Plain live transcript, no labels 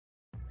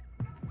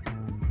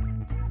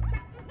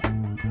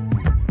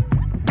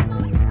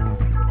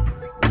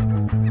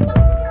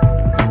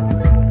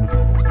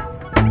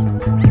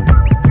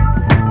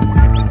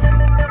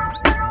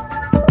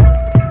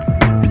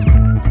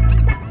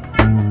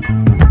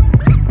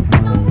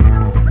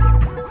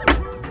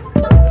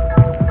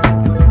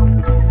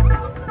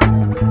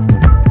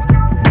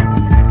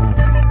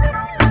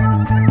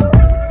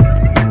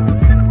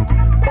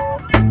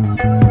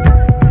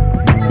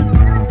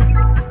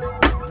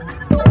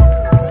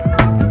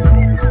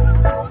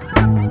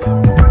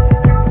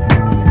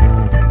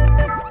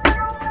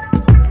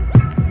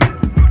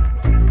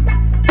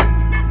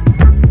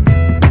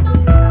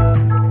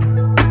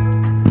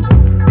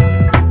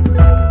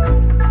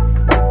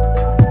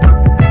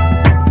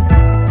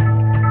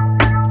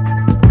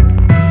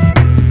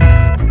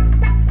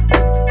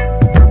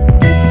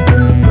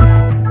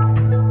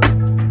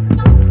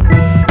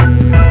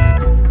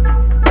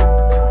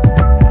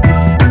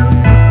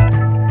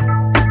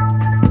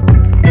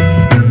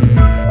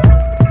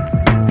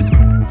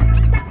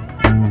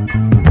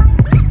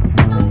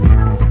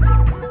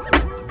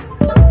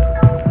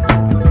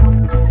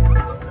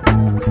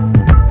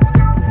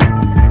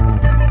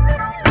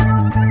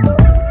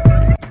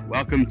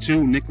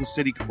Nickel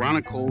City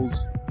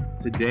Chronicles.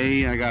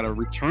 Today I got a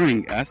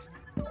returning guest,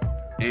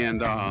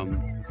 and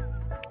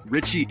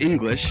Richie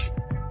English.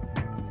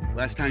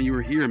 Last time you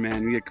were here,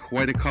 man, we had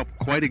quite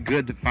a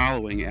good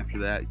following after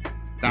that.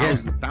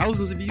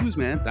 Thousands of views,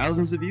 man.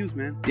 Thousands of views,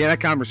 man. Yeah, that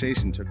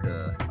conversation took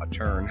a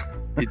turn.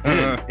 It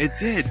did. It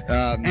did.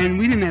 And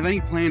we didn't have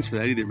any plans for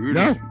that either.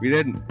 We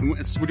didn't.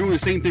 We're doing the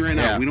same thing right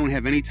now. Yeah. We don't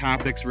have any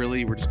topics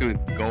really. We're just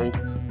going to go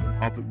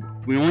up.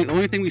 The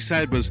only thing we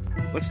said was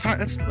let's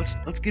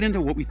get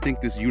into what we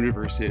think this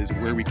universe is,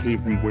 where we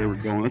came from, where we're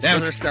going. That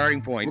was our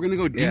starting point. We're going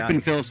to go deep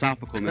and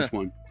philosophical in this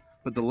one.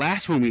 But the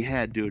last one we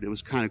had, dude, it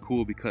was kind of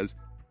cool because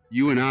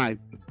you and I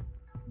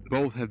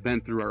both have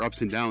been through our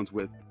ups and downs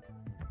with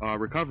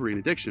recovery and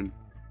addiction.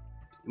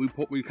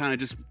 We kind of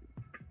just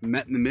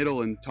met in the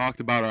middle and talked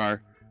about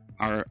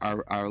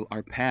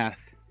our path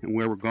and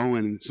where we're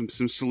going and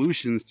some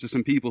solutions to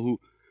some people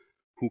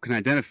who can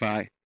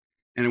identify.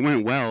 And it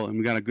went well, and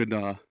we got a good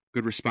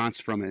response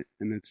from it.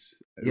 And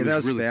that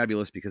was really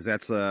fabulous because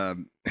that's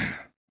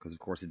because of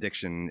course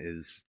addiction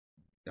is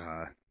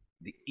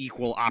the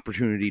equal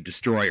opportunity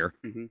destroyer.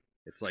 Mm-hmm.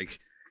 It's like,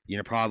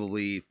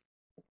 probably,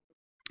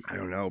 I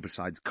don't know,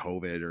 besides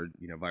COVID or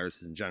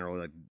viruses in general,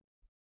 like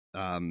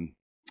the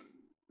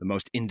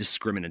most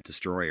indiscriminate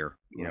destroyer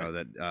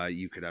that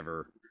you could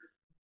ever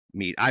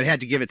meet. I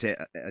had to give it to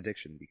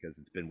addiction because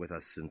it's been with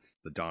us since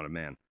the dawn of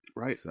man.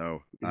 Right.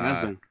 So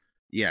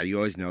yeah, you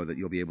always know that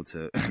you'll be able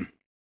to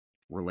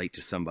relate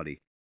to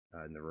somebody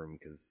in the room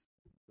because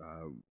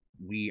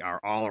we are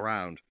all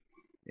around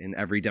in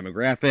every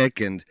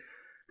demographic and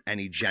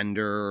any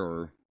gender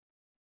or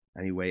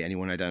any way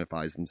anyone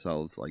identifies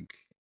themselves. Like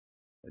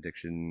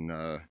addiction,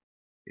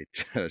 it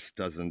just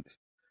doesn't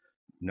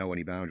know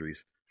any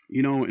boundaries.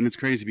 And it's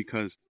crazy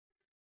because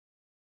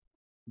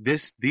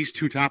these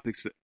two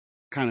topics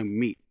kind of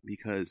meet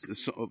because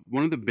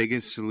one of the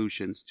biggest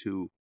solutions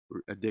to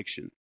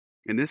addiction,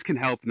 and this can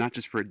help not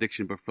just for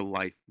addiction but for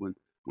life.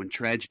 When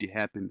tragedy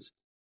happens,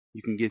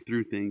 you can get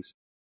through things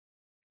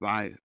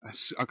by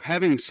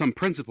having some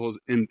principles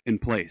in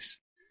place.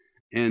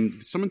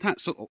 And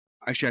sometimes,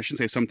 actually, I shouldn't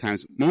say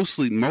sometimes. Most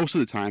of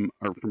the time,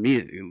 or for me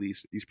at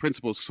least, these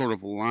principles sort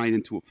of align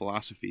into a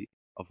philosophy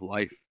of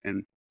life,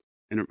 and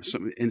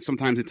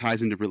sometimes it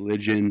ties into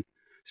religion,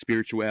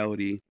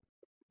 spirituality.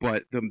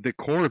 But the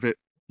core of it,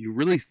 you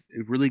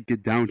really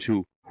get down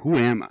to, who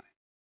am I?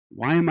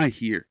 Why am I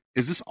here?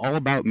 Is this all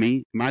about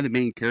me? Am I the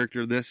main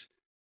character of this?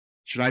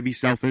 Should I be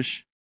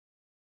selfish,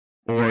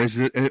 or is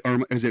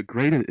it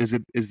greater? Is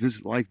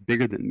this life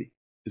bigger than me?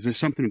 Is there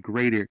something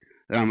greater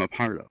that I'm a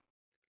part of?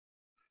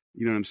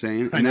 You know what I'm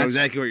saying? I know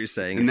exactly what you're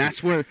saying, and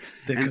that's where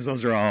because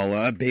those are all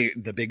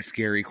the big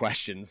scary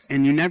questions.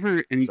 And you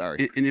never. And,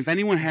 Sorry. And if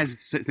anyone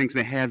thinks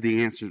they have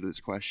the answer to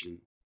this question,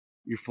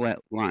 you're flat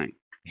lying.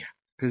 Yeah.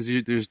 Because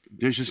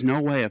there's just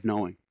no way of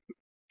knowing.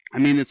 I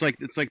mean, it's like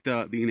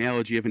the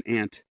analogy of an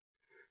ant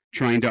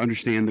trying to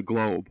understand the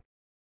globe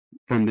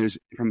from his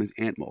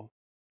antmoll.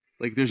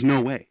 Like, there's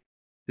no way.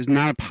 There's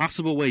not a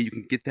possible way you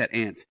can get that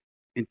ant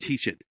and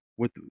teach it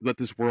what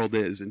this world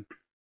is, and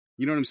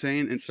you know what I'm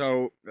saying. And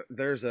so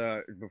there's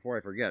before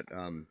I forget,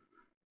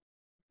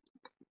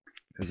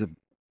 there's a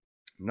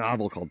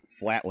novel called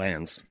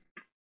Flatlands,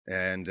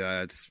 and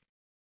it's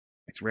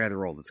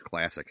rather old. It's a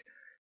classic,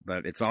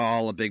 but it's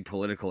all a big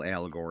political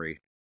allegory,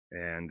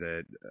 and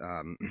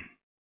I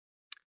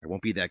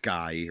won't be that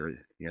guy or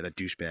that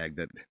douchebag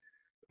that,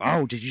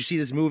 oh, did you see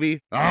this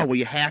movie? Oh, well,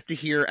 you have to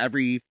hear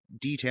every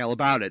detail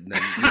about it. And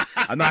then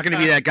I'm not going to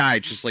be that guy.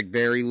 It's just like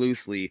very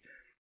loosely.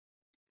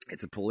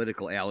 It's a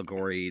political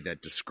allegory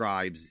that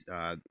describes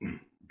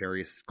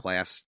various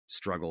class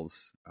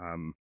struggles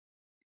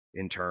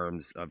in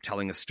terms of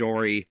telling a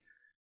story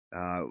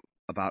about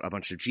a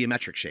bunch of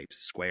geometric shapes,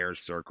 squares,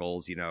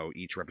 circles,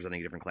 each representing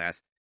a different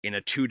class in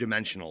a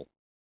two-dimensional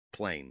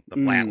plane, the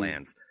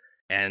Flatlands.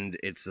 And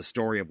it's the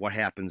story of what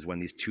happens when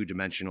these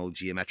two-dimensional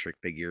geometric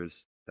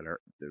figures that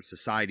are the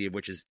society of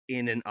which is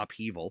in an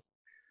upheaval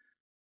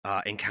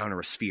encounter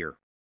a sphere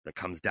that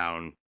comes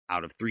down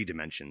out of 3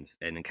 dimensions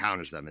and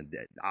encounters them, and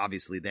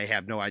obviously they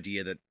have no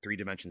idea that 3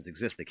 dimensions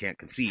exist. They can't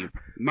conceive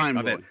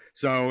of it.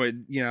 So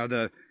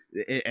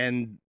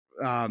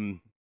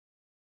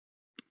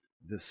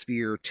the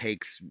sphere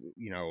takes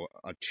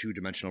a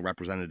 2-dimensional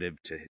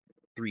representative to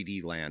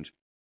 3D land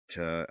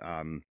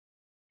to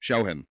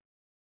show him,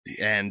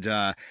 and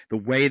the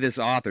way this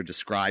author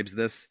describes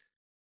this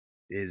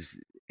is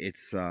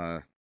it's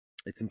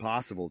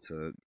impossible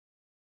to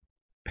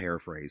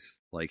paraphrase.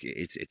 Like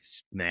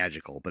it's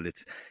magical, but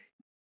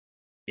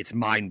it's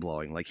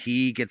mind-blowing. Like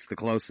he gets the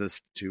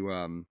closest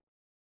to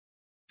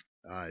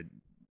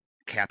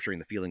capturing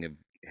the feeling of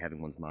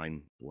having one's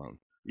mind blown.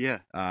 Yeah.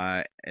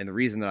 And the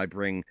reason that I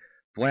bring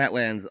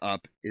Flatlands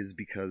up is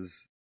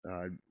because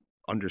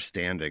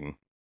understanding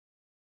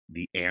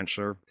the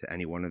answer to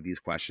any one of these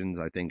questions,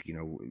 I think,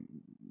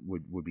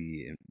 would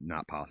be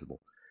not possible.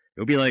 It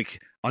would be like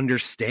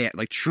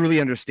truly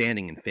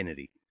understanding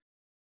infinity.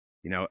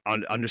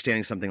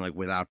 Understanding something like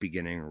without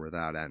beginning or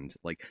without end.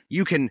 Like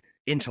you can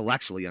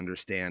intellectually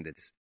understand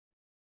its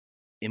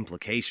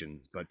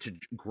implications, but to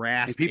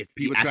grasp And the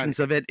people try essence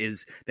of it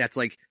that's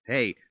like,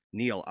 hey,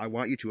 Neil, I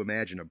want you to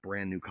imagine a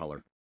brand new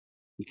color.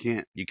 You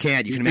can't. You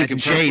can't. You can think imagine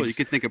of purple, shades. You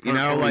can think of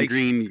purple like and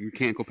green. You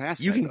can't go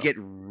past you that. can though. get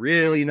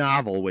really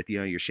novel with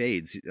your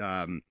shades.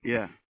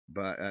 Yeah.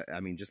 But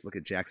I mean, just look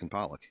at Jackson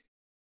Pollock.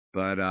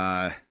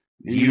 But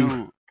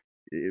you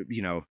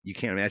you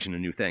can't imagine a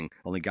new thing.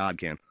 Only God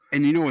can.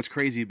 And you know what's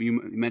crazy?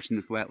 You mentioned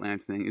the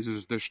Flatlands thing.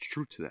 Is there's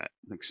truth to that?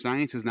 Like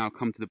science has now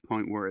come to the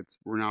point where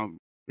we're now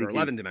There are thinking,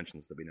 11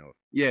 dimensions that we know of.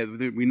 Yeah,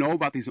 we know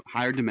about these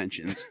higher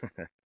dimensions,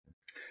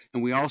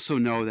 and we also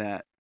know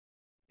that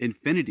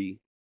infinity.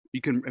 You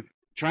can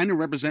trying to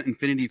represent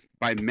infinity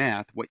by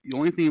math.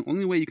 The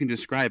only way you can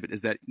describe it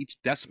is that each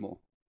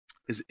decimal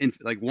is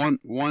like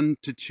 1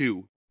 to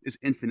 2 is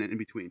infinite in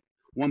between.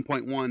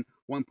 1.1,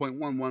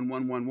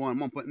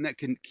 1.11111, and that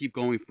can keep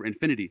going for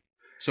infinity.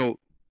 So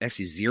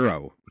actually,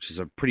 0, which is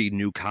a pretty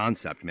new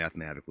concept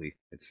mathematically.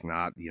 It's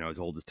not as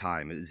old as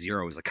time.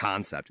 0 is a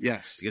concept.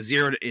 Yes, because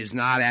 0 is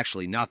not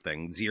actually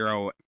nothing.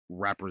 0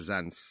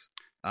 represents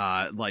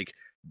like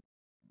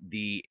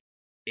the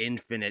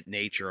infinite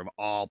nature of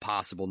all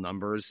possible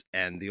numbers,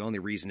 and the only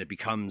reason it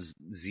becomes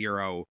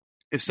 0,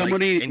 if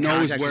somebody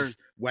knows where,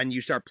 when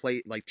you start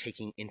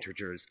taking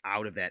integers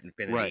out of that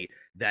infinity, right,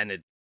 then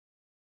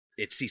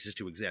it ceases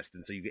to exist.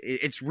 And so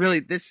it's really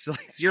this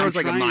 0 is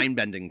like a mind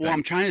bending thing. Well,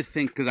 I'm trying to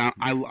think because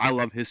I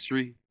love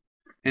history,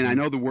 and I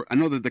know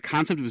that the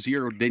concept of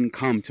 0 didn't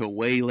come till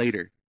way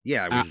later.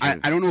 Yeah,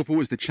 I don't know if it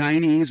was the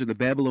Chinese or the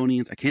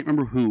Babylonians. I can't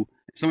remember who.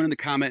 Someone in the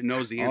comment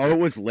knows the answer. Oh, it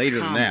was later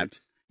than that.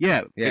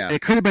 Yeah.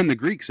 It could have been the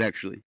Greeks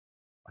actually.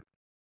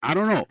 I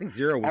don't know. I think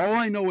 0 was... All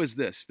I know is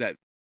this: that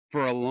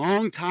for a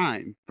long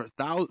time,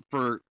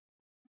 for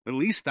at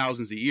least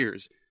thousands of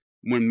years,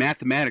 when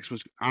mathematics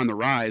was on the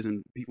rise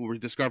and people were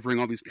discovering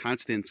all these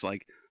constants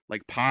like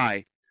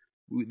pi,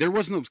 there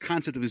wasn't no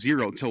concept of a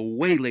 0 until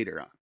way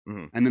later on.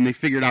 Mm-hmm. And then they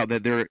figured out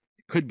that there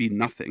could be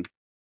nothing.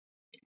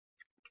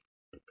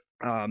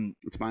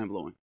 It's mind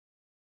blowing.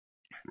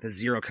 The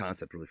 0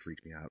 concept really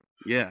freaked me out.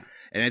 Yeah,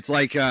 and it's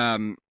like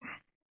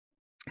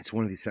it's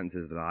one of these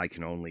sentences that I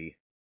can only.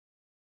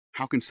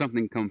 How can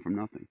something come from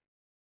nothing?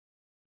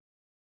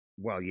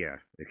 Well, yeah,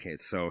 it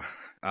can't. So,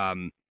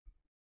 oh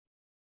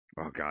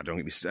God, don't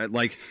get me started.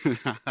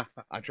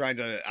 I'm trying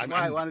to. That's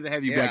why I wanted to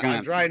have you back on.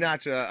 I'm trying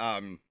not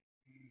to.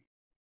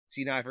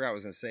 See, now I forgot what I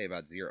was going to say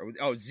about 0.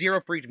 Oh,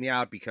 0 freaked me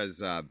out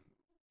because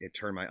it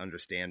turned my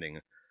understanding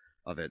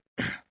of it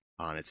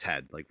on its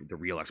head, like the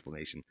real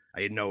explanation.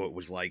 I didn't know it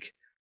was like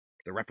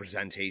the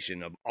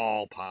representation of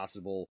all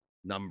possible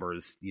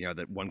numbers,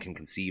 that one can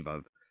conceive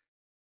of.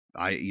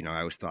 I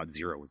always thought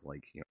 0 was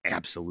like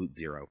absolute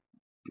 0,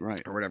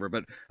 right, or whatever.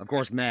 But of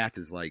course, math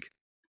is like,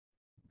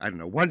 I don't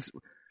know. Once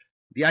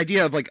the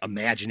idea of like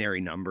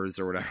imaginary numbers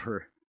or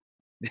whatever,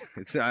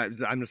 I'm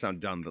gonna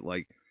sound dumb, but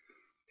like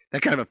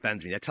that kind of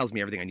offends me. That tells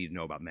me everything I need to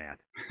know about math.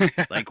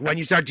 Like when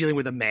you start dealing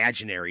with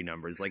imaginary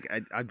numbers, like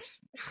I'm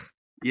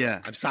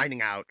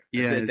signing out.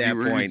 Yeah, at that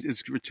point,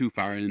 we're too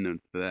far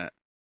in for that.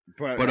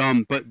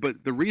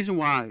 But the reason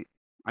why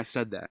I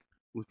said that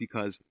was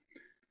because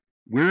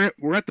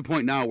we're at the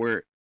point now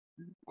where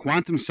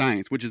quantum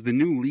science, which is the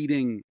new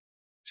leading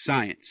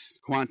science,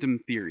 quantum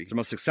theory, it's the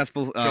most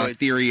successful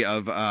theory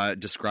of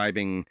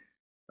describing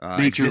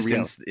nature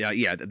existence.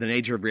 The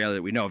nature of reality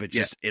that we know of.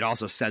 It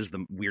also says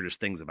the weirdest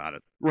things about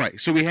it. Right.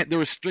 So there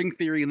was string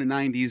theory in the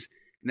 90s,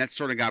 and that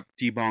sort of got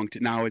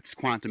debunked. Now it's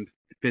quantum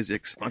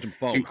physics, quantum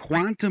foam, and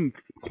quantum.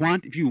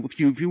 If you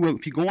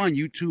go on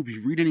YouTube, if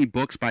you read any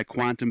books by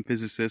quantum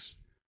physicists,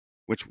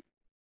 which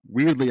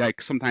weirdly I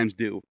sometimes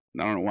do.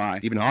 I don't know why.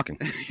 Stephen Hawking.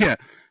 Yeah,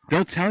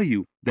 they'll tell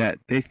you that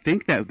they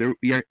think that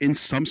we are in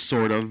some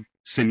sort of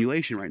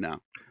simulation right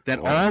now. That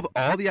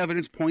all the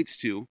evidence points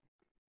to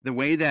the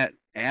way that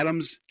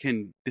atoms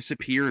can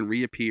disappear and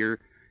reappear,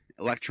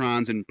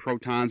 electrons and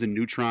protons and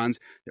neutrons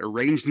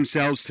arrange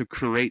themselves to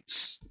create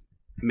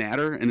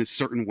matter in a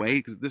certain way.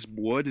 Because this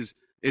wood is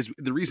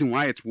the reason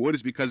why it's wood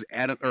is because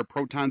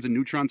protons and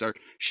neutrons are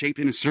shaped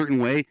in a certain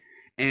way,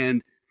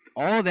 and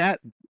all of that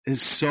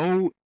is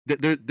so that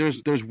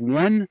there's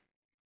one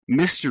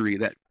mystery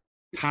that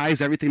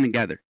ties everything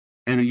together.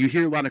 And you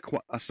hear a lot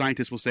of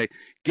scientists will say,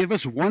 "Give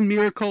us one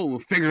miracle, and we'll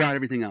figure out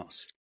everything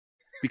else."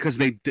 Because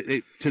they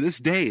to this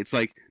day, it's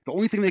like the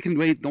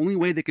only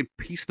way they can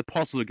piece the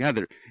puzzle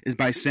together is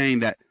by saying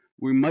that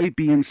we might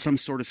be in some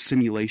sort of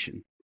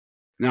simulation.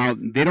 Now,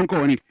 they don't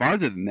go any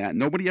farther than that.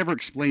 Nobody ever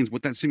explains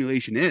what that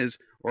simulation is,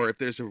 or if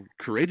there's a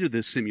creator to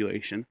this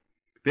simulation.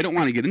 They don't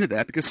want to get into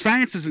that because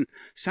science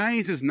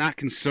is not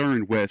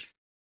concerned with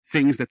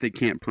things that they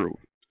can't prove.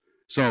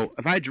 So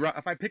if I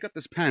pick up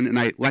this pen and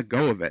I let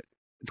go of it,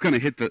 it's going to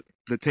hit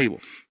the table.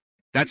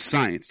 That's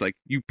science. Like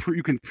you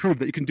can prove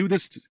that you can do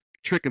this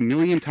trick a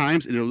million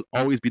times and it'll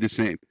always be the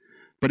same.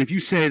 But if you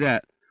say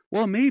that,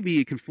 well, maybe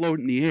it can float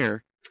in the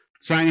air,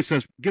 science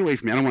says, get away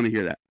from me. I don't want to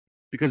hear that.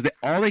 Because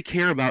all they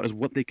care about is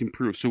what they can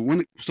prove.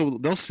 So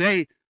they'll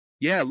say,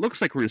 yeah, it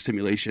looks like we're in a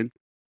simulation,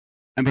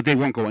 but they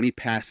won't go any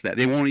past that.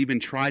 They won't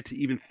even try to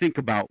even think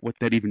about what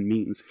that even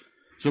means.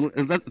 So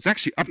it's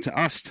actually up to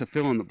us to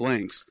fill in the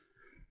blanks.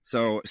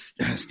 So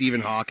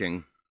Stephen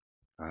Hawking,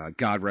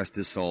 God rest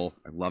his soul.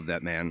 I love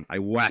that man. I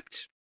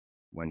wept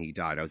when he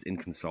died. I was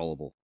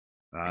inconsolable.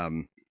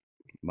 My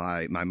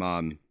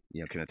mom,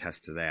 can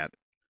attest to that.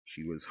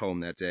 She was home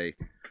that day,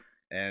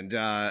 and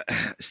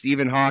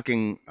Stephen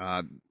Hawking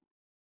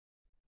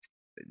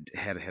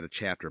had a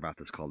chapter about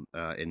this called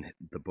in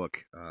the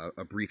book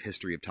A Brief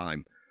History of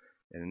Time,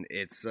 and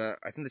it's I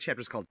think the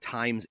chapter is called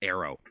Time's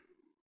Arrow,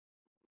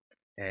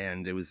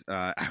 and it was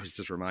I was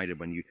just reminded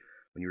when you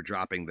were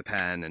dropping the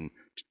pen and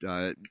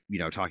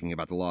talking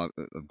about the law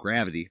of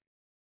gravity.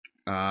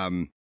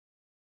 Yeah,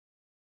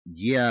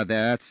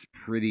 that's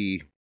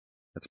pretty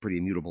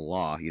immutable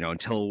law,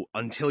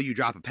 until you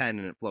drop a pen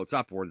and it floats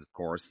upwards, of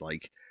course,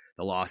 like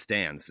the law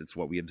stands. It's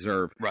what we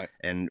observe. Right.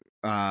 And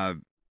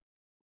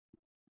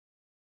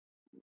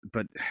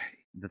but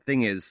the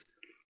thing is,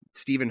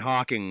 Stephen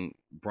Hawking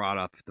brought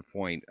up the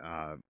point,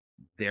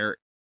 there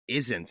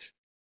isn't,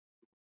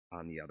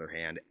 on the other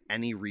hand,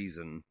 any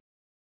reason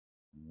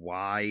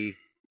why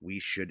we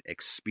should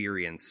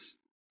experience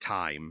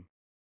time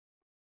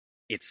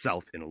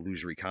itself, an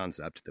illusory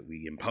concept that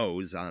we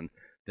impose on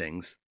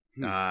things.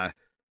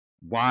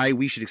 Why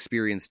we should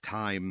experience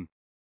time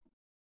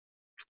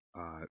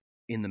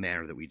in the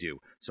manner that we do.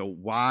 So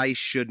why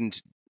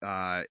shouldn't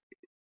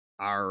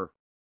our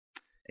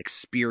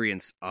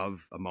experience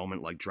of a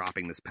moment like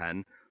dropping this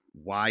pen,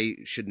 why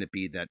shouldn't it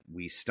be that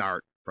we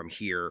start from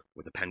here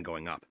with the pen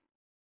going up?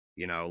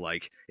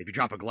 Like if you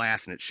drop a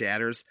glass and it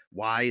shatters,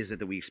 why is it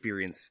that we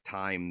experience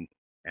time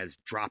as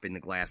dropping the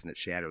glass and it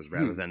shatters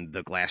rather than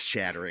the glass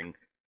shattering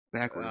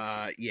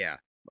backwards? Yeah,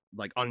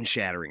 like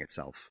unshattering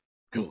itself.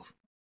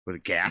 What a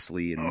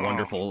ghastly and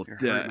wonderful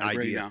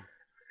idea.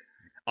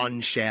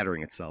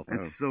 Unshattering itself.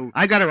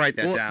 I gotta write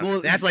that down.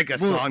 Well, that's like a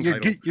song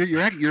title.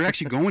 You're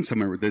actually going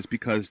somewhere with this,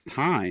 because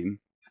time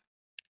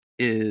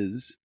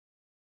is,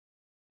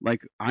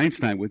 like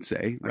Einstein would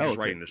say, I'm just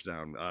writing this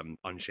down.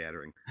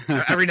 Unshattering.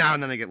 Every now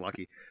and then I get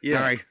lucky. Yeah.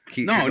 Sorry.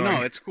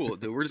 No, it's cool.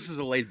 This is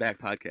a laid back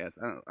podcast.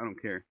 I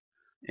don't care.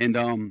 And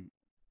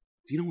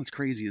what's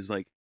crazy is,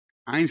 like,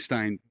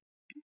 Einstein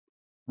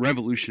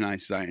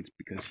revolutionized science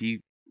because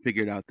he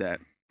figured out that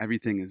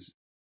everything is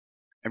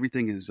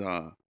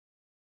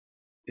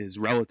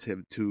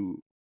relative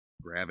to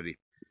gravity.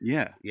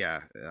 Yeah.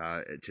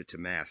 To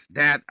mass.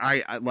 That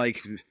I like.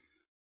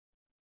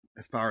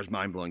 As far as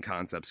mind-blowing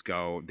concepts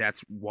go, that's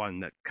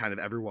one that kind of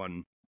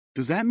everyone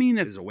does that mean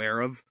that is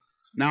aware of.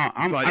 Now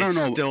I don't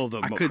know. Still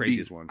the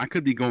craziest one. I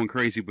could be going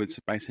crazy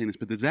by saying this,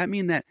 but does that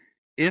mean that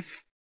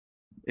if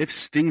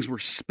things were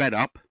sped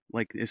up,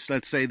 like if,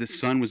 let's say, the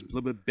sun was a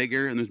little bit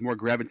bigger and there's more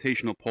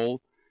gravitational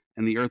pull,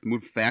 and the Earth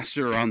moved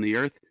faster around the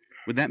Earth,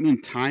 would that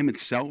mean time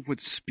itself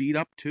would speed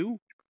up too?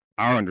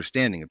 Our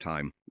understanding of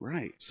time,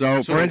 right?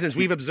 So for instance,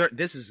 we've observed.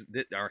 This is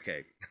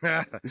okay.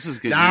 This is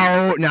good.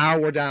 Now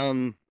we're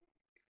down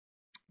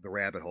the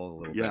rabbit hole a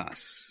little bit.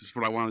 Yes, this is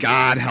what I want to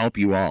God help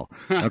you all.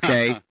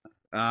 Okay.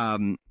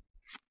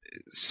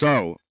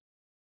 So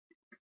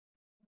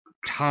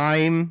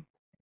time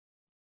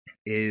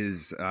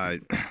is,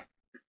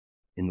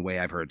 in the way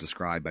I've heard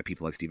described by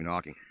people like Stephen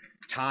Hawking,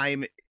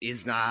 time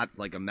is not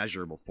like a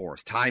measurable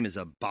force. Time is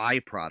a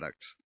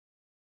byproduct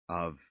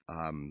of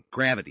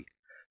gravity.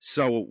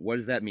 So what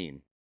does that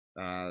mean?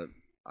 I'm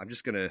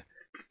just going to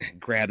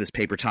grab this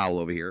paper towel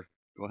over here.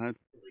 Go ahead.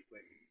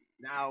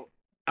 Now,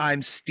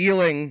 I'm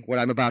stealing what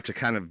I'm about to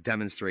kind of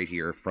demonstrate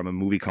here from a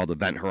movie called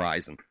Event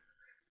Horizon.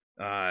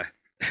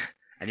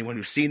 Anyone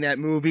who's seen that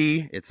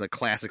movie, it's a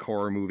classic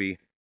horror movie.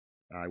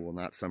 I will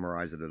not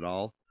summarize it at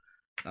all,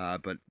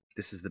 but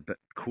this is the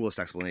coolest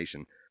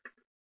explanation.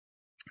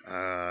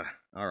 All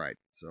right,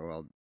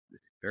 so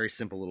very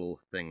simple little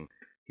thing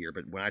here,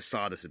 but when I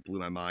saw this, it blew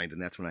my mind,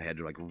 and that's when I had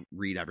to like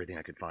read everything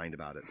I could find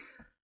about it.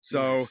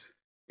 So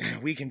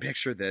we can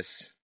picture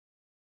this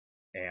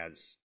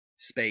as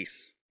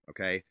space,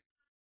 okay?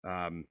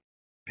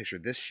 Picture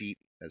this sheet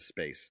as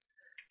space.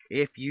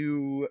 If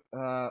you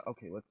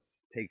okay, let's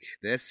take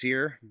this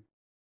here.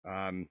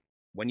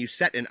 When you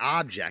set an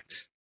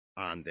object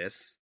on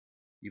this,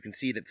 you can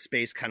see that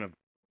space kind of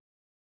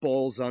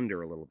bowls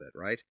under a little bit,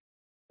 right?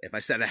 If I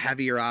set a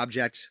heavier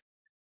object,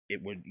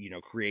 it would,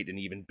 create an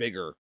even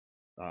bigger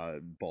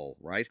bowl,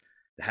 right?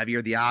 The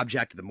heavier the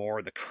object, the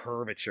more the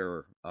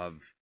curvature of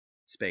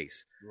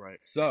space. Right.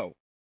 So,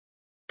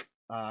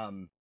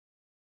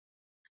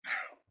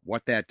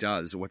 what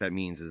that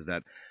means is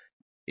that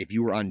if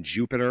you were on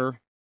Jupiter,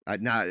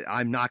 I'm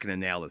not going to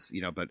nail this,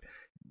 but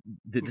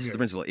this is the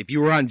principle. If you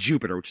were on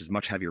Jupiter, which is a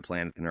much heavier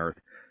planet than Earth,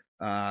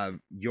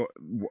 an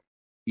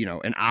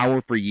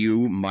hour for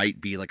you might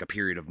be like a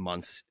period of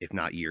months, if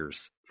not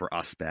years, for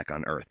us back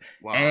on Earth.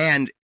 Wow.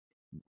 And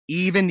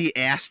even the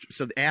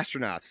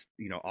astronauts,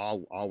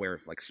 all wear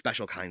like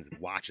special kinds of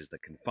watches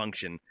that can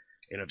function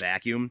in a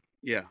vacuum.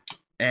 Yeah.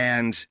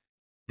 And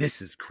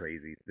this is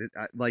crazy.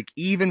 Like,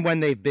 even when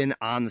they've been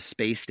on the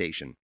space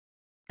station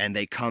and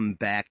they come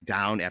back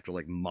down after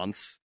like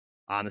months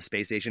on the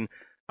space station,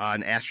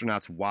 an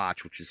astronaut's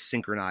watch, which is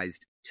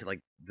synchronized to like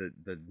the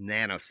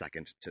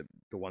nanosecond to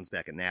the ones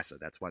back at NASA.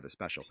 That's why they're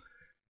special.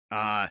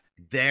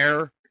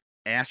 Their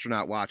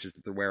astronaut watches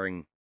that they're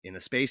wearing in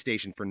the space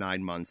station for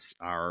 9 months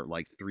are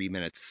like 3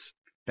 minutes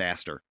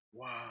faster.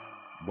 Wow.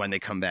 When they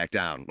come back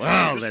down.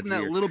 Wow, just that's from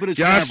that weird. little bit of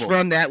Just travel.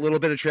 from that little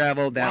bit of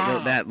travel,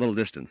 Wow. that little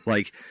distance.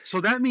 Like, So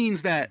that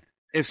means that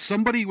if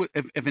somebody,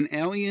 if an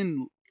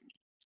alien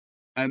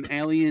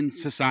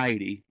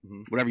society,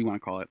 whatever you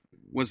want to call it,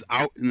 was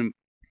out in the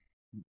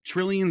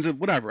trillions of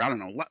whatever, I don't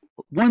know,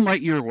 1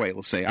 light year away,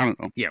 let's say, I don't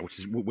know, yeah, which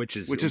is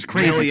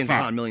crazy millions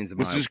far, upon millions of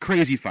which miles. is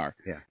crazy far.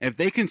 Yeah. If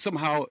they can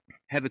somehow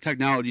have the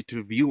technology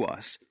to view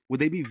us, would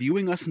they be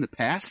viewing us in the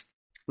past?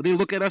 Would they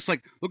look at us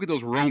like, look at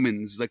those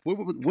Romans? Like,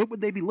 what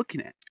would they be looking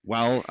at?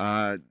 Well,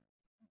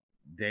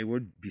 they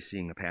would be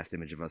seeing a past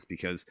image of us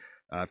because,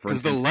 for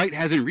Because the instance, light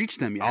hasn't reached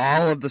them yet.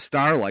 all of the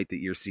starlight that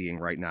you're seeing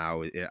right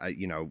now,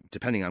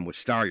 depending on which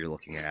star you're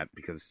looking at,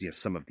 because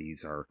some of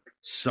these are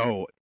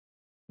so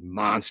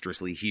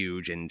monstrously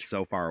huge and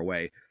so far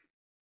away,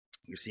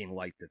 you're seeing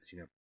light that's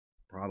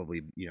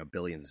probably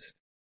billions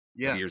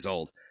of years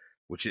old,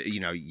 which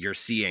you're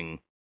seeing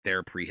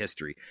their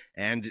prehistory.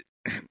 And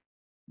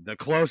the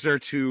closer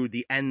to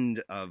the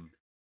end of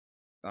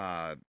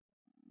the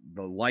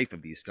life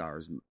of these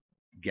stars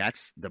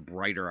gets, the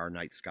brighter our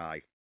night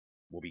sky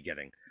will be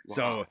getting. Wow.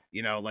 So,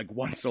 like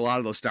once a lot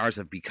of those stars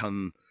have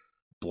become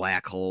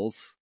black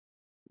holes,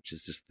 which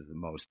is just the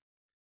most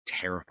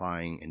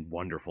terrifying and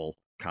wonderful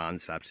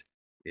concept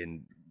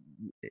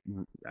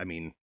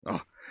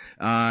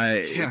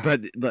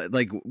but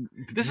like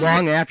This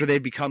long after they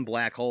become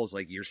black holes,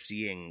 like you're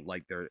seeing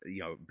like they're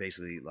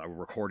basically a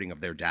recording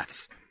of their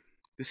deaths.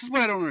 This is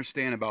what I don't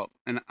understand about,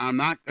 and I'm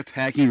not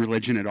attacking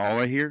religion at all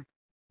right here.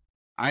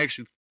 I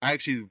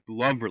actually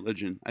love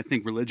religion. I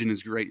think religion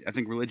is great. I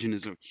think religion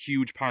is a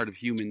huge part of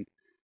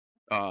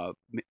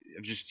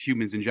just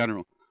humans in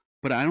general.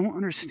 But I don't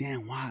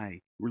understand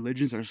why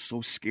religions are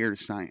so scared of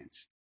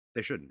science.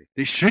 They shouldn't be.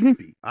 They shouldn't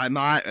be. I'm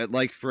not,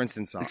 like, for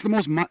instance, It's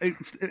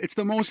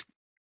the most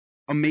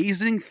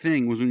amazing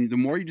thing was the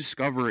more you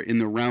discover in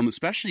the realm,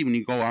 especially when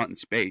you go out in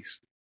space,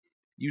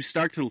 you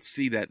start to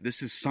see that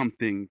this is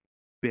something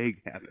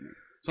big happening.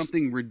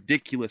 Something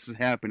ridiculous is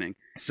happening.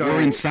 So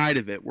we're inside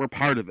of it. We're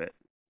part of it.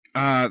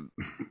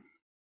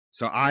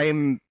 So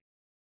I'm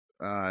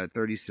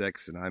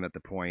 36, and I'm at the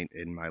point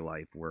in my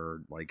life where,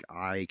 like,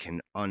 I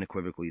can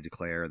unequivocally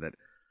declare that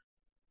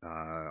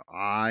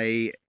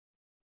I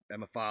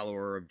am a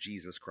follower of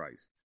Jesus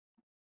Christ.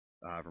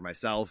 For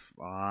myself,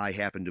 I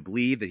happen to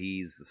believe that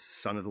he's the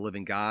Son of the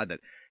living God, that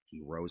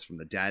he rose from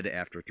the dead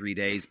after 3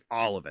 days,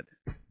 all of it.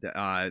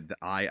 I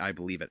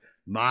believe it.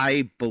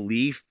 My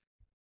belief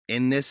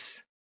in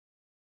this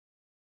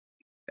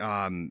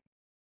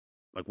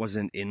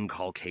wasn't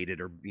inculcated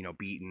or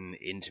beaten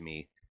into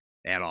me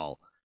at all.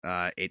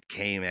 It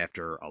came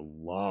after a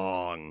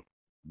long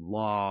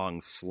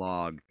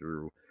slog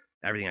through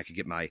everything I could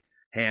get my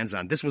hands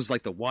on. This was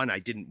like the one I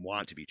didn't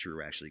want to be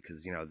true, actually,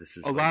 because this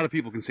is a lot of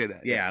people can say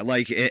that. Yeah,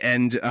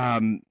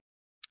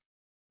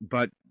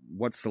 but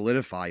what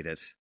solidified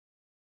it?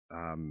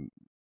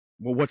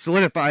 What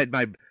solidified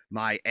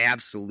my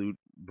absolute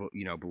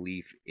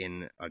belief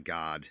in a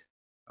God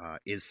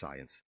is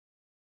science.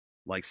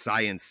 Like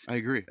science, I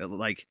agree.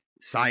 Like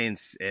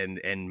science and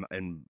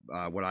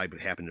what I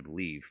happen to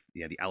believe.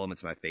 The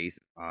elements of my faith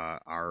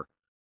are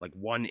like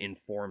one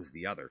informs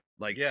the other.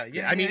 Like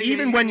I mean,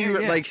 even when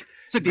you like,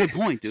 it's a good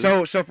point, dude.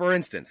 So for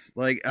instance,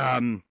 like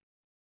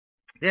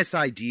this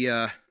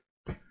idea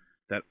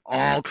that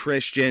all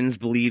Christians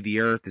believe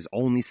the Earth is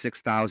only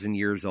 6,000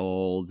 years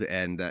old,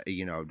 and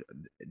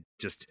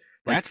just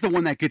like, that's the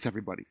one that gets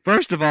everybody.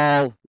 First of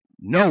all,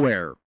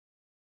 nowhere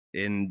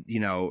in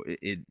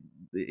it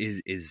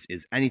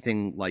is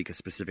anything like a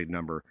specific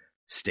number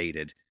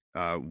stated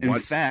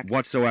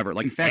whatsoever.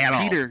 Like, in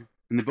fact, Peter,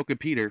 in the book of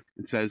Peter,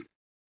 it says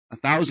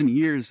 1,000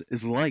 years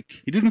is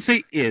like. He doesn't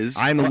say is.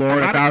 I'm the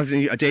Lord.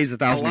 A day is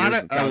 1,000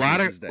 years. A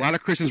lot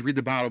of Christians read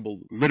the Bible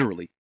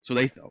literally. So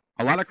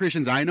a lot of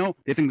Christians I know,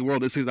 they think the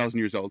world is 6,000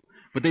 years old.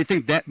 But they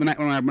think that when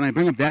I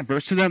bring up that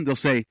verse to them, they'll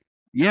say,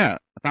 yeah,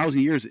 1,000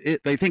 years.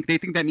 They think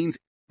that means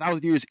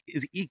 1,000 years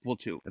is equal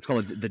to. It's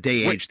called the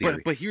day age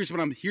theory. But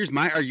here's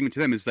my argument to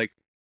them is like,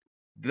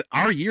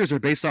 our years are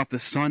based off the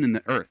sun and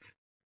the earth.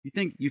 You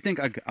think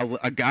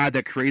a God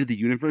that created the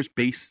universe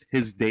based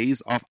his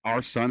days off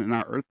our sun and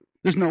our earth?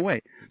 There's no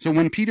way. So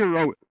when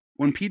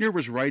Peter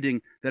was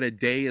writing that a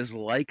day is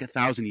like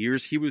 1,000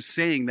 years, he was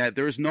saying that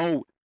there's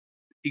no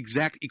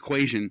exact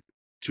equation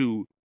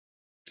to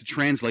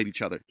translate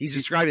each other. He's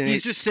describing.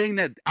 He's just saying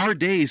that our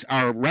days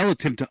are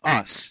relative to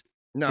us.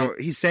 No,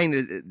 he's saying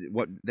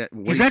that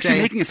he's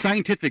actually making a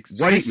scientific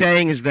statement. What he's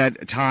saying is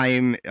that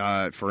time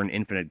for an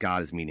infinite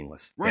God is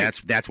meaningless. Right.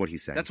 That's what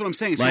he's saying. That's what I'm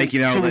saying. Like,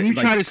 so when you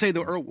try to say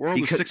the world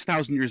is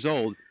 6,000 years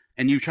old,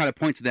 and you try to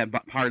point to that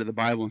part of the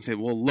Bible and say,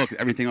 well, look,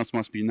 everything else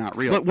must be not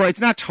real. Well, it's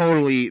not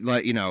totally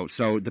like,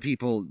 so the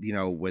people,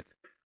 with,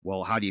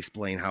 well, how do you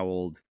explain how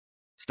old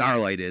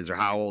starlight is, or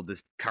how old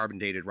this carbon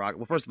dated rock.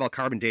 Well, first of all,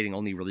 carbon dating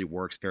only really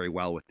works very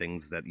well with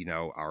things that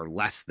are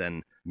less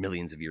than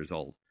millions of years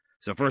old.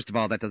 So first of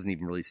all, that doesn't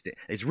even really stay.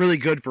 It's really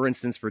good, for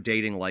instance, for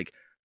dating like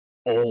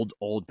old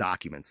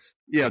documents.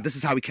 Yeah. So this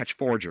is how we catch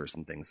forgers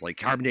and things like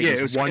carbon Yeah, dating.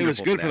 it was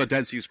good for the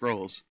Dead Sea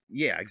Scrolls.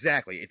 Yeah,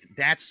 exactly.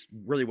 That's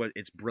really what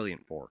it's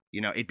brilliant for.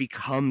 It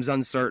becomes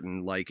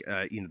uncertain,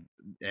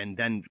 and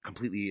then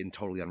completely and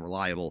totally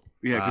unreliable.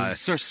 Yeah,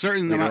 because a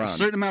certain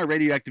amount of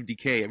radioactive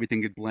decay,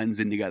 everything blends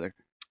in together.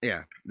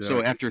 Yeah.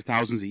 So after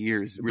thousands of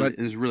years,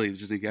 it's really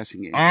just a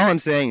guessing game. All I'm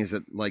saying is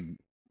that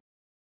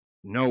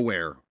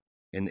nowhere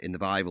in the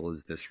Bible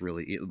is this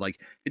really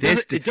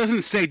it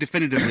doesn't say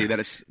definitively that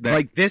it's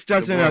this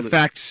doesn't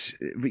affect.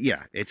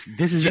 Yeah,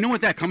 this is. You know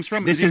what that comes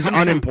from? This is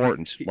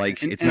unimportant.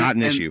 It's not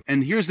an issue.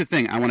 And here's the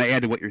thing: I want to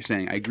add to what you're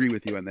saying. I agree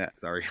with you on that.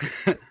 Sorry.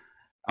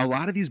 A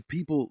lot of these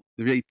people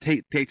they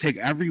take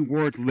every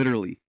word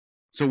literally.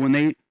 So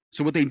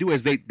what they do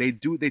is they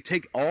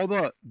take all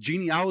the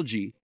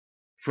genealogy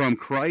from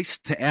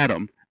Christ to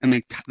Adam and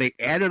they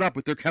add it up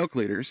with their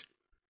calculators.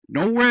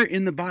 Nowhere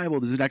in the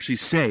Bible does it actually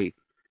say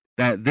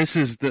that this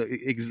is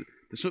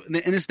that's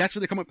where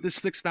they come up with this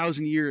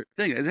 6,000 year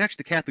thing. It's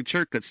actually the Catholic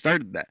Church that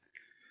started that,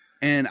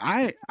 and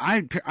I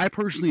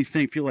personally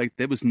feel like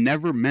that was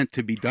never meant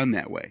to be done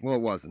that way. Well,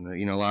 it wasn't.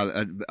 A lot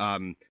of,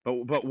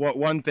 but what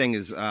one thing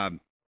is, a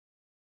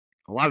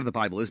lot of the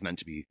Bible is meant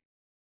to be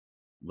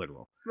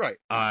literal, right?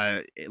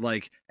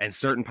 And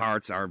certain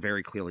parts are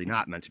very clearly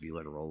not meant to be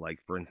literal. Like,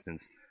 for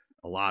instance,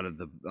 a lot of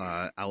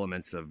the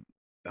elements of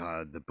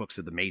the books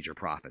of the major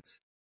prophets.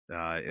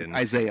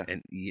 Isaiah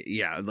and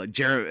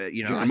Jeremiah.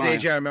 Isaiah,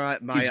 Jeremiah,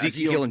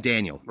 Ezekiel, and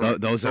Daniel.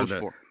 Right. Those are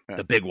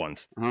the big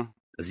ones. Uh-huh.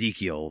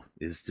 Ezekiel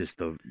is just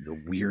the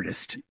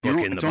weirdest book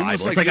in the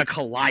Bible. It's like a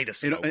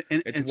kaleidoscope.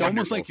 It's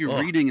almost like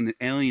you're reading an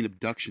alien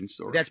abduction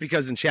story. That's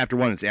because in chapter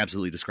 1, it's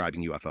absolutely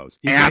describing UFOs.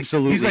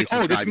 He's like,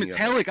 this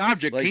metallic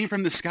object came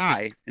from the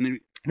sky, and then.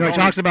 No, he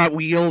talks about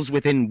wheels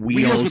within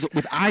wheels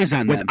with eyes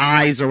on them. With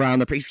eyes around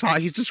the.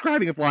 He's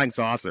describing a flying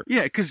saucer.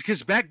 Yeah,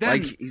 because back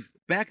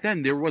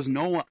then there was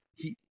no.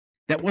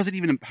 That wasn't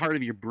even a part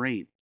of your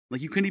brain.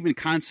 Like you couldn't even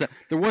concept.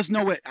 There was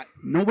no way.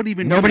 Nobody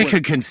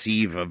could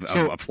conceive of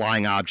a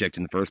flying object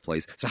in the first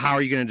place. So how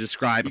are you going to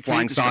describe a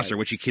flying saucer,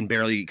 which you can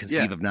barely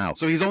conceive of now?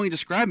 So he's only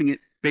describing it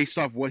based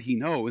off what he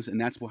knows, and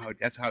that's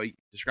how he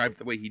described it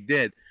the way he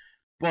did.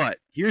 But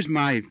here's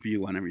my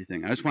view on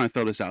everything. I just want to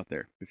throw this out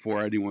there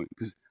before anyone,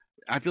 because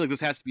I feel like this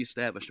has to be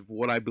established of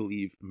what I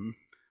believe. Mm-hmm.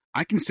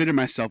 I consider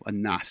myself a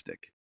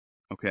Gnostic.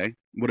 Okay,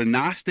 what a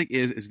Gnostic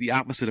is the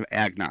opposite of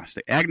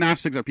agnostic.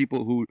 Agnostics are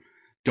people who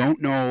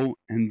don't know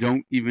and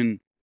don't even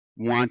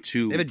want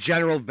to. They have a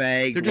general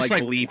vague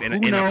belief in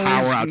a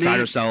power outside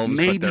ourselves.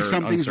 Maybe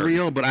something's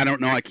real, but I don't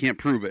know. I can't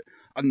prove it.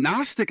 A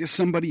Gnostic is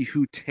somebody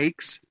who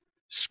takes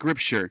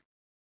Scripture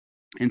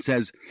and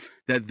says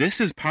that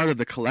this is part of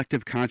the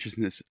collective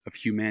consciousness of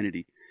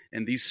humanity,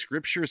 and these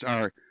Scriptures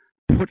are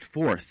put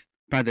forth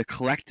by the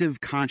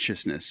collective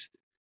consciousness,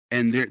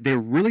 and they're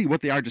really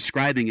what they are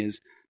describing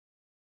is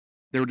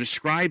they're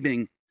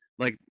describing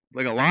like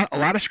a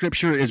lot of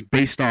Scripture is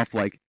based off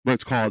like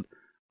what's called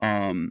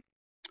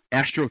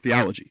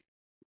astrotheology.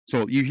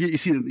 So you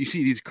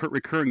see these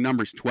recurring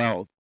numbers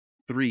 12,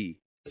 3,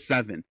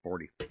 7,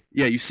 40.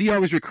 Yeah, you see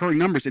all these recurring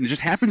numbers, and it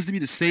just happens to be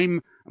the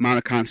same amount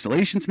of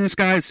constellations in the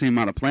sky, the same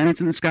amount of planets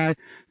in the sky.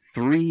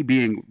 3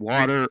 being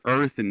water,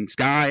 earth, and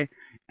sky,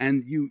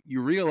 and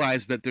you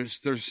realize that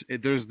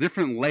there's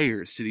different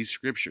layers to these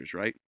Scriptures,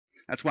 right?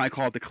 That's why I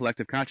call it the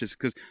collective consciousness,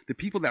 because the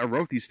people that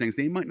wrote these things,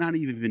 they might not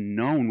even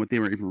known what they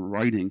were even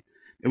writing.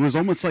 It was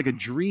almost like a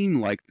dream,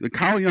 like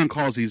Carl Jung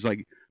calls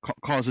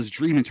this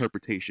dream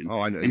interpretation. Oh,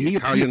 I know. And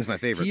Carl Jung's my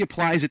favorite. He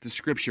applies it to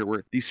Scripture,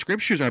 where these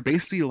Scriptures are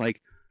basically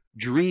like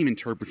dream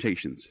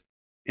interpretations,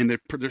 and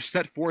they're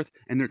set forth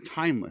and they're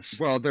timeless.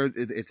 Well,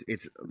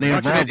 it's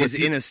much of it is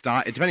in a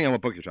style, depending on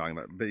what book you're talking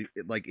about. But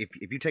like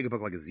if you take a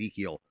book like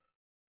Ezekiel,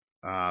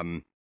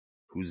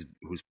 who's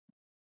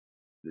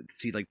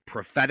see, like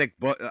prophetic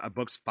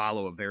books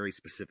follow a very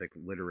specific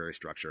literary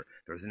structure.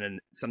 There's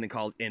something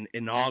called an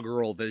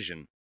inaugural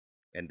vision,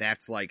 and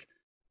that's like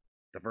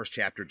the first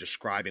chapter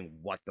describing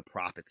what the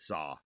prophet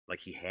saw.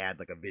 Like he had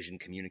like a vision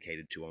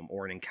communicated to him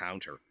or an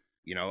encounter,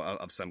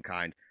 of some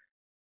kind.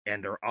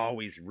 And they're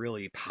always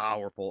really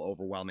powerful,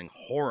 overwhelming,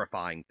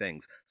 horrifying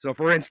things. So,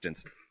 for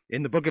instance,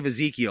 in the book of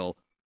Ezekiel,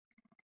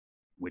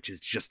 which is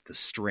just the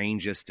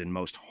strangest and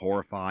most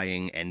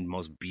horrifying and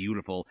most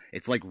beautiful,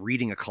 it's like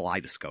reading a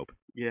kaleidoscope.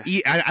 Yeah.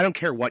 I don't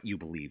care what you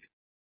believe.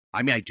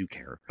 I mean, I do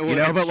care.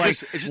 Well, but like,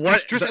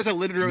 just as a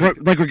literary,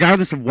 like,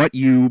 regardless of what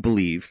you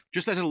believe,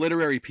 just as a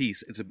literary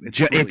piece,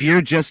 if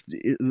you're just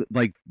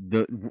like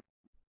the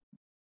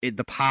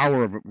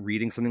power of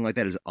reading something like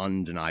that is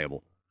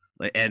undeniable.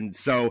 And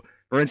so,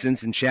 for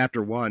instance, in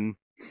chapter 1,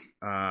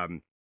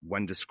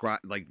 when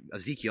described, like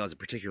Ezekiel has a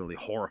particularly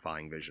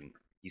horrifying vision.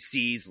 He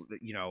sees,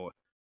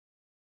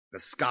 the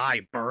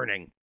sky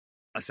burning,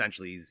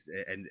 essentially,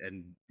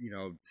 and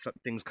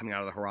things coming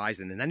out of the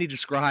horizon, and then he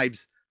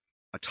describes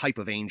a type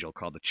of angel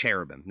called the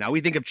cherubim. Now,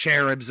 we think of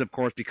cherubs, of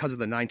course, because of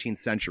the 19th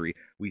century.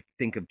 We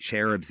think of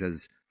cherubs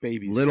as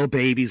Babies. little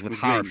babies with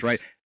harps, wings. right?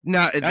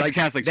 No, That's like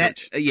Catholic that.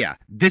 Church. Yeah,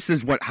 this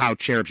is how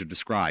cherubs are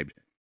described.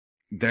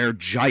 They're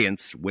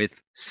giants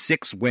with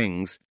 6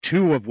 wings,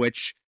 2 of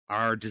which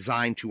are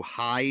designed to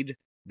hide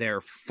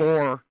their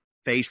 4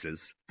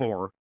 faces.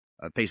 4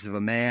 faces of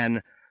a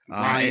man,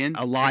 Lion,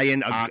 a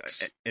lion,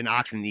 ox. an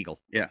ox, and an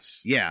eagle.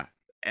 Yes. Yeah,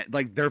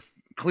 like they're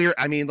clear.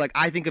 I mean, like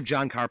I think of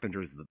John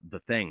Carpenter's The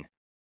Thing,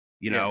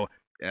 you know,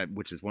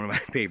 which is one of my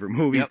favorite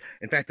movies. Yep.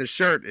 In fact, the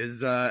shirt is,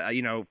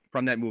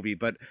 from that movie.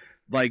 But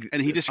like,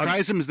 And he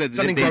describes them as that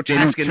something they don't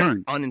grotesque and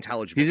turn.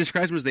 unintelligible. He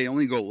describes them as they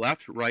only go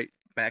left, right,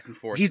 back and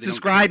forth. He's They don't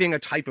describing a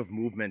type of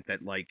movement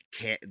that like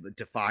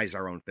defies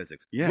our own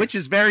physics, Yeah. which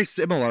is very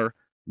similar,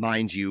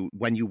 mind you.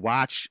 When you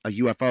watch a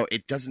UFO,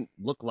 it doesn't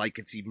look like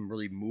it's even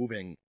really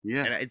moving. turn.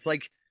 Yeah. And it's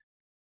like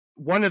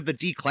one of the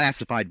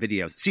declassified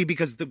videos. See,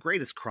 because the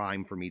greatest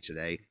crime for me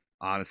today,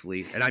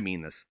 honestly, and I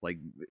mean this, like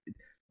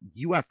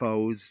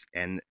UFOs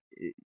and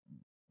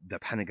the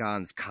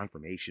Pentagon's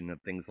confirmation of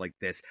things like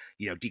this,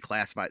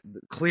 declassified,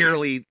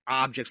 clearly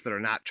objects that are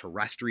not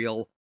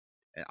terrestrial.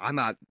 I'm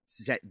not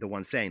the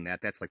one saying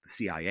that. That's like the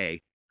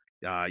CIA.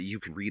 You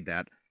can read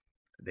that.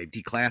 They've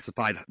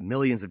declassified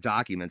millions of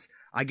documents.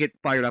 I get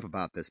fired up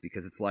about this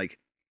because it's like,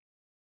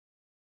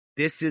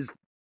 this is,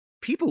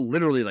 people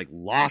literally like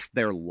lost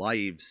their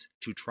lives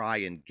to try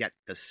and get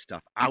this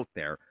stuff out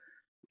there.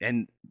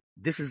 And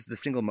this is the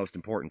single most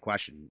important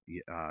question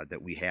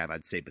that we have,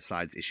 I'd say,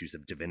 besides issues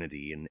of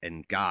divinity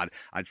and God.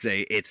 I'd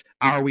say it's,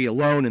 are we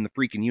alone in the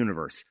freaking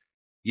universe?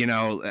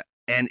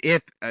 And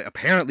if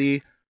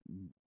apparently,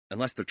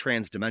 unless they're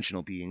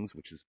trans-dimensional beings,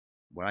 which is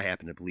what I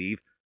happen to believe,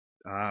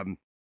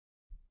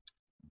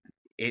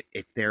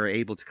 if they're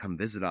able to come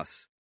visit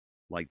us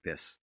like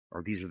this,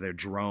 or these are their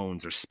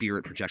drones or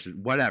spirit projections,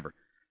 whatever,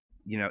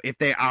 if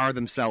they are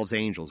themselves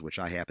angels, which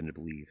I happen to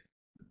believe,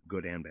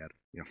 good and bad,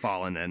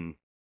 fallen and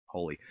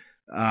holy,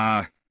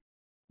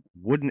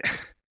 wouldn't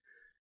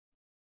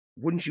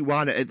you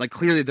want to, like,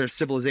 clearly their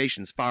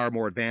civilization's far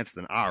more advanced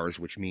than ours,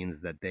 which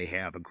means that they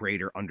have a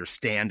greater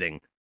understanding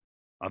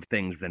of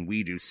things than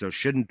we do. So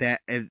shouldn't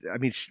that, I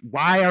mean,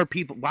 why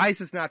is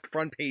this not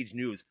front page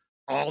news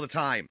all the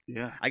time?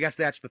 Yeah. I guess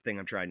that's the thing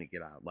I'm trying to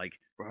get out. Like,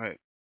 Right.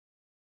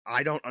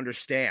 I don't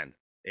understand.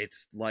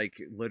 It's like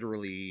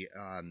literally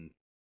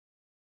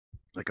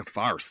like a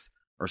farce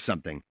or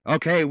something.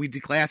 Okay, we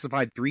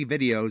declassified 3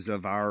 videos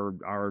of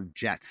our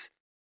jets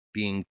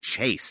being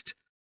chased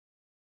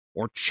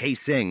or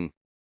chasing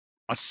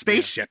a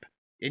spaceship.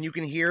 Yeah. And you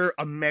can hear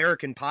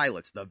American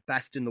pilots, the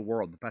best in the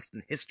world, the best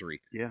in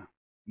history. Yeah.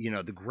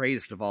 The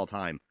greatest of all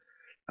time.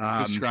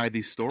 Describe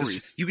these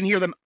stories. You can hear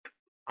them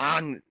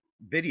on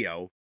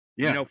video,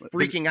 Yeah.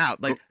 freaking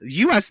out. Like,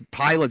 U.S.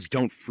 pilots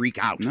don't freak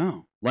out.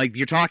 No. Like,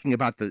 you're talking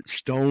about the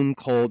stone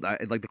cold,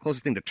 like the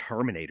closest thing to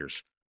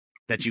Terminators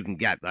that you can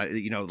get. Like, Do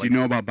you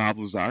know about Bob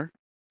Lazar?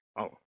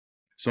 Oh,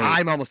 So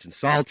I'm almost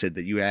insulted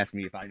that you asked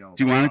me if I know.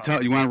 do you want to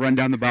tell? You want to run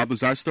down the Bob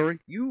Lazar story?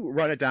 You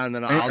run it down, and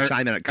then I'll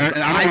chime in. Because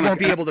and I won't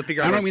be able to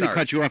figure out. I where don't mean to start.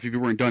 cut you off if you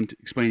weren't done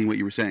explaining what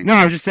you were saying. No,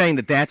 I was just saying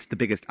that's the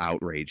biggest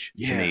outrage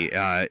to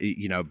Yeah.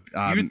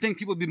 me. You'd think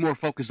people would be more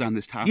focused on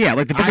this topic. Yeah,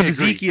 like the book I of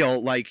agree.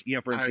 Ezekiel, like,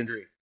 for I instance,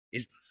 agree.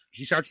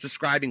 he starts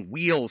describing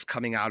wheels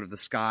coming out of the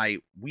sky,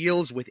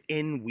 wheels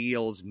within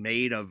wheels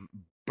made of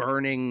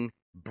burning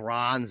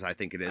bronze, I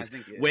think it is,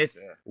 with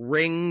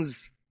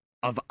rings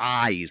of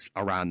eyes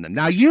around them.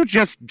 Now, you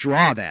just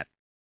draw that.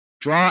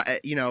 Because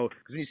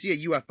when you see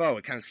a UFO,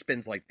 it kind of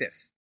spins like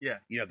this. Yeah.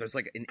 There's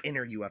like an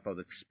inner UFO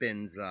that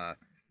spins,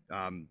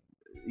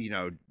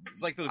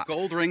 It's like the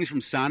gold rings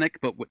from Sonic,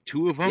 but with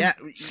 2 of them Yeah.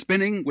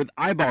 spinning with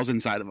eyeballs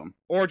inside of them.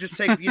 or just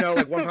take,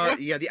 like one part,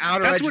 the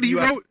outer edge That's what of he the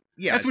UFO. wrote.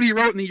 Yeah, That's what he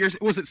wrote in the years.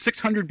 Was it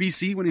 600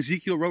 BC when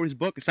Ezekiel wrote his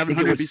book? I think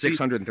 700 it was BC,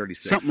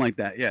 636. something like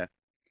that. Yeah.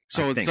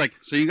 So I it's think. like,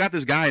 so you got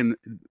this guy in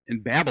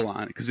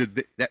Babylon, because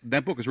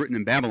that book was written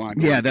in Babylon.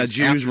 Yeah, the It's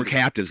Jews after- were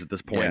captives at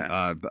this point.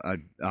 Yeah.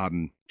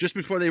 Just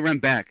before they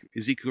went back,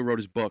 Ezekiel wrote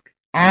his book.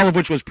 All of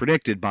which was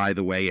predicted, by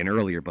the way, in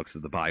earlier books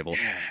of the Bible.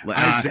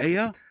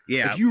 Isaiah.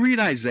 Yeah, If you read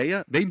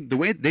Isaiah, the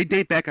way they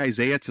date back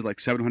Isaiah to like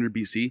 700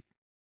 BC,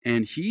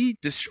 and he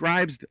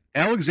describes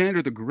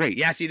Alexander the Great.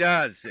 yes, he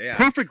does. Yeah,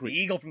 Perfectly. The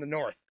eagle from the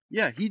north.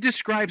 Yeah, he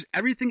describes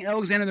everything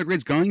Alexander the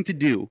Great's going to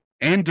do,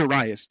 and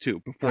Darius too.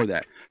 Before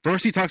that,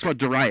 first he talks about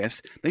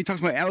Darius, then he talks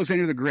about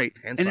Alexander the Great,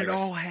 And and it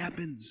Cyrus. all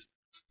happens.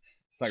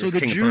 Cyrus, So the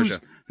king of Jews,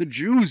 Persia. the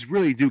Jews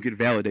really do get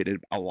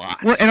validated a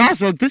lot. Well, and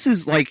also this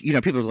is like,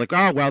 people are like,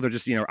 oh well, they're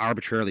just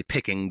arbitrarily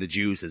picking the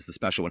Jews as the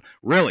special one.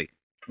 Really?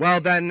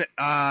 Well then,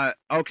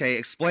 okay,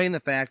 explain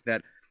the fact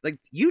that, like,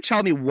 you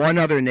tell me one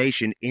other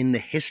nation in the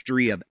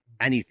history of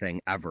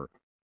anything ever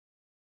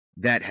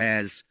that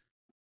has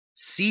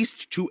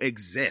ceased to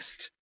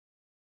exist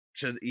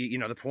to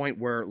the point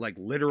where, like,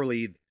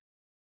 literally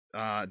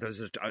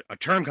there's a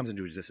term comes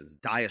into existence,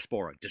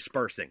 diaspora,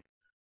 dispersing,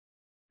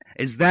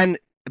 is then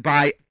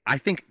by, I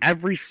think,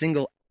 every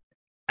single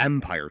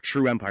empire,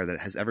 true empire that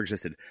has ever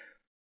existed,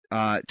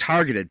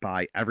 targeted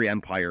by every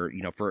empire,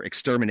 for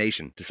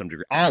extermination to some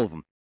degree. All of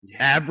them.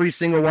 Yeah. Every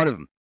single one of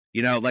them.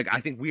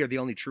 I think we are the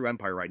only true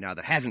empire right now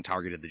that hasn't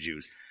targeted the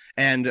Jews.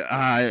 And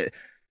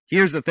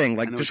here's the thing,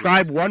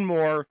 describe one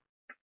more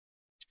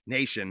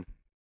nation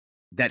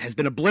that has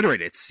been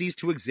obliterated. It's ceased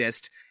to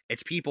exist.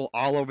 It's people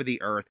all over the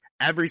earth.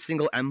 Every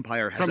single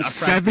empire has from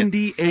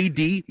 70 AD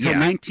till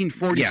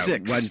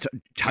 1946. Yeah, when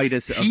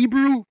Titus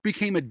Hebrew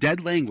became a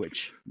dead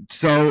language.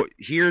 So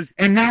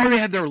and now they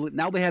have their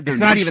It's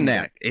not even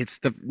that.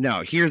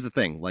 Back. Here's the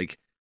thing.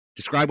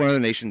 Describe one other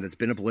nation that's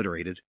been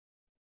obliterated.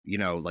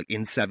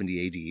 In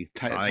 70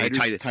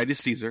 AD. Titus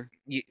Caesar.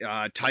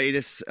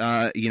 Titus,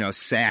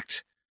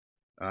 sacked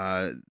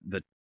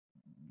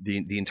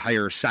the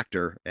entire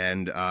sector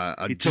and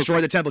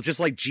destroyed the temple, just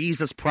like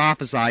Jesus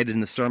prophesied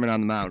in the Sermon on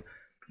the Mount,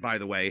 by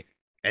the way.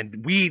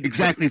 And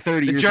exactly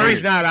 30 years the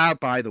jury's later. not out,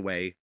 by the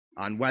way,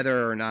 on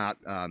whether or not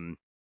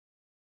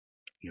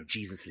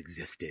Jesus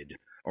existed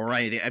or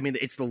anything. I mean,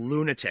 it's the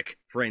lunatic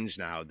fringe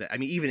now.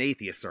 Even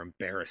atheists are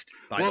embarrassed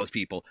by those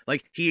people.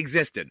 He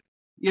existed.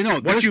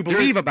 What you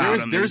believe about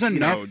him. There's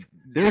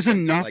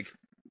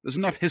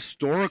enough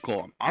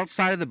historical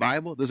outside of the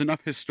Bible. There's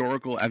enough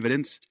historical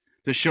evidence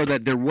to show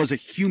that there was a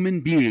human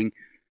being,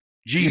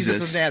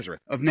 Jesus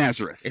of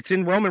Nazareth. It's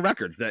in Roman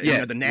records that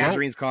the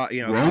Nazarenes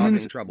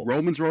causing trouble.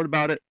 Romans wrote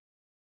about it.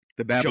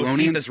 The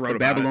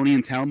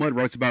Babylonian Talmud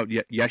wrote about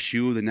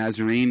Yeshu, the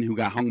Nazarene, who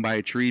got hung by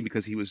a tree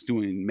because he was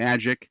doing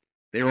magic.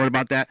 They wrote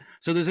about that.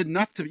 So there's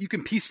enough you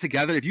can piece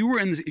together. If you were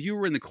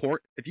in the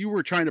court, if you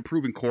were trying to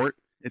prove in court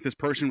if this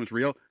person was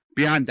real,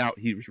 beyond doubt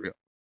he was real.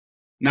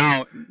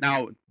 Now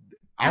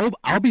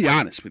I'll be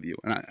honest with you,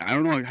 and I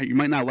don't know how you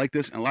might not like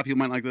this, and a lot of people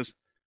might like this.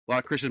 A lot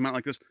of Christians might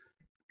like this.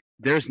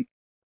 There's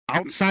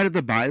outside of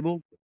the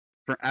Bible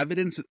for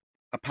evidence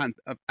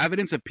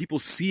of people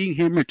seeing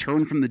him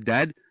return from the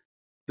dead.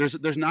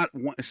 There's not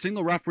a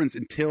single reference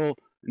until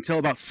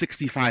about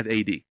 65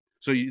 AD.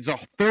 So it's a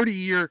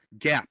 30-year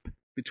gap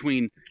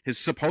between his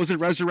supposed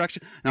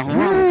resurrection. Now hold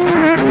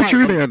on.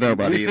 True there, though,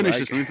 buddy. Let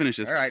me finish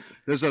this. All right.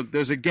 There's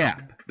a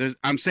gap.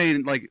 I'm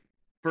saying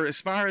for as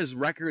far as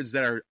records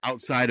that are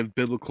outside of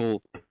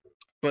biblical,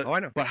 but I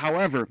know. But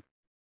however.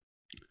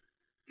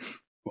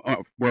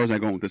 Where was I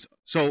going with this?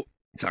 So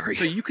sorry.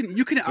 So you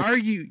can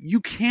argue.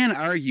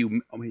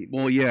 I mean,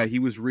 well, yeah, he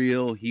was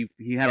real. He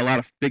had a lot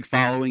of big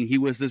following. He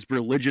was this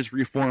religious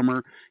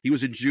reformer. He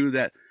was a Jew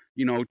that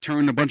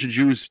turned a bunch of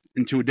Jews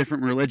into a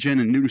different religion,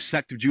 a new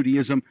sect of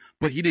Judaism.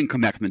 But he didn't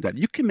come back from the dead.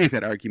 You can make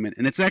that argument,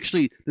 and that's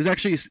the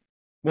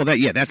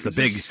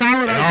big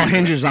solid. It all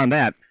hinges on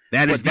that.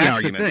 That's the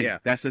argument. The thing. Yeah.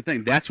 That's the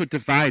thing. That's what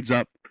divides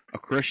up a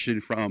Christian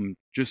from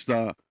just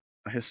a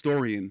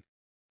historian.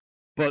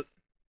 But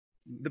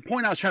the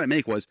point I was trying to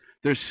make was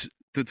there's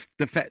the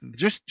fact,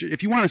 just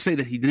if you want to say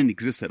that he didn't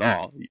exist at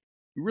all, you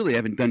really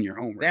haven't done your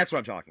homework. That's what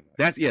I'm talking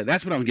about.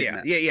 That's what I'm getting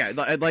at. Yeah.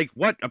 Like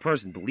what a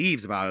person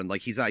believes about him.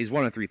 He's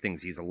one of three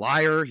things. He's a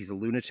liar, he's a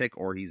lunatic,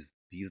 or he's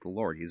the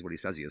Lord. He's what he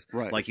says he is.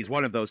 Right. He's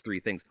one of those three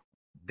things.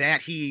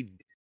 That he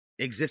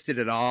existed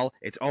at all,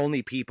 it's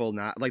only people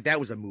not that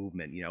was a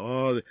movement.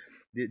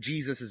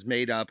 Jesus is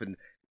made up, and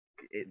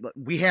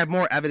we have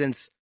more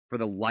evidence for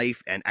the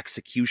life and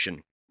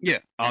execution.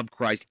 Of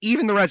Christ,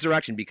 even the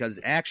resurrection, because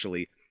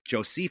actually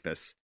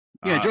Josephus.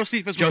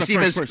 Josephus was the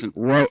first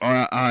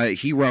person.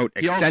 He wrote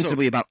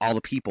extensively about all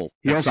the people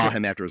that saw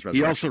him after his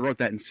resurrection. He also wrote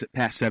that in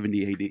past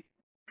 70 AD.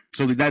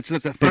 So that's a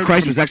third. But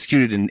Christ was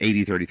executed in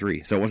AD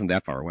 33, so it wasn't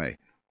that far away.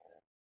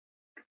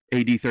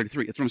 AD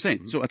 33. That's what I'm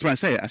saying. So that's what I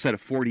say. I said a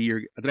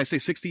 40-year. Did I say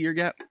 60-year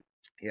gap?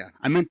 Yeah.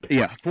 I meant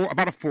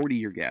about a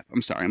 40-year gap.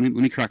 I'm sorry. Let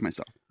me correct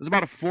myself. It's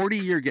about a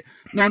 40-year gap.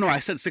 No, I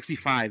said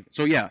 65.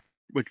 So yeah,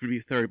 which would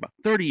be about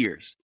 30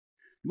 years.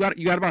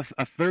 You got about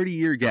a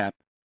 30-year gap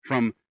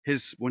from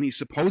when he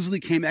supposedly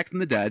came back from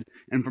the dead,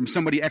 and from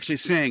somebody actually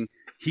saying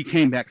he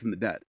came back from the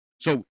dead.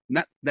 So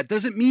that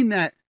doesn't mean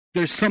that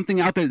there's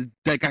something out there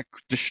that got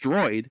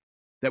destroyed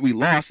that we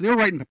lost. They were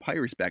writing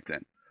papyrus back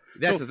then.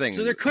 That's the thing.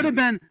 So there could have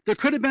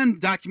been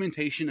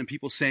documentation and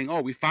people saying,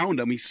 "Oh, we found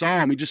him. We saw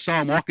him. We just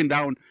saw him walking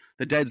down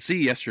the Dead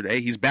Sea yesterday.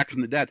 He's back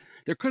from the dead."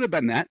 There could have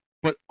been that,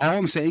 but all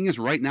I'm saying is,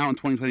 right now in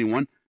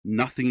 2021,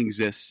 nothing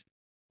exists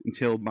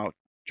until about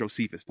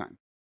Josephus' time.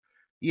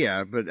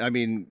 Yeah, but I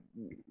mean,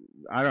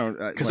 I don't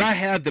because I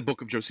have the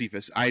book of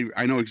Josephus.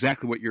 I know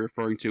exactly what you're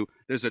referring to.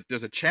 There's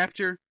a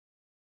chapter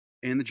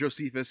in the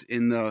Josephus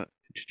in the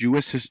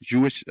Jewish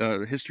history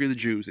of the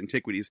Jews,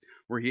 Antiquities,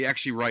 where he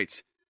actually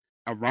writes,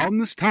 around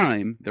this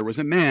time there was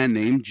a man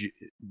named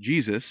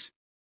Jesus.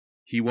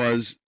 He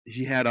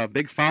had a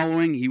big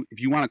following.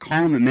 If you want to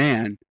call him a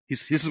man,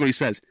 this is what he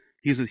says.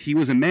 He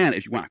was a man.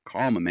 If you want to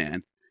call him a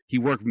man, he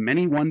worked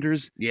many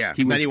wonders. Yeah,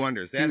 many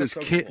wonders. That is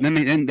so cool.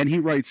 And then he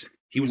writes.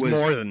 He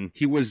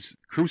was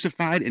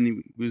crucified and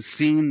he was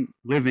seen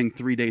living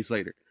 3 days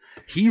later.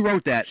 He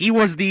wrote that.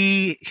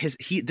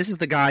 This is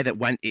the guy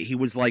that he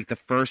was like the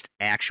first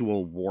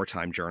actual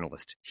wartime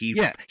journalist. He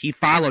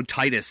followed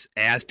Titus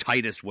as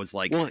Titus was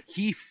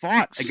he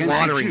fought against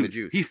slaughtering the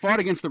Jews. He fought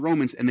against the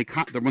Romans, and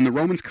when the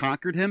Romans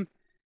conquered him,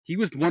 he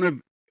was one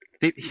of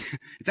they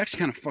it's actually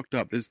kind of fucked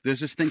up. There's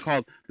this thing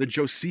called the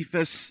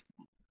Josephus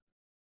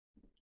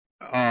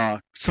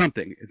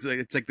something.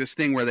 It's like this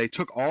thing where they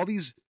took all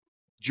these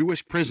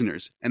Jewish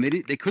prisoners and they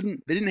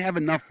didn't have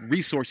enough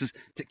resources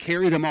to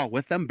carry them all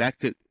with them back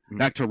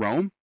to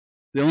Rome.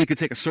 They only could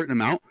take a certain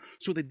amount.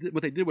 So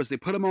what they did was they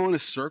put them all in a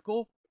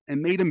circle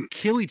and made them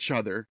kill each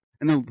other,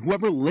 and then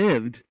whoever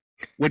lived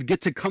would get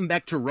to come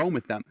back to Rome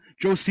with them.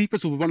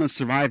 Josephus was one of the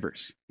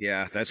survivors.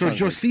 Yeah, that's so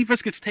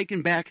Josephus gets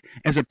taken back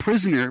as a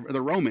prisoner of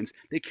the Romans.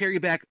 They carry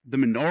back the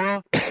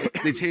menorah.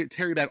 They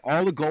carry back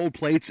all the gold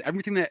plates.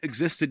 Everything that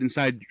existed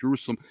inside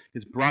Jerusalem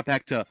is brought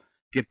back to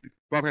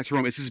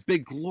Rome. It's this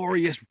big,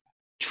 glorious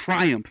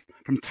triumph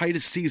from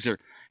Titus Caesar.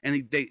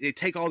 And they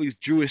take all these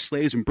Jewish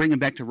slaves and bring them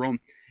back to Rome.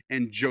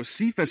 And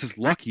Josephus is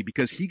lucky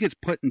because he gets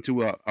put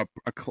into a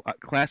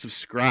class of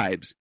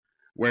scribes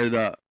where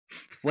the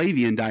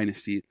Flavian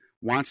dynasty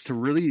wants to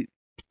really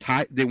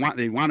they want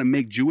to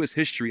make Jewish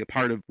history a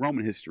part of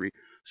Roman history.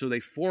 So they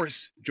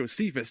force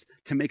Josephus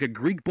to make a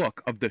Greek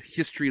book of the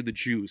history of the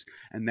Jews,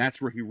 and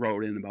that's where he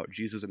wrote in about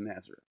Jesus of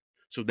Nazareth.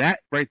 So that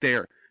right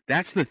there,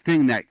 that's the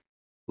thing that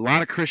a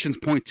lot of Christians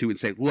point to and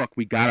say, look,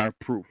 we got our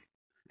proof.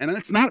 And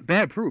it's not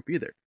bad proof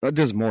either.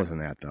 There's more than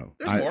that, though.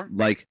 There's more.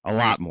 Like, a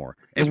lot more.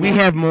 As we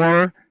have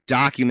more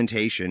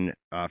documentation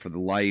for the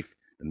life,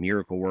 the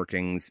miracle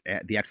workings,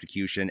 the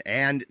execution,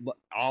 and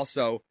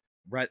also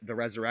the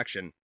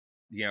resurrection,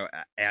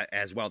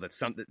 as well. That's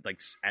something, like,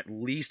 at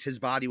least his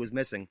body was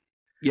missing.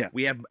 Yeah.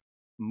 We have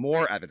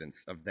more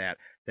evidence of that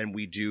than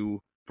we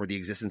do for the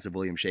existence of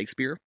William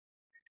Shakespeare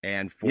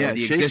and for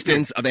the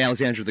existence of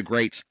Alexander the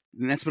Great.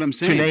 And that's what I'm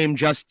saying. To name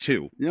just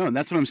two. No, and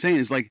that's what I'm saying.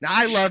 Is like, now,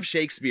 I love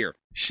Shakespeare.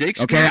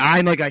 Shakespeare. Okay,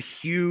 I'm like a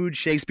huge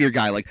Shakespeare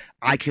guy. Like,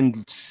 I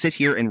can sit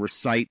here and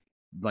recite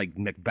like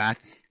Macbeth.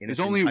 There's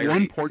only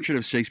one portrait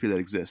of Shakespeare that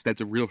exists.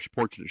 That's a real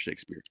portrait of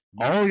Shakespeare.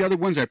 All the other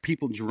ones are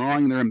people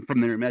drawing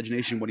from their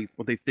imagination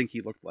what they think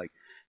he looked like.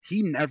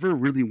 He never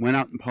really went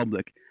out in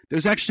public.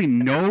 There's actually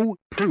no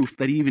proof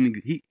that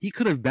he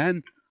could have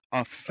been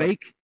a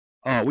fake.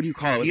 What do you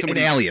call it? An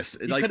alias.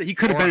 He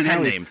could have been an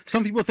alias. Name.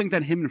 Some people think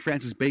that him and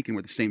Francis Bacon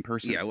were the same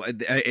person. Yeah,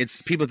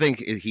 it's people think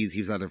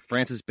he's either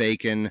Francis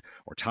Bacon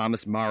or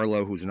Thomas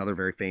Marlowe, who's another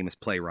very famous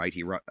playwright.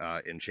 He wrote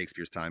in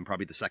Shakespeare's time,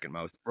 probably the second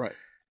most. Right.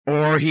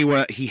 Or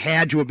he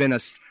had to have been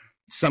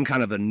some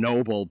kind of a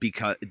noble,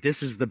 because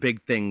this is the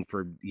big thing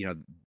for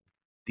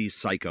these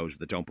psychos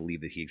that don't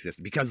believe that he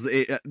existed, because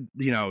the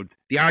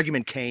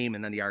argument came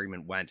and then the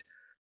argument went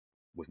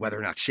with whether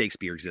or not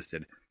Shakespeare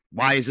existed.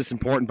 Why is this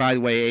important? By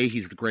the way, A,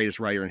 he's the greatest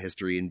writer in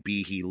history, and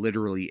B, he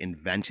literally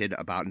invented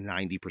about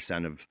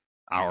 90% of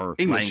our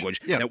English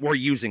language that we're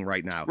using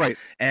right now. Right.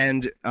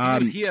 And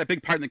he had a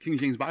big part in the King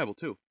James Bible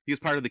too. He was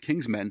part of the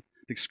King's Men,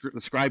 the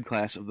scribe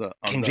class of the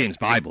King James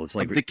Bible. It's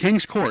like the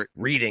King's Court.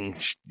 Reading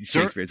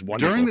Shakespeare. It's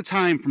wonderful. During the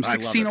time from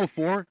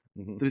 1604,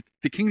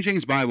 the King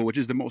James Bible, which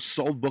is the most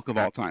sold book of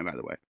all time, by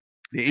the way,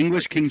 the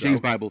English King James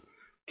Bible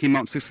came out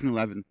in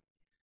 1611.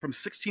 From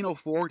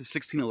 1604 to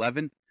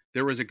 1611.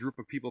 There was a group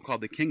of people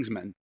called the King's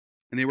Men,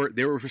 and they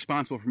were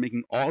responsible for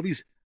making all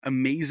these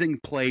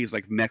amazing plays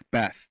like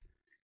Macbeth,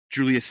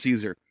 Julius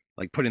Caesar,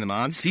 like putting them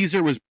on.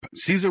 Shakespeare was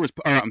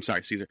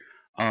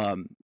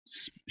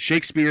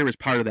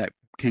part of that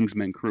King's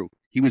Men crew.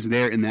 He was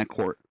there in that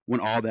court when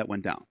all that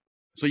went down.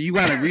 So you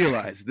got to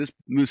realize this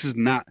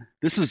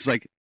is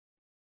like,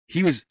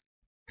 he was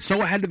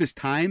so ahead of his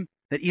time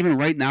that even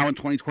right now in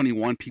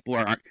 2021,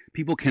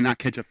 people cannot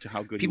catch up to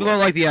how good people he was. Don't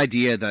like the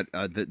idea that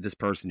this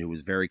person who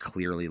was very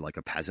clearly like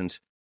a peasant,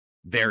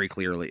 very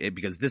clearly,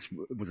 because this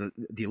was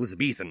the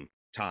Elizabethan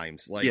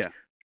times. Like,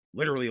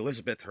 literally,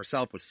 Elizabeth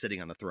herself was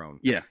sitting on the throne.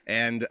 Yeah,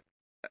 and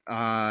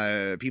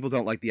people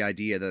don't like the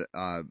idea that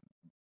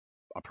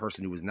a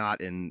person who was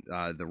not in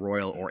the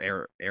royal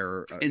or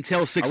until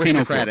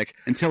 1604.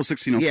 Until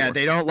 1604. Yeah,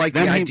 they don't like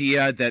the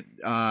idea that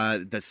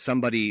that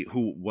somebody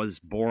who was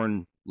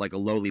born like a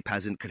lowly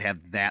peasant could have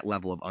that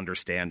level of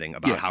understanding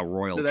about how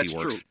royalty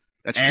works. True.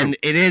 That's and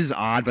true. It is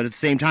odd, but at the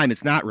same time,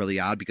 it's not really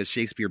odd, because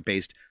Shakespeare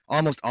based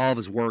almost all of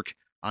his work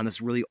on this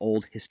really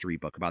old history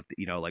book about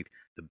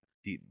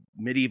the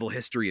medieval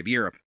history of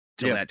Europe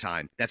till that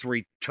time. That's where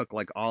he took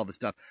like all the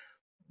stuff.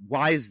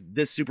 Why is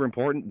this super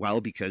important?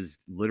 Well, because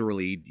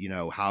literally,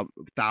 how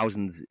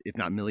thousands, if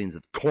not millions,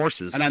 of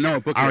courses and I know a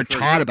book are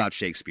taught about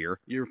Shakespeare.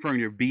 You're referring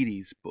to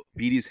Beattie's book,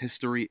 Beattie's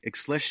history,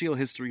 Ecclesial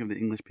History of the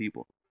English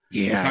People.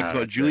 Yeah, he talks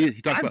about Julius.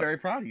 I'm very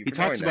proud of you. He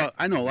talks about.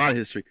 I know a lot of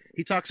history.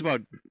 He talks about.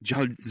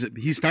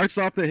 He starts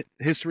off the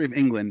history of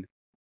England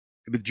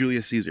with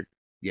Julius Caesar.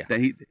 Yeah.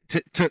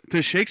 That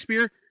to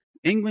Shakespeare,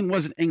 England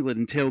wasn't England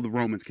until the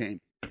Romans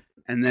came,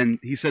 and then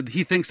he said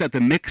he thinks that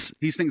the mix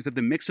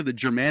of the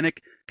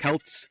Germanic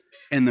Celts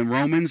and the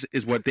Romans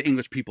is what the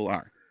English people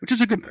are, which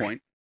is a good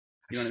point.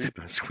 You know what I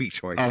mean? Squeak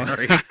toy.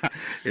 Sorry. But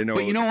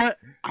you know what?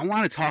 I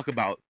want to talk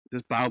about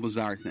this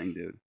Balthazar thing,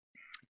 dude.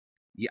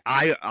 Yeah,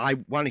 I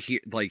want to hear,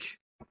 like,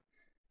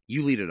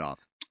 you lead it off.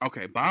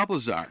 Okay, Bob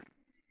Lazar,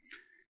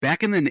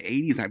 back in the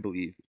 80s, I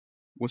believe,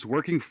 was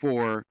working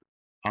for,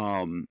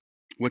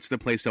 what's the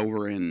place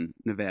over in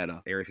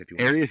Nevada? Area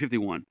 51. Area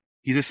 51.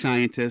 He's a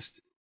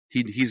scientist.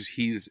 He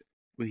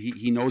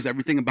knows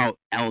everything about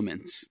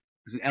elements.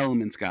 He's an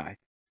elements guy.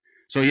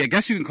 So yeah, I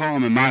guess you can call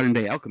him a modern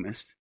day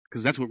alchemist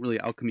because that's what really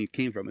alchemy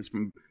came from. It's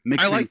from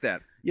mixing. I like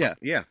that. Yeah.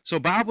 Yeah. So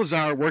Bob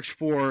Lazar works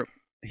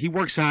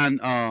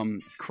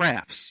on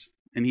crafts,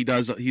 and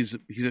he's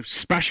a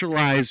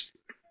specialized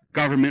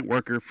government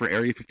worker for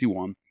Area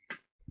 51.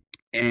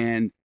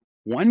 And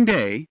one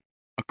day,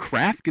 a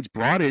craft gets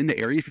brought into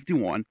Area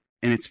 51,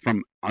 and it's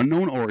from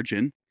unknown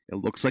origin. It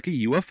looks like a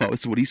UFO.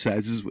 This is what he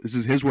says. This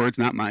is his words,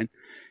 not mine.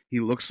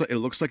 It looks like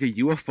a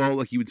UFO,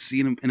 like you would see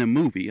in a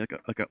movie,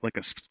 like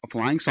a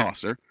flying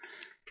saucer.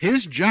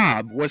 His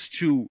job was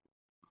to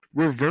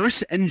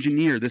reverse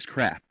engineer this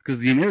craft because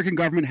the American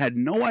government had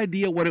no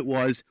idea what it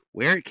was,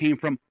 where it came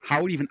from,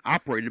 how it even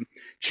operated.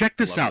 Check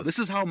this out. This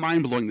is how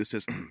mind blowing this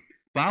is.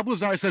 Bob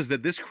Lazar says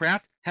that this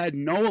craft had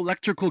no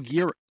electrical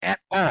gear at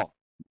all.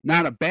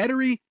 Not a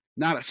battery,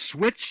 not a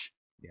switch.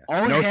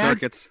 Yeah. No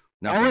circuits.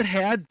 Nothing. All it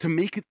had to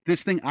make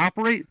this thing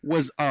operate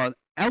was an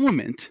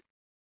element.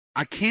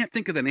 I can't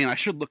think of the name. I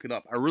should look it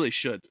up. I really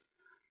should.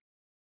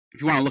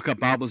 If you want to look up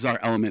Bob Lazar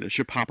element, it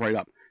should pop right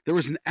up. There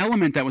was an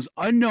element that was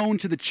unknown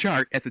to the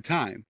chart at the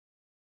time.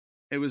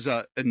 It was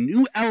a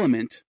new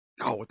element.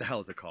 Oh, what the hell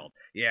is it called?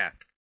 Yeah.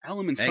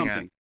 Element Hang something.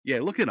 On.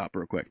 Yeah, look it up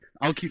real quick.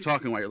 I'll keep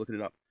talking while you're looking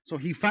it up. So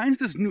he finds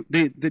this new,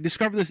 they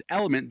discover this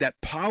element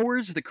that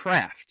powers the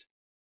craft.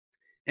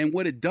 And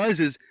what it does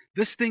is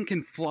this thing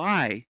can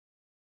fly,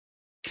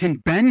 can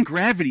bend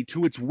gravity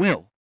to its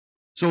will.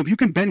 So if you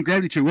can bend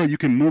gravity to your will, you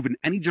can move in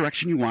any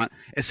direction you want,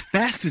 as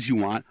fast as you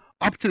want,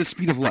 up to the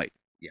speed of light.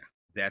 Yeah.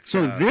 That's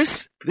so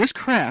this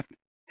craft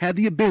had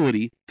the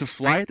ability to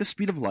fly at the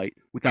speed of light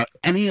without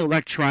any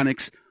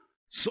electronics.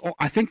 So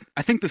I think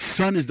the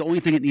sun is the only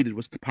thing it needed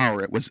was to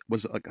power it, was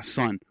like a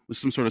sun, was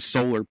some sort of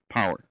solar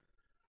power.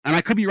 And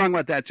I could be wrong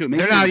about that too.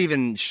 Maybe they're not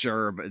even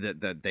sure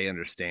that they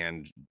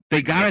understand.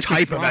 They got the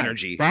type of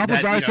energy. Bob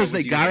Lazar says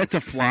they got it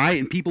to fly,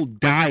 and people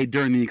died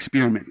during the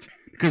experiment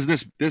because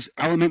this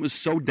element was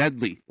so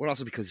deadly. Well,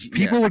 also because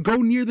people would go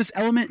near this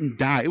element and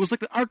die. It was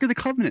like the Ark of the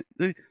Covenant,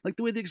 like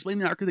the way they explain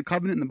the Ark of the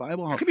Covenant in the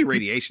Bible. It could be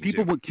radiation.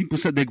 People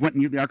said they went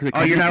near the Ark of the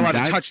Covenant. Oh, you're not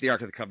allowed to touch the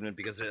Ark of the Covenant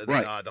because of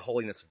the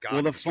holiness of God.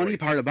 Well, the funny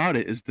part about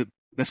it is that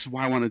this is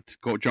why I wanted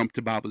to jump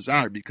to Bob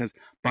Lazar, because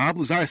Bob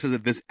Lazar says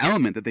that this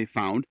element that they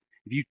found,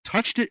 if you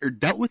touched it or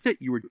dealt with it,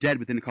 you were dead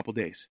within a couple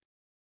days.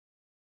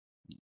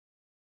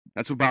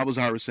 That's what Bob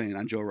Lazar was saying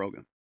on Joe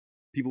Rogan.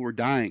 People were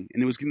dying,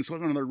 and it was getting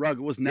swept under the rug.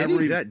 It was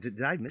never even...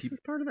 Did I miss this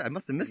part of it? I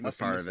must have missed this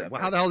part of it.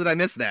 Well, how the hell did I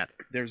miss that?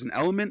 There's an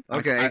element.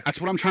 Okay. That's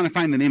what I'm trying to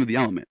find the name of the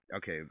element.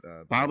 Okay.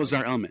 Bob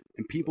Lazar element.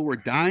 And people were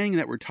dying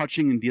that were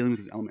touching and dealing with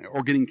this element,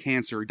 or getting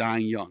cancer or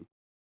dying young.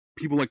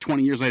 People like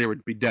 20 years later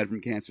would be dead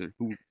from cancer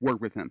who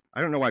worked with him.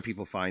 I don't know why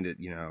people find it,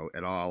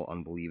 at all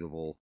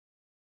unbelievable,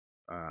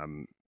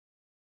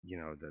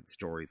 that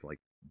stories like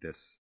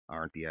this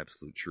aren't the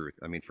absolute truth.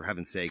 I mean, for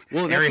heaven's sake,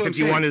 Area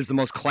 51 is the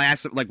most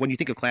like when you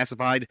think of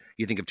classified,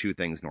 you think of two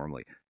things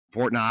normally: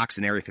 Fort Knox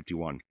and Area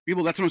 51.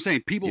 People, that's what I'm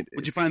saying. People,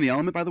 would you find the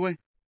element, by the way?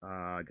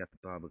 I got the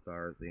Bob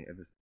Lazar thing.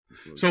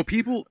 So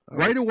people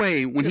right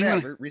away when he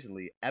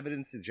recently,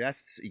 evidence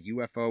suggests a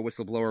UFO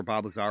whistleblower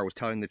Bob Lazar was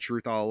telling the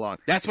truth all along.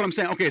 That's what I'm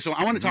saying. Okay, so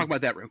I want to talk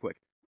about that real quick.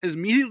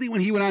 Immediately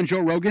when he went on Joe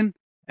Rogan,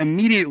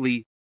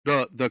 immediately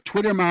the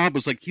Twitter mob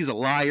was like, he's a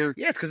liar.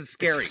 Yeah, it's because it's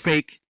scary. It's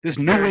fake. There's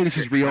no way this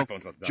is real.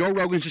 Joe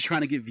Rogan's just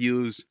trying to get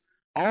views.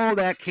 All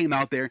that came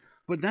out there.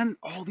 But then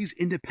all these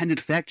independent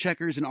fact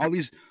checkers and all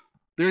these,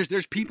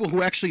 there's people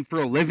who actually, for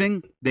a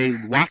living, they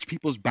watch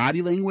people's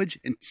body language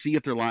and see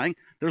if they're lying.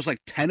 There's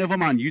like 10 of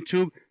them on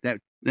YouTube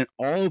that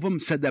all of them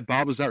said that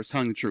Bob Lazar was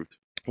telling the truth.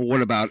 Well,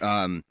 what about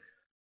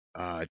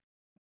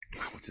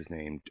what's his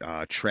name?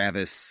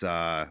 Travis.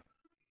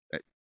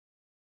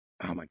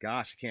 Oh my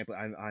gosh, I can't.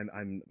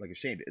 I'm like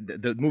ashamed.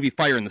 The movie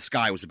Fire in the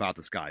Sky was about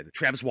this guy,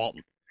 Travis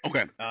Walton.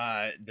 Okay.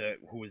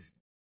 Who was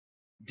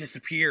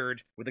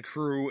disappeared with a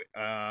crew.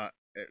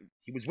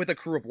 He was with a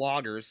crew of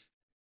loggers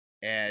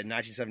in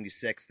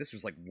 1976. This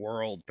was like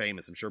world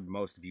famous. I'm sure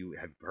most of you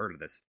have heard of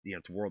this.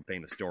 It's a world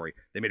famous story.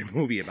 They made a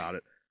movie about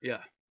it.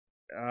 Yeah.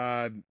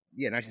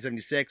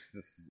 1976.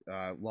 This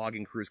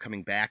logging crew is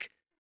coming back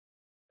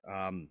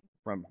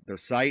from their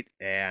site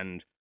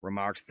and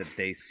remarks that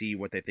they see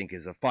what they think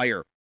is a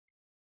fire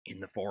in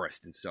the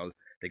forest, and so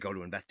they go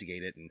to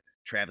investigate it. And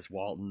Travis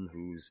Walton,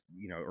 who's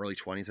early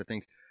 20s, I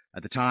think,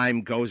 at the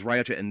time, goes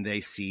right up to it, and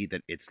they see that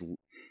it's a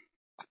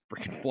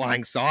freaking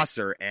flying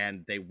saucer,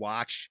 and they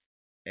watch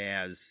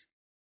as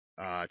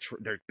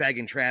they're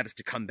begging Travis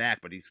to come back,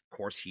 but of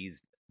course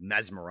he's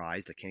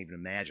mesmerized. I can't even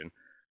imagine.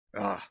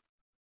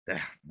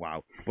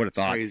 Wow, what a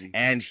thought! Crazy.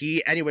 And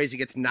he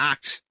gets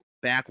knocked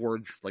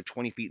backwards like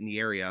 20 feet in the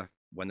area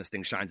when this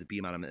thing shines a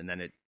beam on him, and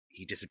then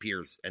he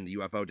disappears, and the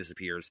UFO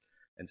disappears.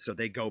 And so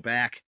they go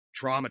back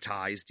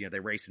traumatized. They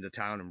race into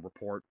town and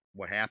report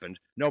what happened.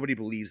 Nobody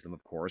believes them,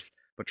 of course,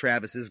 but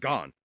Travis is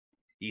gone.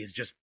 He has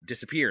just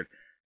disappeared.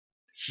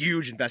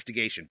 Huge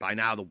investigation. By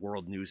now, the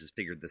world news has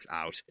figured this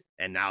out,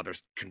 and now they're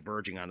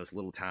converging on this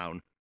little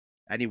town.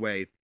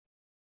 Anyway,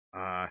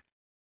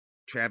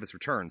 Travis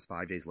returns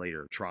 5 days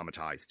later,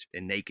 traumatized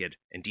and naked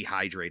and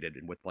dehydrated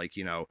and with like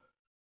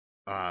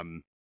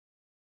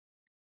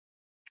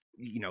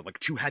like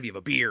too heavy of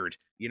a beard,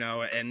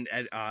 and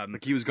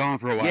Like he was gone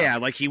for a while. yeah,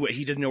 like he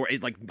didn't know,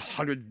 like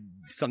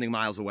 100-something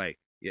miles away,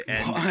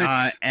 and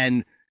What?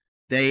 and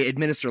they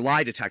administer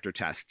lie detector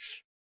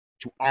tests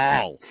to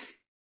all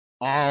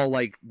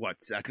like what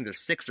I think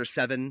there's 6 or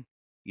 7,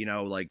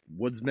 like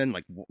woodsmen,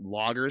 like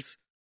loggers,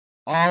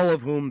 all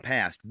of whom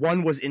passed.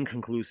 One was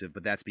inconclusive,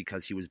 but that's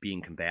because he was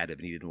being combative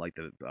and he didn't like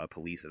the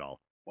police at all.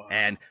 Wow.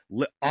 And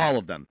all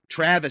of them,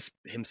 Travis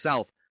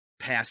himself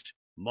passed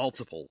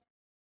multiple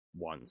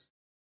ones.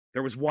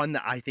 There was one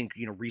that I think,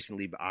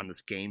 recently on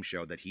this game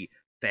show that he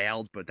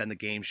failed, but then the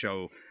game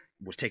show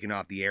was taken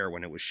off the air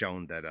when it was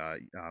shown that,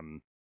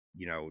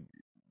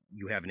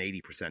 you have an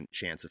 80%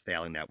 chance of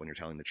failing that when you're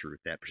telling the truth,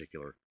 that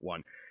particular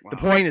one. Wow. The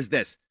point is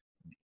this.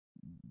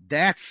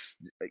 That's,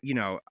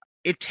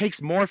 it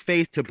takes more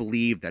faith to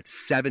believe that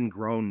 7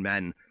 grown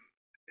men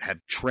have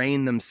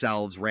trained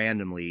themselves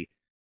randomly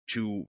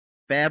to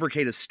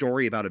fabricate a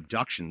story about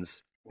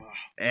abductions. Wow.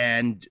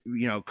 And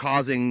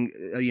causing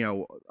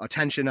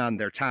attention on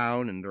their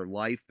town and their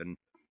life and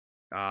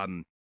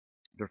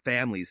their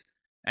families,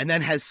 and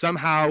then has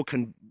somehow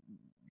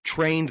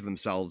trained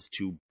themselves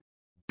to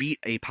beat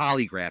a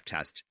polygraph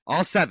test,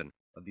 all 7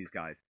 of these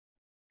guys,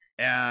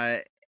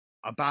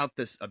 about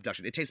this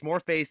abduction. It takes more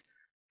faith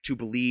to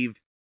believe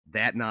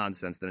that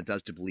nonsense than it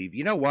does to believe,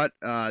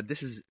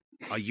 this is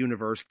a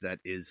universe that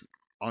is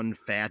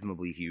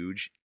unfathomably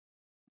huge.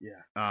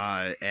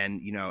 Yeah.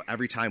 And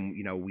every time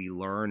we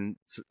learn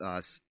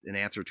an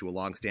answer to a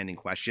long-standing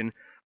question,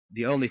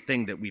 the only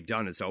thing that we've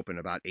done is open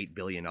about 8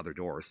 billion other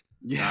doors.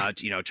 Yeah.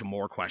 To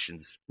more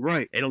questions.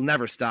 Right. It'll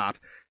never stop.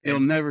 It'll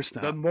And never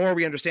stop. the more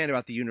we understand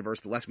about the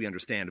universe, the less we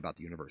understand about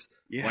the universe.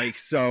 Yeah. Like,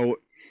 so,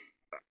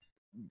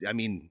 I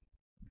mean,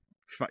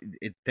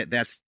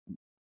 that's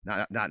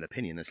not an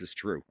opinion. That's just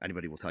true.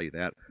 Anybody will tell you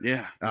that.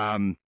 Yeah.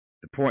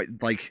 The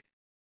point, like,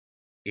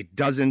 it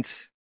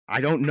doesn't. I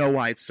don't know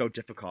why it's so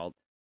difficult.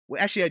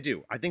 Well, actually, I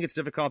do. I think it's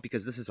difficult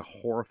because this is a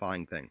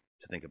horrifying thing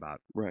to think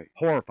about. Right.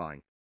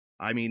 Horrifying.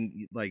 I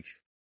mean, like,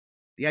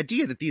 the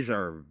idea that these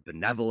are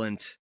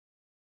benevolent,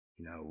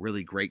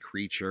 really great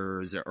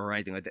creatures or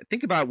anything like that.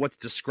 Think about what's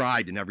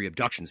described in every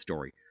abduction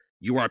story.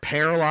 You are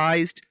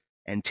paralyzed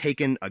and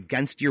taken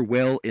against your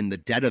will in the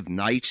dead of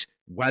night.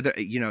 Whether,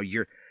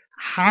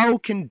 how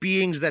can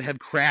beings that have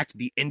cracked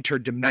the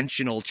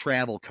interdimensional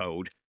travel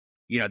code,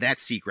 that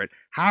secret,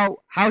 how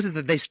is it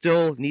that they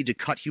still need to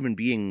cut human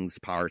beings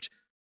apart,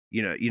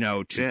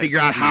 to figure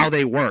out how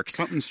they work?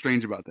 Something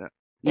strange about that.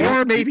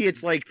 Or maybe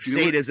it's like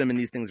sadism and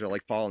these things are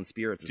like fallen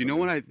spirits. Do you know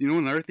what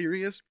another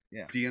theory is?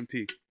 Yeah.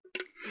 DMT.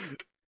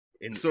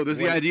 So there's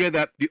the idea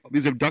that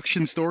these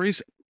abduction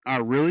stories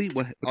are really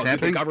what's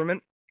happening. The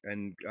government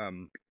and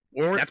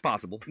or that's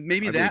possible.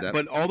 Maybe that,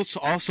 but also,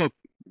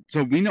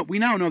 so we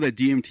now know that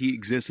DMT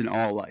exists in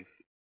all life.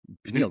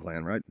 Pineal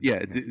gland, right?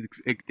 Yeah,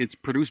 it's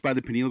produced by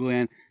the pineal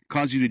gland,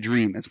 causes you to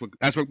dream.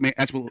 That's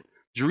what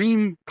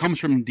dream comes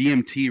from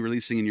DMT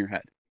releasing in your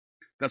head.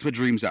 That's what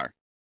dreams are.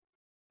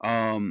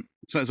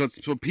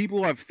 So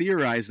people have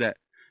theorized that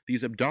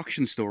these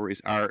abduction stories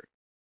are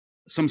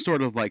some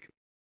sort of like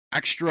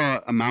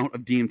extra amount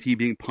of DMT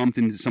being pumped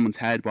into someone's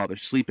head while they're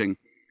sleeping,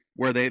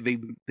 where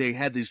they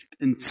had these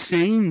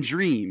insane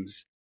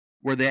dreams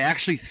where they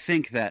actually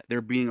think that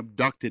they're being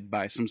abducted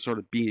by some sort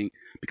of being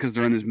because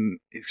they're on this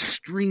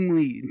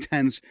extremely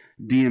intense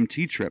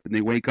DMT trip, and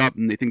they wake up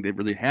and they think they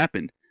really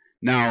happened.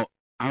 Now,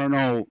 I don't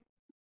know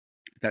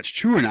if that's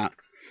true or not,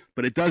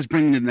 but it does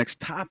bring me to the next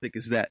topic,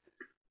 is that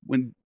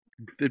when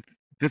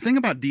the thing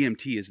about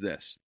DMT is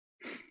this,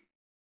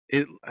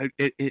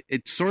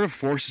 it sort of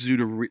forces you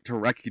to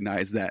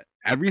recognize that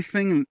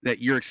everything that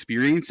you're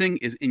experiencing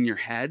is in your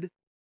head,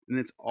 and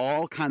it's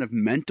all kind of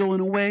mental in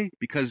a way,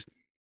 because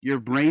your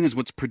brain is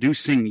what's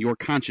producing your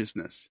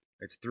consciousness.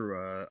 It's through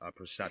a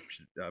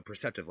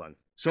perceptive lens.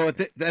 So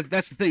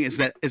that's the thing,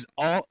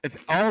 if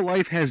all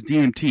life has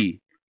DMT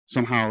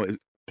somehow,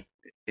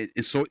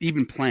 so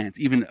even plants,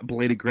 even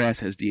blade of grass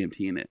has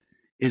DMT in it.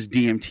 Is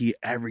DMT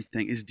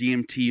everything? Is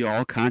DMT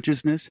all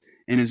consciousness?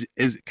 And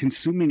is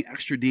consuming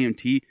extra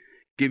DMT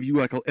give you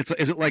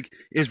like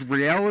is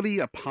reality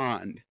a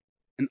pond,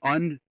 a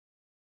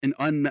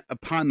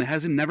pond that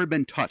hasn't never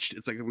been touched?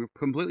 It's like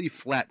completely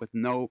flat with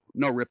no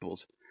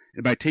ripples.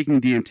 And by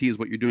taking DMT, is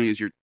what you're doing is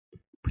you're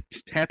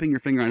tapping your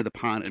finger onto the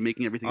pond and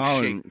making everything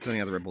shake. And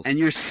sending out the ripples. And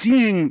you're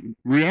seeing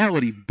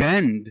reality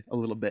bend a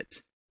little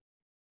bit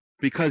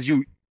because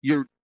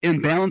you're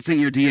imbalancing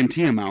your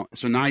DMT amount.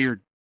 So now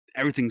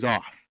everything's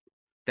off.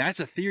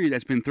 That's a theory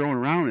that's been thrown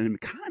around, and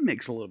it kind of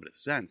makes a little bit of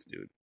sense,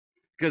 dude.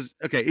 Because,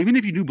 okay, even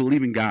if you do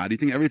believe in God, you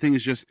think everything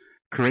is just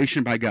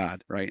creation by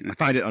God, right? And I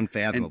find it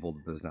unfathomable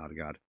that there's not a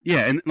God.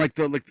 Yeah, and like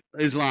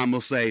Islam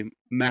will say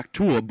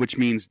maktub, which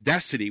means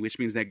destiny, which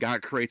means that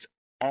God creates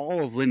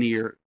all of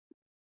linear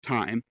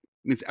time.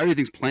 It means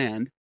everything's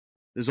planned.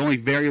 There's only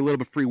very little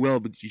bit of free will,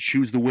 but you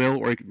choose the will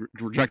or you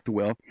reject the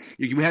will.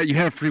 You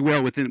have free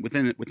will within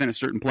a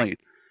certain plane.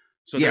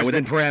 So yeah, there's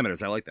within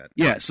parameters. I like that.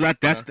 yeah, so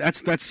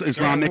that's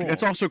Islamic. rules.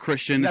 That's also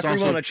Christian. You It's got free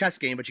will also in a chess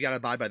game, but you got to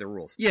abide by the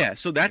rules. yeah.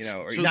 So that's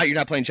Or so, you're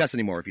not playing chess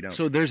anymore if you don't.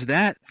 so there's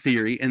that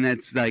theory, and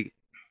that's like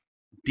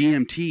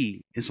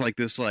DMT is like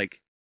this like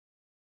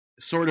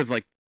sort of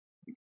like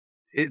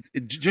it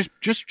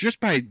just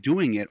by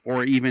doing it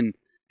or even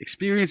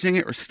experiencing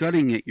it or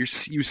studying it, you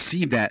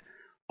see that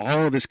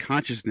all of this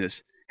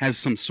consciousness has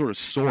some sort of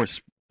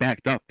source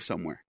backed up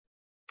somewhere.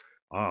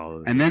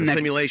 Oh, and then the that,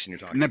 simulation you're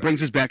talking and that about.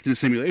 brings us back to the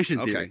simulation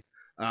Okay. theory.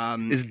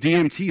 Is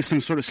DMT some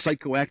sort of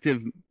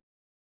psychoactive?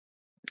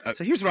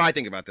 So here's what I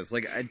think about this.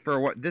 Like for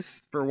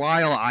a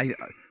while,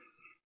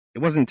 it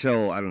wasn't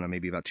until I don't know,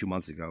 maybe about 2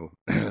 months ago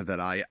that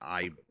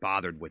I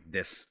bothered with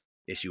this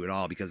issue at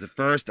all, because at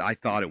first I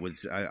thought it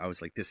was I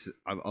was like, this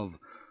of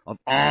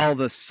all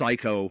the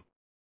psycho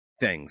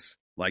things,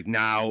 like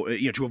now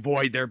to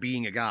avoid there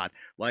being a god,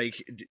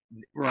 like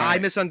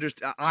Right.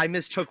 I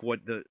mistook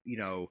what the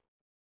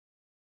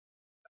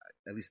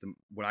at least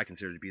what I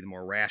consider to be the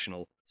more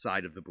rational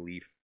side of the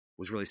belief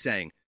was really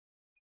saying.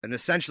 And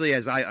essentially,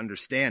 as I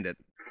understand it,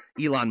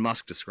 Elon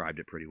Musk described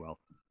it pretty well.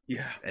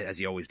 Yeah. As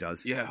he always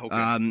does. Yeah.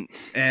 Okay.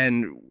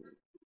 And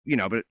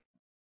but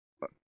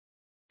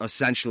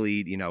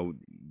essentially,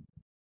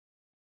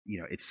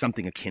 it's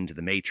something akin to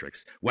the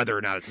Matrix, whether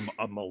or not it's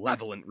a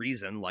malevolent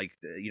reason, like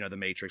the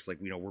Matrix, like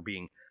we're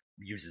being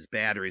used as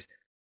batteries.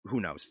 Who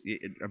knows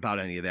about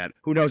any of that?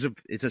 Who knows if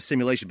it's a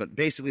simulation? But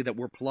basically, that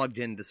we're plugged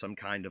into some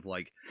kind of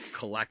like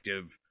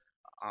collective,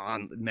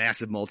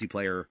 massive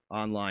multiplayer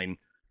online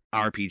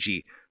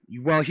RPG.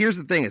 Well, here's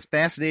the thing: as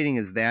fascinating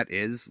as that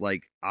is,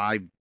 like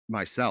I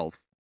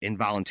myself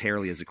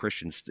involuntarily as a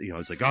Christian,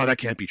 it's like, oh, that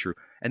can't be true.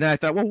 And then I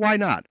thought, well, why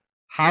not?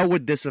 How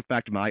would this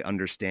affect my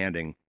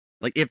understanding?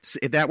 Like if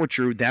that were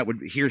true, that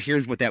would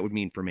here's what that would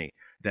mean for me: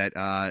 that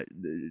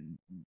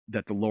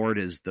that the Lord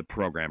is the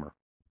programmer.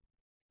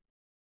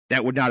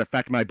 That would not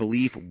affect my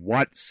belief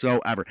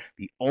whatsoever.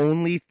 The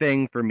only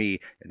thing for me,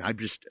 and I've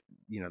just,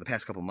 the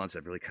past couple of months,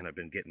 I've really kind of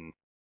been getting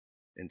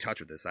in touch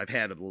with this. I've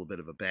had a little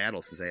bit of a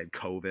battle since I had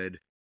COVID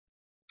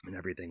and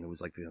everything. It was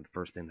like the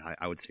first thing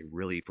I would say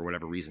really, for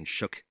whatever reason,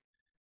 shook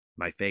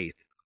my faith,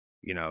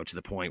 to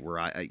the point where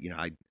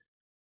I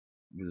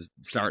was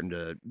starting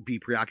to be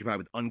preoccupied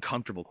with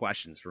uncomfortable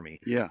questions for me.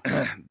 Yeah.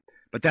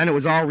 But then it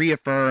was all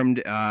reaffirmed,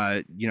 in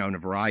a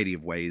variety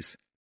of ways,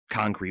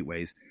 concrete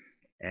ways.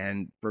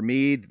 And for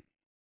me,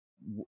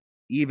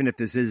 even if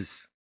this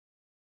is,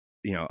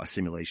 a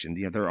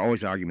simulation, there are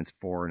always arguments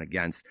for and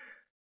against.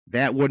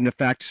 That wouldn't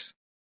affect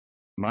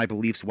my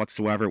beliefs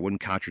whatsoever. It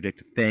wouldn't contradict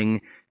a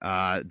thing.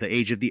 The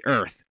age of the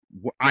Earth,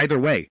 either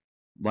way,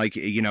 like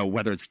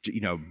whether it's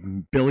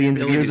billions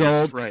of years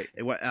old, right,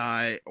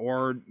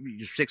 or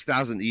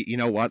 6,000. You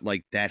know what?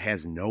 Like that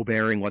has no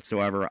bearing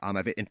whatsoever on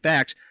my. In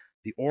fact,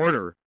 the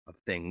order of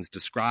things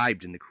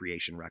described in the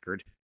creation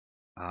record,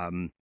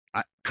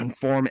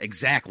 conform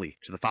exactly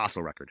to the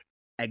fossil record.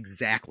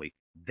 Exactly.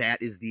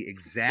 That is the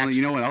exact. Well,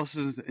 you know what else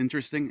is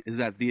interesting is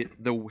that the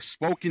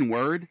spoken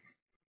word.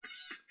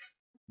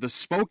 The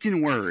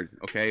spoken word.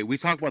 Okay, we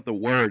talk about the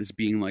word as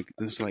being like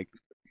this, like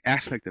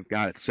aspect of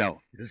God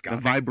itself. This is God.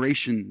 The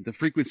vibration, the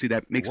frequency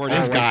that makes all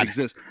is life God.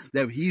 exist.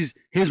 That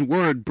His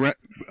word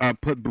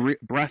put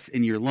breath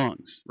in your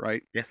lungs,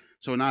 right? Yes.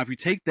 So now, if you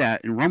take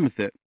that and run with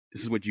it,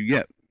 this is what you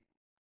get.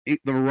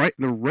 The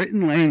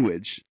written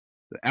language,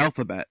 the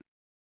alphabet.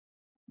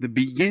 The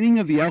beginning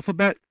of the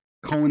alphabet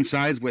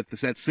coincides with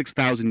that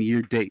 6,000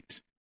 year date,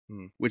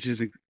 which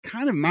is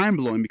kind of mind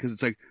blowing because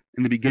it's like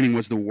in the beginning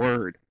was the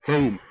word.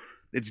 Boom,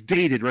 it's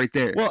dated right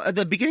there. Well, at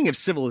the beginning of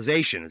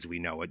civilization, as we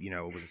know it,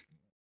 was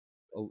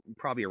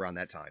probably around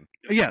that time.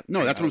 Yeah,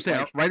 no, that's what I'm saying.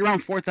 Like, right around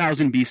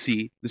 4000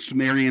 BC, the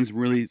Sumerians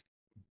really,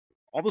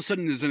 all of a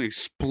sudden, there's an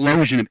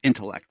explosion of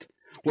intellect.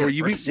 Where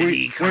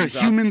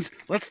humans,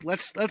 let's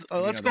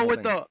go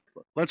with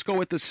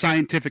the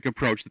scientific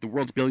approach that the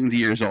world's billions of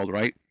years old,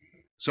 right?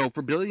 So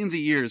for billions of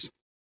years,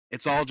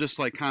 it's all just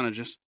like kind of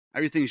just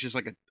everything's just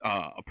like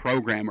a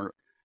program, or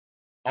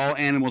all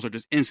animals are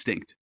just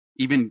instinct,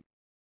 even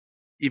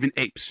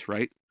apes,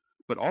 right?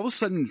 But all of a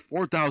sudden,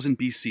 4000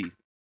 BC,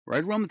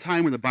 right around the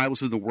time when the Bible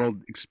says the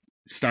world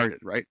started,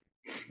 right?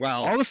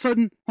 Well, all of a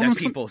sudden,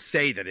 people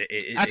say that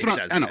that's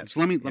what I know. So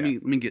let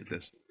me get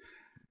this.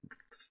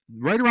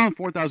 Right around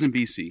 4000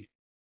 BC,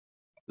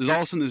 there's all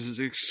of a sudden this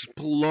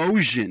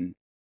explosion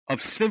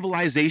of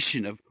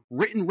civilization, of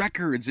written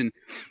records and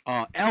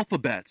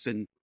alphabets,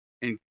 and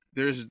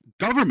there's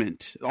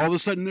government. All of a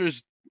sudden,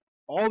 there's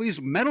all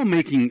these metal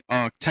making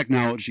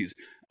technologies,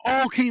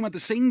 all came at the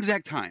same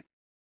exact time.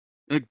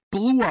 Like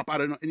blew up. I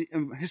don't know.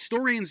 And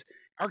historians,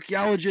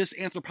 archaeologists,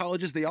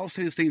 anthropologists, they all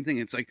say the same thing.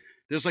 It's like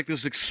there's like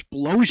this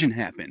explosion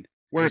happened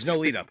where there's no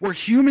lead up, where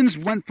humans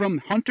went from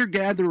hunter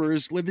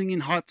gatherers living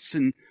in huts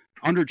and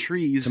under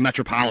trees to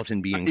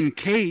metropolitan beings in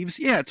caves.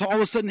 Yeah, to all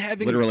of a sudden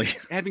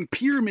having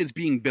pyramids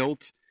being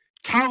built,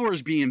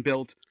 towers being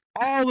built,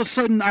 all of a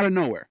sudden out of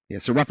nowhere. Yeah,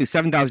 so roughly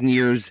 7,000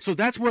 years. So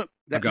that's what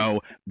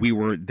ago we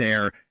were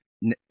there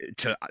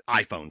to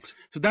iPhones.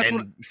 So that's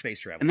and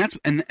space travel.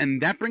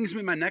 And that brings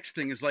me to my next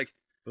thing is like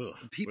Ugh,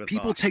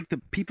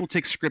 People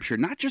take scripture,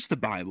 not just the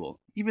Bible,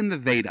 even the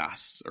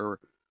Vedas or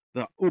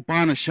the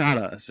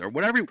Upanishads or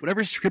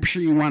whatever scripture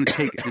you want to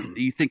take that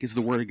you think is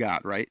the word of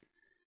God, right?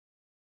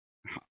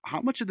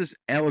 How much of this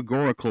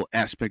allegorical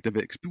aspect of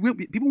it? 'Cause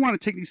people want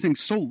to take these things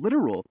so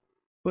literal,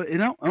 but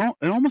it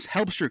almost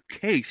helps your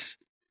case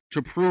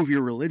to prove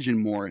your religion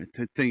more.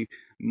 To think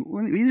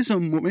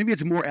maybe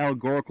it's more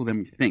allegorical than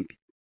we think.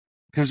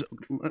 Because,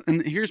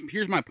 and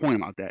here's my point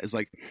about that is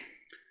like,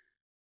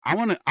 I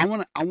want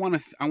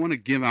to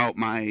give out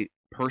my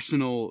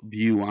personal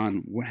view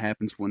on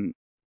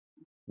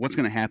what's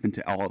going to happen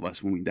to all of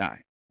us when we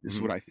die. This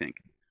is what I think.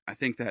 I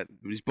think that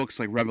these books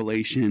like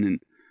Revelation and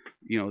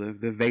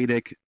the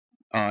Vedic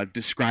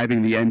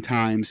describing the end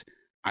times.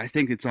 I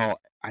think that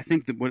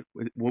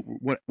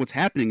what's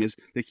happening is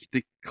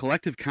the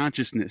collective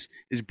consciousness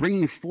is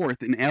bringing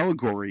forth an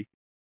allegory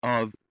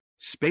of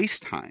space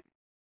time.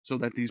 So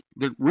that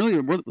they're really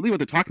what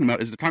they're talking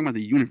about is they're talking about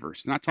the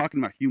universe, not talking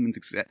about humans.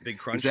 Big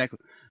crunch. Exactly.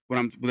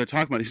 What they're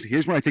talking about is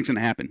here's what I think's going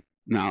to happen.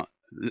 Now,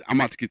 I'm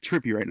about to get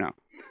trippy right now.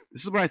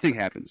 This is what I think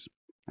happens.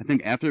 I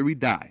think after we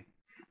die,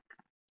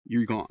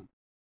 you're gone.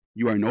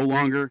 You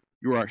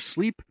are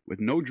asleep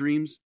with no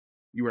dreams.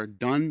 You are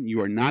done.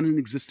 You are not in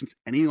existence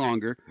any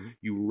longer.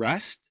 You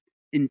rest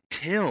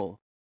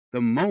until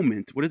the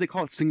moment. What do they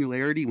call it?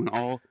 Singularity, when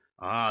all.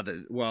 There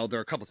are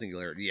a couple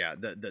singularities. Yeah,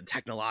 the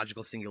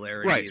technological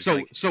singularity. Right.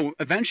 So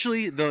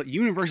eventually the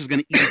universe is going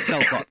to eat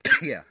itself up.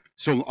 Yeah.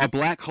 So a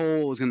black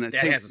hole is going to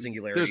has a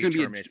singularity. There's going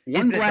to be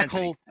one black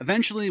hole.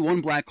 Eventually,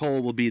 one black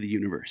hole will be the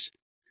universe.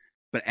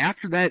 But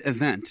after that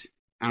event,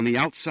 on the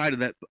outside of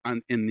that,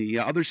 in the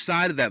other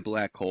side of that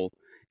black hole,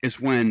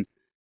 is when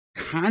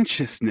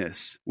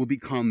consciousness will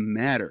become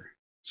matter.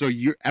 So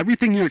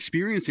everything you're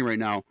experiencing right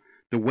now,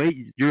 the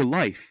way your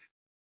life,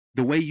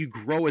 the way you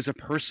grow as a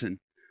person.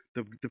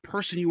 The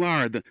person you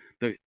are, the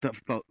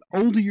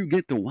older you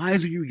get, the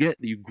wiser you get,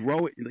 you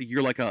grow.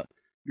 You're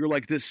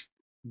like this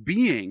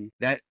being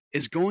that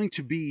is going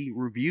to be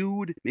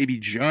reviewed, maybe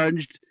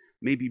judged,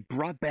 maybe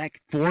brought back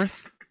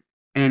forth,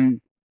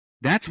 and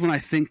that's when I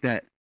think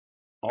that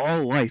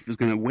all life is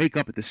going to wake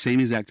up at the same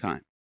exact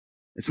time.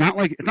 It's not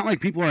like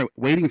people are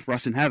waiting for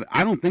us in heaven.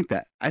 I don't think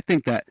that. I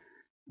think that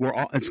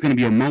it's going to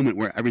be a moment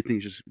where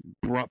everything's just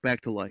brought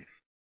back to life.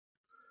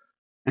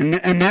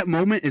 And that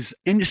moment is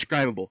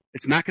indescribable.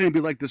 It's not going to be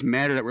like this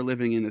matter that we're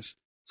living in. It's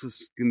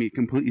going to be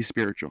completely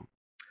spiritual.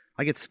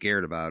 I get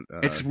scared about.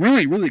 It's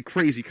really, really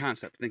crazy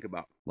concept to think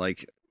about.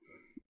 Like,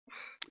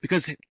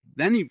 because you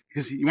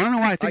want to know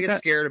why I get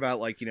scared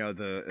about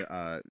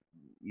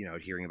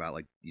hearing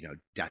about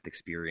death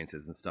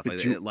experiences and stuff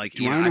like that. Like,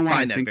 I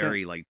find that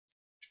very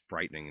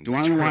frightening. And do you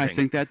want to know why I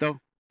think that though?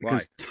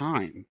 Because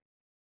time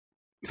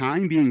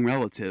being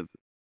relative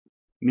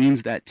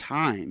means that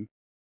time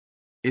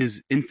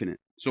is infinite.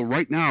 So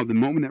right now, the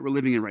moment that we're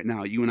living in right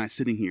now, you and I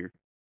sitting here,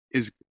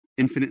 is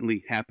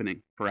infinitely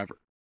happening forever.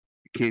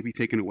 It can't be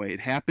taken away. It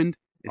happened.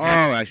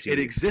 I see. It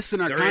exists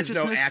in our consciousness.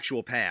 There is no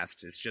actual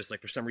past. It's just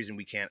like for some reason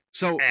we can't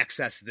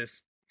access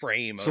this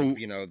frame of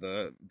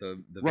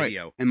the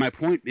video. And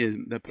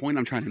the point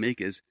I'm trying to make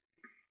is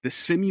the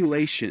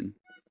simulation,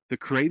 the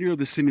creator of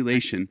the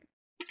simulation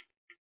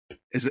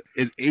is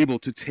able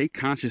to take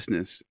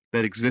consciousness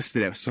that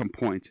existed at some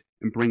point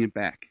and bring it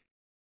back.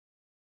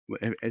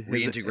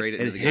 Reintegrate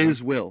it into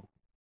his will.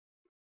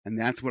 And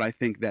that's what I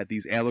think that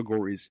these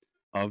allegories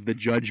of the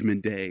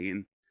judgment day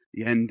and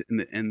the end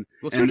and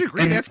to a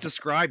degree that's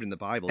described in the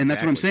Bible. And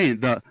that's what I'm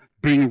saying. The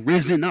being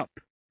risen up.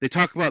 They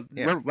talk about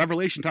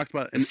Revelation talks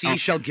about the sea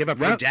shall give up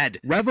her dead.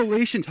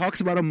 Revelation talks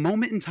about a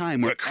moment in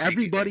time where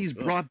everybody's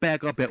brought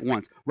back up at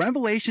once.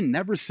 Revelation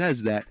never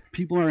says that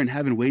people are in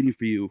heaven waiting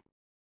for you.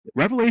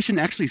 Revelation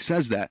actually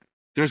says that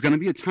there's going to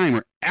be a time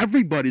where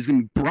everybody's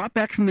going to be brought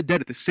back from the dead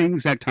at the same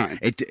exact time.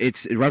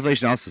 It's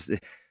Revelation also.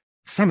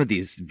 Some of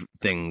these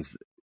things,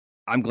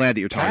 I'm glad that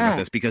you're talking about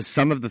this because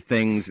some of the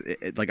things,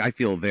 I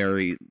feel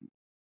very.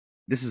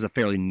 This is a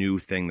fairly new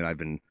thing that I've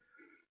been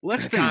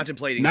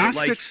contemplating.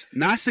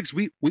 Gnostics.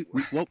 We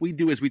what we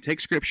do is we take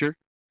scripture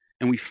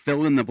and we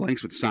fill in the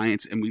blanks with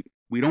science, and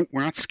we're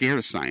not scared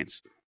of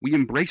science. We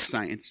embrace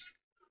science.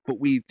 But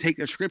we take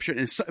a scripture,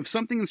 and if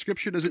something in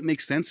scripture doesn't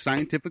make sense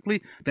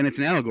scientifically, then it's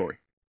an allegory.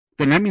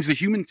 Then that means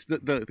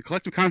the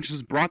collective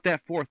consciousness brought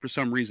that forth for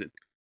some reason.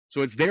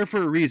 So it's there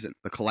for a reason.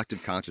 The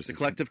collective consciousness. The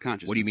collective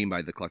consciousness. What do you mean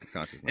by the collective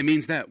consciousness? It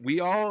means that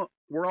we're all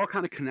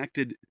kind of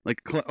connected.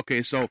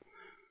 So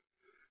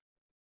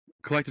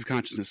collective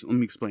consciousness. Let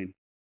me explain.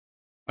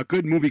 A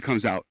good movie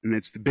comes out, and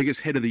it's the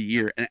biggest hit of the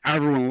year, and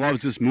everyone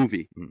loves this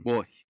movie.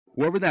 Well,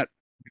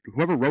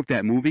 whoever wrote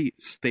that movie,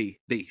 they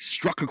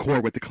struck a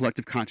chord with the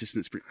collective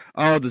consciousness.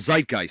 Oh, the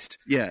zeitgeist.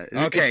 Yeah.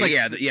 Okay.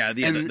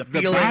 The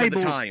feeling Bible,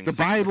 of the times.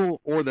 The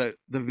Bible or the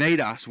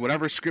Vedas,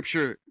 whatever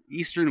scripture,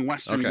 Eastern and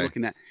Western, you're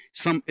looking at,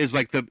 is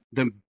like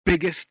the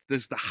biggest.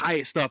 There's the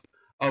highest up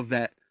of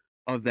that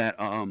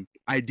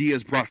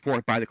ideas brought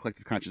forth by the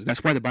collective consciousness.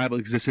 That's why the Bible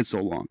existed so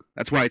long.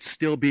 That's why it's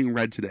still being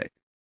read today,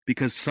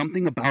 because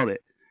something about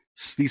it.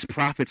 These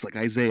prophets like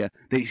Isaiah,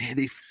 they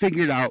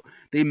figured out,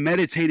 they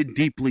meditated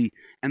deeply,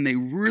 and they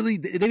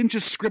didn't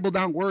just scribble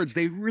down words.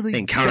 They really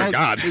encountered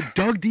God. They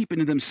dug deep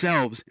into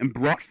themselves and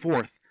brought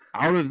forth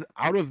out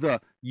of the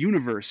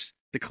universe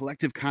the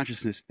collective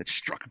consciousness that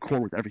struck a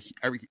chord with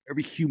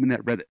every human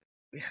that read it.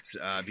 Yes,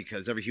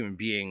 because every human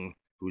being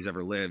who's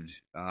ever lived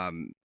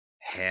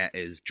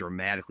is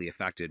dramatically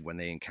affected when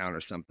they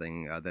encounter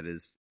something that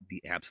is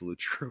the absolute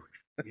truth.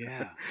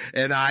 Yeah.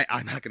 And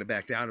I'm not going to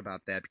back down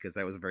about that, because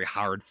that was a very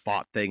hard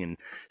fought thing and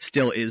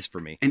still is for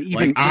me. And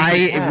even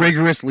I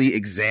rigorously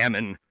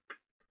examine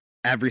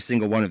every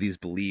single one of these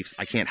beliefs.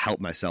 I can't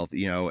help myself.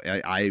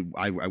 I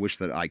wish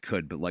that I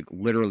could, but like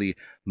literally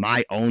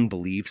my own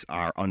beliefs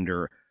are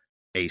under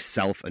a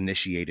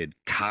self-initiated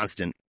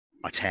constant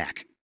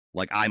attack.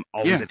 Like I'm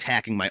always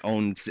attacking my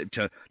own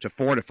to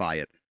fortify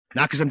it.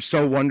 Not because I'm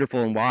so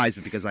wonderful and wise,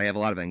 but because I have a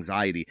lot of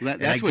anxiety.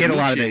 And I get a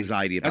lot of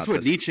anxiety about this. That's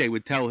what Nietzsche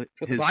would tell.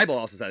 What the Bible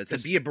also said. It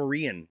said, "Be a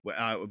Berean."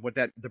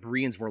 The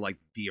Bereans were like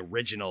the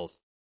original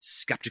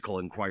skeptical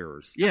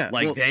inquirers. Yeah,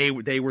 like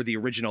they were the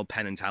original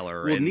Penn and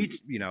Teller. Well, and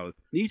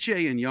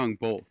Nietzsche and Jung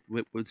both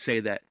would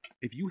say that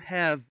if you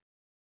have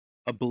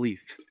a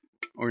belief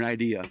or an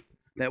idea,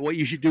 that what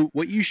you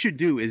should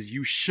do is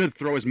you should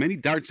throw as many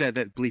darts at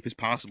that belief as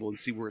possible and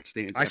see where it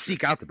stands. I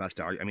seek out the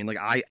best argument. I mean, like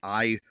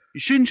you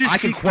shouldn't just. I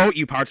can quote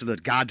you parts of the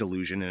God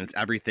delusion, and it's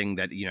everything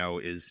that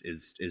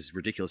is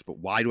ridiculous. But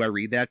why do I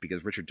read that?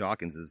 Because Richard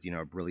Dawkins is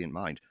a brilliant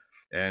mind,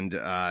 and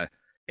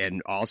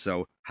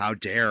also how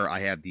dare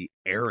I have the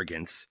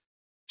arrogance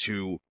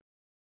to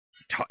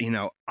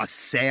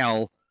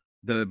assail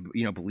the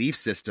belief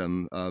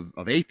system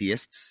of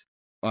atheists.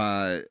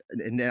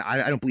 And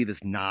I don't believe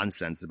this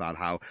nonsense about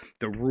how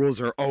the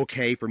rules are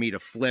okay for me to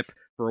flip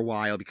for a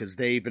while because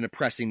they've been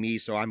oppressing me,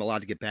 so I'm allowed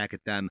to get back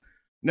at them.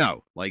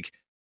 No, like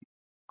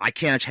I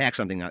can't attack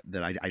something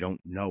that I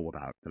don't know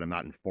about, that I'm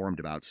not informed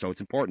about. So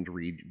it's important to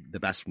read the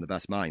best from the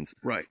best minds,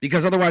 right?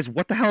 Because otherwise,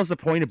 what the hell is the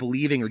point of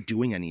believing or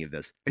doing any of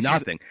this?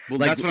 Nothing.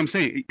 That's what I'm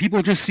saying.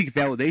 People just seek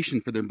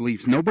validation for their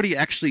beliefs. Nobody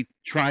actually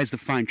tries to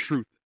find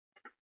truth.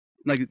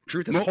 Like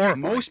truth is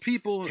horrifying. Most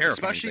people,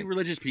 especially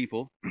religious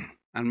people.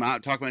 I'm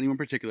not talking about anyone in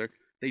particular.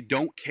 They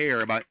don't care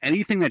about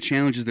anything that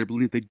challenges their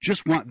belief. They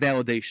just want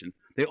validation.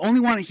 They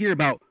only want to hear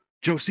about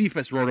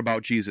Josephus wrote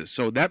about Jesus,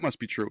 so that must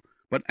be true.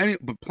 But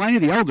Pliny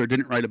the Elder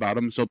didn't write about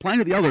him, so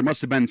Pliny the Elder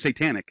must have been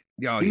satanic.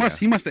 He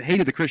must have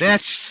hated the Christians.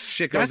 That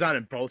shit goes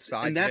on both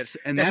sides.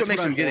 And that's what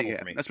I'm getting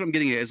at. That's what I'm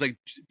getting at. Is like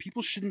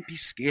people shouldn't be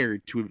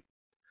scared to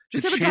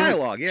just have a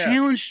dialogue.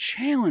 Yeah,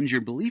 challenge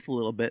your belief a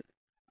little bit.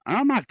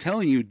 I'm not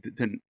telling you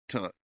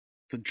to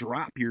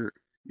drop your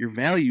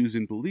values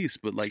and beliefs,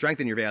 but like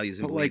strengthen your values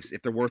and beliefs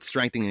if they're worth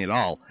strengthening at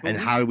all. And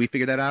how do we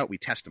figure that out? We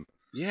test them.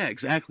 Yeah,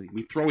 exactly.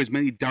 We throw as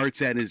many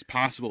darts at it as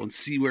possible and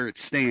see where it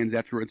stands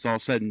after it's all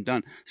said and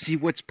done. See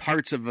which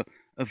parts of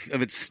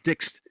it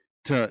sticks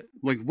to,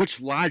 like, which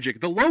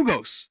logic, the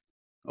logos.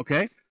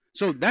 Okay,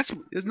 so there's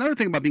another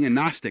thing about being a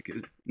Gnostic.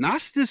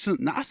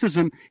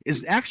 Gnosticism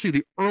is actually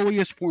the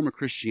earliest form of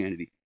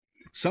Christianity.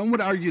 Some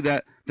would argue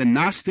that the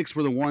Gnostics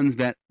were the ones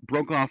that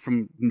broke off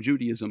from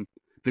Judaism.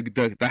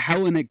 The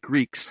Hellenic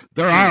Greeks.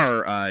 There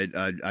are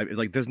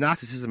there's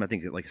Gnosticism. I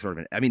think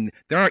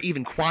there are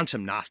even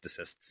quantum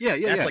Gnosticists.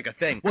 That's like a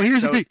thing. Well,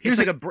 here's the thing.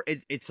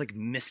 It's like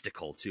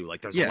mystical too.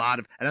 Like there's a lot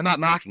of, and I'm not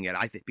mocking it.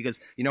 I think because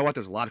you know what,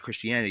 there's a lot of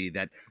Christianity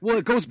that. Well,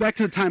 it goes back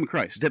to the time of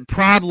Christ. The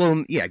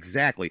problem,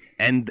 exactly,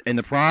 and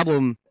the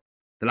problem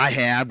that I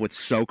have with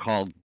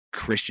so-called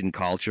Christian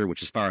culture,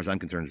 which as far as I'm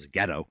concerned is a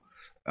ghetto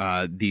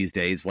these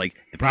days. Like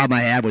the problem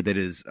I have with it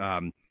is.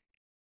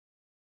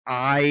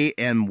 I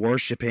am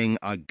worshiping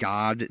a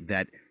God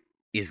that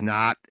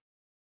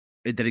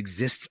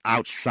exists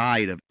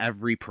outside of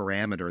every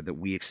parameter that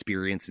we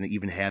experience and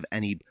even have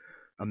any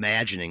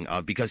imagining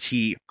of, because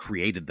he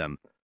created them.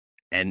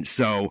 And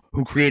so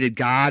who created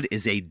God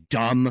is a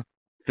dumb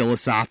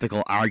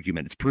philosophical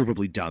argument. It's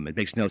provably dumb. It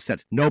makes no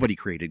sense. Nobody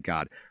created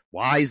God.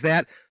 Why is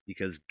that?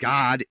 Because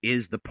God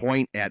is the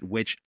point at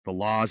which the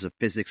laws of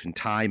physics and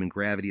time and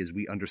gravity as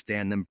we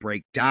understand them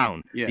break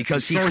down. Yeah,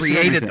 because he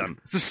created them.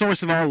 It's the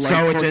source of all life,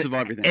 source of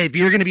everything. If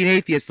you're going to be an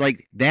atheist,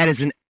 like, that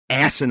is an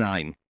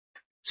asinine,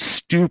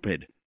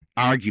 stupid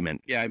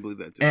argument. Yeah, I believe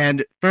that too.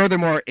 And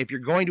furthermore, if you're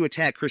going to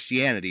attack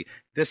Christianity,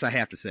 this I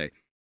have to say,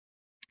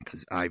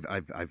 because I've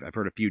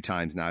heard a few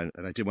times now,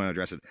 and I did want to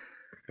address it.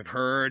 I've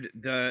heard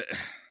the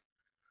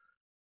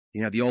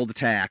old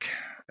attack.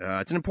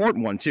 It's an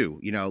important one too.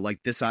 Like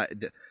this,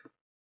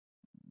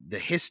 the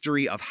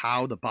history of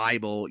how the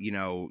Bible,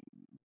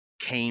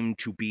 came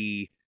to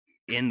be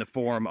in the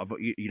form of,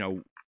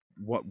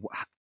 what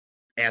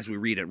as we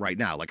read it right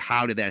now. Like,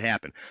 how did that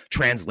happen?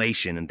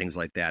 Translation and things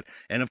like that.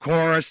 And of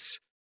course,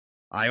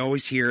 I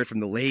always hear it from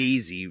the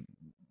lazy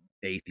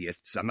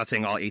atheists. I'm not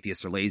saying all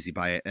atheists are lazy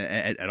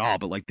at all,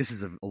 but like this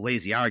is a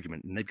lazy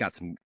argument, and they've got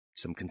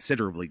some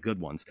considerably good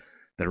ones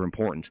that are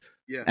important.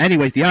 Yeah.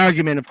 Anyways, the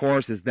argument, of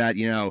course, is that,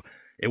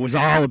 it was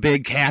all a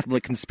big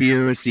Catholic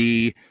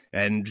conspiracy,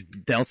 and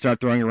they'll start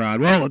throwing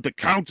around, well, at the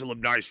Council of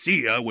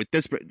Nicaea with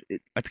this,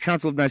 at the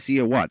Council of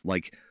Nicaea, what?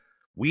 Like,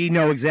 we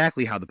know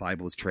exactly how the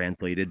Bible was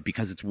translated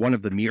because it's one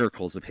of the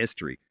miracles of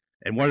history.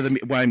 And what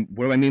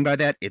do I mean by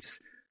that? It's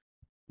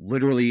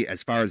literally,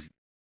 as far as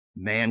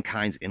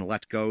mankind's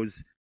intellect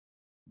goes,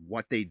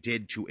 what they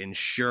did to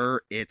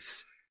ensure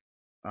its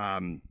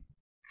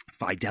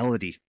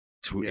fidelity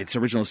to its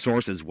original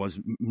sources was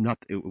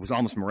it was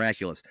almost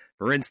miraculous.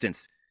 For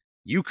instance,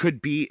 you could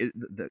be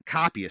the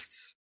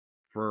copyists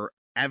for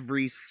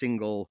every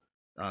single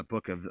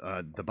book of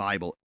the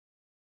Bible.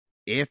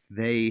 If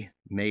they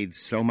made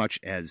so much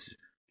as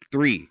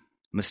 3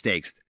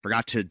 mistakes,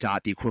 forgot to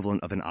dot the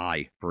equivalent of an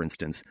I, for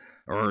instance,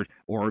 or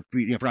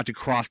forgot to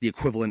cross the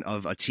equivalent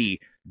of a T,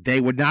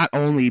 they would not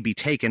only be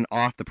taken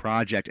off the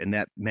project and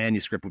that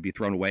manuscript would be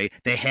thrown away,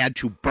 they had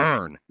to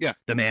burn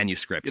the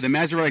manuscript. Yeah, the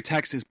Masoretic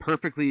text is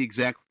perfectly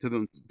exact to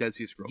the Dead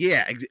Sea Scrolls.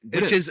 Yeah,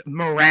 which is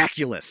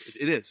miraculous.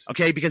 It is.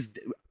 Okay, because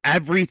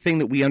everything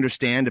that we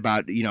understand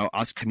about,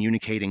 us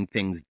communicating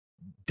things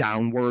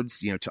downwards,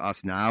 to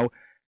us now,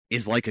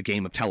 is like a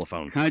game of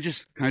telephone. Can I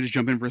just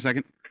jump in for a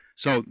second?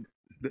 So,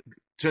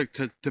 to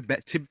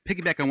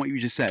piggyback on what you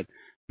just said,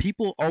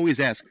 people always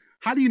ask,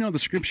 how do you know the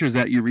scriptures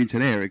that you read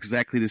today are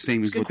exactly the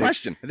same as what they...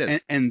 Question. It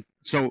is. And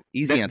so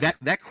easy answer.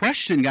 That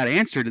question got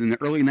answered in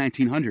the early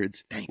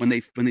 1900s when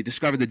they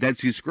discovered the Dead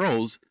Sea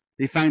Scrolls.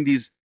 They find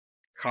these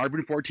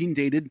carbon-14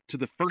 dated to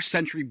the 1st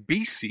century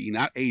BC,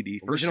 not AD.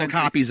 Original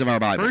copies of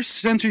our Bible. 1st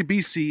century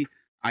BC,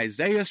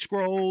 Isaiah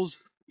scrolls,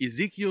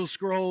 Ezekiel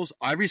scrolls,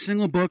 every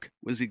single book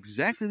was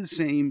exactly the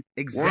same,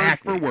 word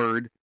for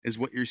word, as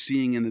what you're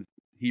seeing in the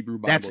Hebrew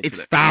Bible.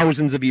 It's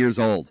thousands of years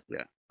old.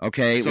 Yeah.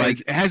 Okay, so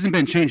it hasn't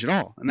been changed at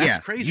all, and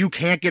that's crazy. You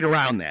can't get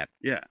around that.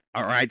 Yeah.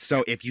 All right.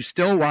 So if you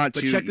still want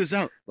to, check this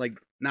out. Like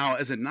now,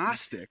 as a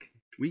Gnostic,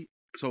 the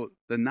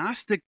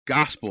Gnostic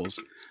Gospels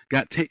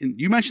got taken.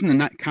 You mentioned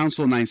the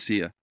Council of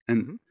Nicaea,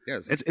 and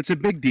yes, it's a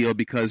big deal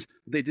because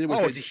they did.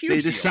 It's a huge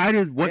They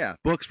decided what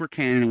books were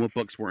canon and what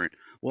books weren't.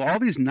 Well, all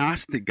these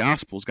Gnostic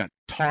Gospels got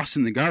tossed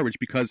in the garbage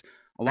because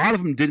a lot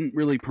of them didn't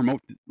really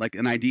promote like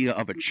an idea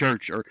of a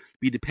church or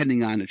be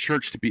depending on a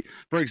church to be.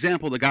 For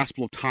example, the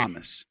Gospel of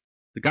Thomas.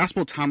 The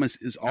Gospel of Thomas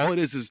is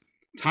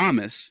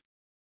Thomas,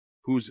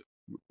 who's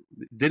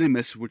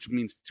Didymus, which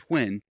means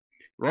twin,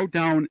 wrote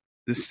down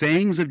the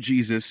sayings of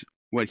Jesus,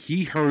 what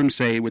he heard him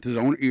say with his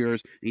own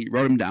ears, and he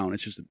wrote them down.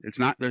 It's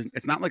not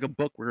like a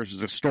book where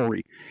there's a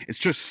story. It's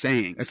just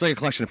sayings. It's like a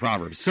collection of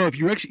Proverbs. So if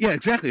you actually,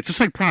 exactly. It's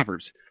just like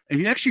Proverbs. If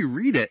you actually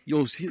read it,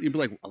 you'll be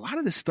like, a lot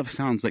of this stuff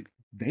sounds like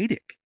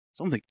Vedic. It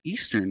sounds like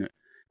Eastern,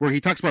 where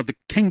he talks about the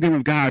kingdom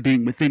of God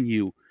being within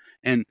you,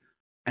 and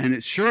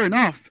it's sure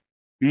enough.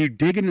 When you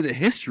dig into the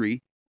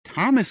history,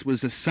 Thomas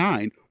was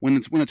assigned,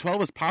 when the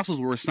 12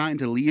 apostles were assigned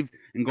to leave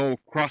and go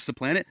across the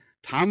planet,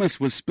 Thomas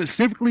was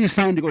specifically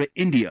assigned to go to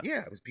India. Yeah,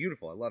 it was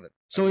beautiful. I love it.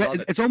 So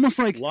it's almost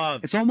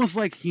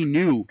like he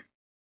knew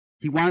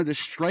he wanted to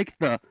strike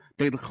the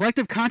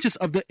collective conscience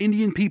of the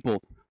Indian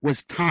people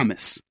was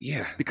Thomas.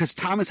 Yeah. Because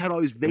Thomas had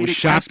all these Vedic It was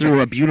shot through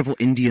a beautiful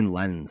Indian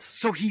lens.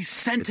 So he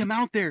sent him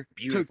out there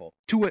beautiful.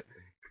 to it.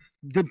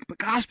 The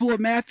Gospel of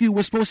Matthew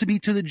was supposed to be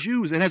to the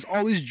Jews. It has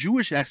all these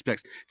Jewish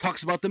aspects. It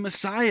talks about the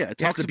Messiah. It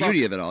talks the about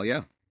beauty of it all,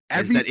 yeah.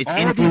 Is that it's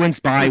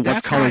influenced by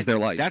what colors their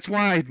life. That's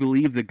why I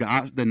believe the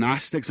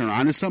Gnostics are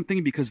onto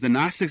something, because the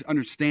Gnostics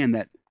understand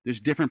that there's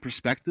different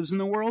perspectives in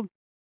the world,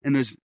 and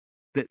there's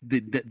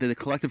the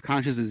collective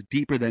conscience is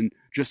deeper than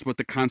just what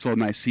the Council of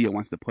Nicaea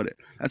wants to put it.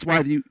 That's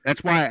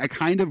why I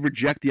kind of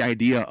reject the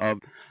idea of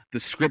the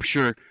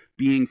Scripture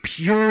being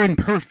pure and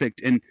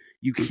perfect and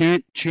you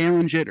can't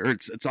challenge it, or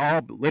it's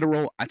all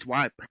literal. That's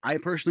why I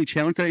personally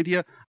challenge that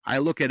idea. I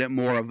look at it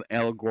more of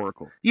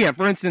allegorical. Yeah,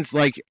 for instance,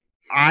 like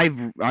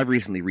I've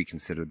recently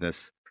reconsidered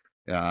this,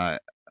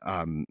 but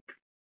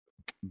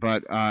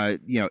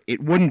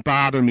it wouldn't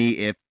bother me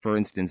if, for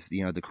instance,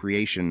 the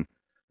creation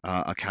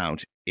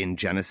account in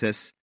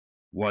Genesis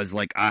was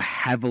like a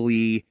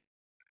heavily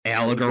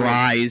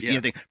allegorized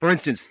thing. For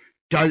instance.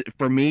 Does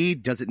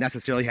it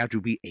necessarily have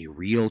to be a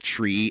real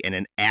tree and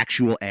an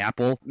actual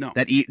apple? No.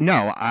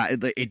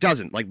 It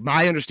doesn't. Like,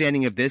 my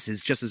understanding of this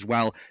is just as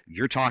well,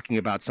 you're talking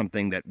about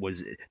something that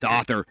was the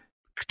author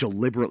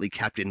deliberately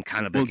kept in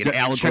kind of like an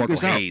allegorical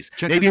haze.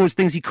 Maybe it was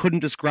things he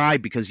couldn't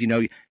describe because,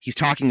 he's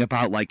talking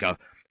about like a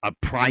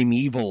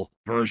primeval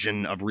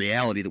version of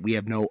reality that we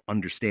have no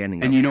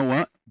understanding of. And you know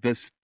what?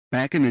 This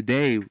back in the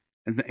day,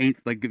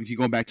 like if you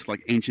go back to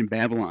like ancient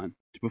Babylon,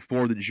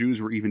 before the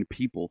Jews were even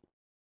people,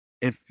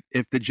 if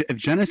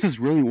Genesis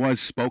really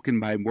was spoken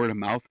by word of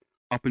mouth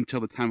up until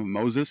the time of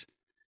Moses,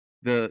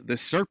 the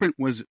serpent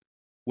was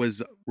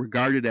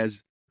regarded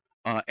as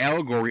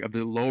allegory of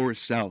the lower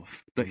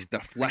self,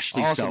 the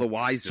fleshly also self, the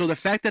wisest. So the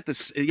fact that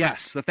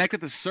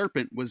the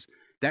serpent was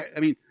that, I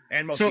mean,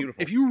 and most so beautiful.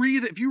 If you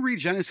read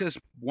Genesis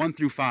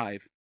 1-5.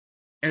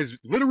 As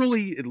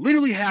it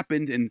literally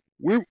happened, and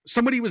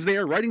somebody was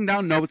there writing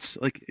down notes.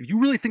 Like, if you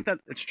really think that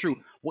it's true,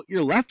 what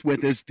you're left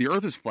with is the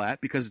Earth is flat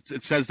because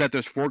it says that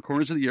there's 4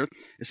 corners of the Earth.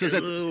 It says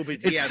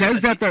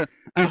that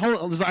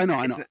I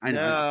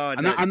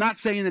know. I'm not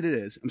saying that it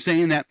is. I'm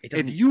saying that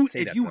if you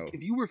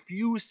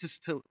refuse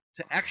to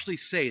actually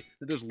say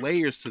that there's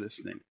layers to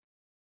this thing,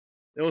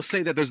 It will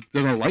say that there's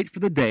a light for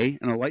the day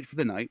and a light for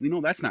the night. We know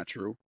that's not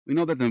true. We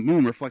know that the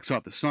moon reflects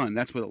off the sun.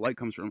 That's where the light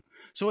comes from.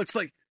 So it's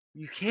like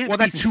you can't. Well,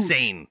 that's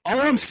insane. All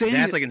I'm saying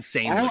that's like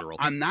insane. Literal.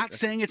 I'm not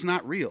saying it's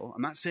not real.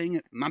 I'm not saying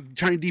it. I'm not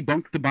trying to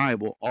debunk the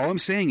Bible. All I'm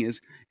saying is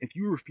if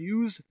you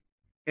refuse,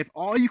 if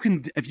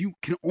you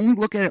can only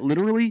look at it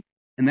literally,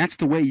 and that's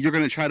the way you're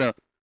going to try to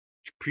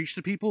preach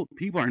to people,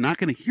 people are not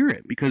going to hear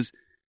it because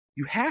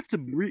you have to.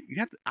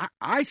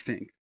 I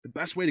think the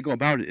best way to go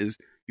about it is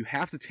you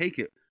have to take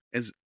it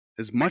as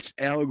much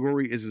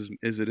allegory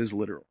as it is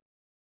literal.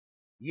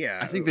 Yeah,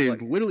 I think they're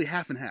literally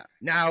half and half.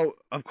 Now,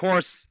 of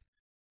course,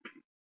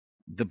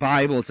 the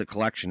Bible is a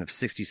collection of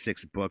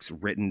 66 books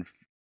written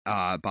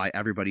by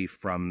everybody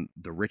from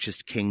the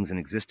richest kings in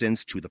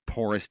existence to the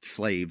poorest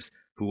slaves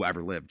who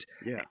ever lived.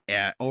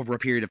 Yeah, over a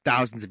period of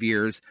thousands of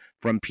years,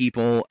 from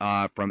people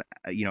from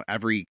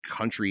every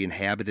country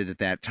inhabited at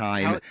that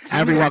time,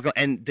 every walk,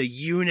 and the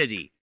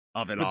unity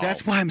of it all. But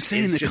that's why I'm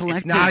saying collective.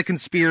 It's not a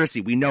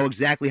conspiracy. We know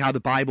exactly how the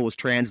Bible was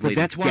translated.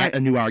 But that's why a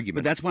new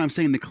argument. But that's why I'm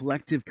saying the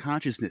collective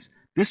consciousness.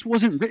 This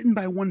wasn't written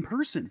by one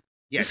person.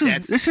 Yes,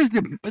 this is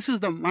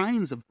the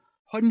minds of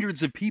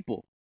hundreds of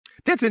people.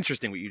 That's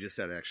interesting what you just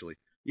said. Actually,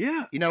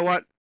 yeah. You know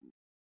what?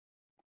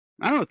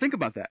 I don't know. Think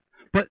about that.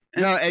 But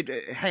no,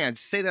 hang on.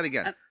 Say that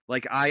again.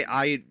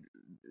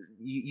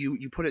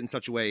 You put it in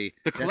such a way.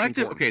 The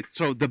collective. Okay,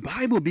 so the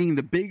Bible being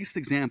the biggest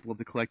example of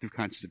the collective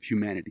consciousness of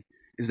humanity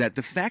is that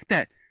the fact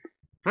that,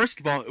 first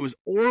of all, it was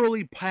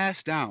orally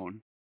passed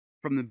down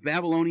from the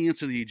Babylonians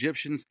to the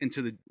Egyptians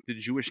into the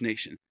Jewish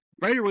nation.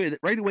 Right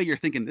away, you're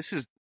thinking this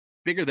is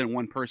bigger than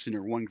one person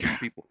or one group of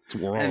people. It's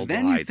worldwide. And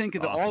then you think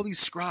of all these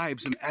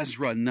scribes and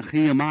Ezra and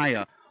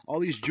Nehemiah,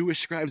 all these Jewish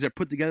scribes that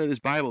put together this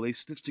Bible. They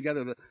stitched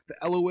together the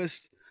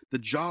Elohists, the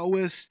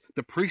Jawists,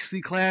 the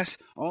priestly class.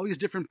 All these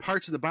different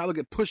parts of the Bible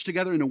get pushed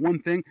together into one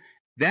thing.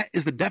 That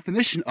is the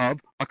definition of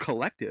a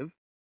collective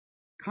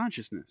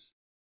consciousness.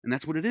 And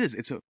that's what it is.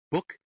 It's a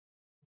book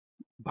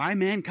by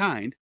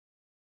mankind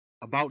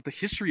about the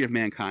history of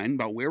mankind,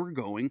 about where we're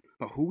going,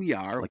 about who we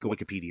are. Like a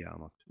Wikipedia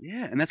almost.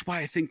 Yeah, and that's why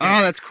I think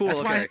that's cool. That's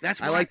okay. why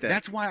I like that.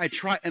 That's why I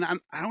try, and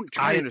I don't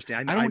try. I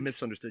understand. I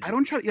misunderstood you. I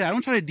don't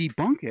try to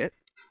debunk it.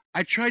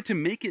 I try to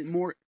make it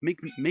more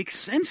make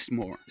sense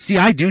more. See,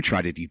 I do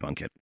try to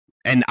debunk it.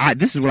 And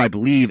this is what I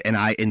believe,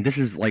 and this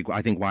is like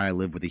I think why I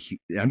live with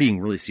I'm being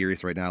really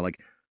serious right now. Like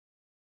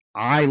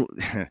I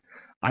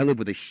live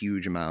with a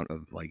huge amount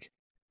of like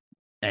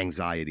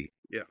anxiety.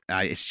 Yeah.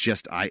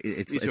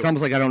 It's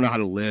almost like I don't know how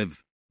to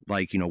live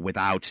like,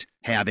 without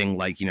having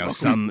like,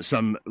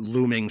 some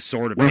looming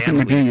sort of welcome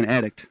to being an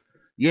addict.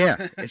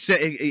 Yeah.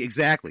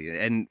 Exactly.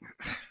 And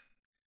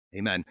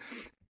amen.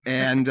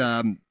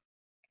 And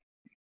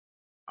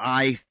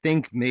I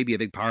think maybe a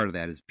big part of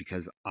that is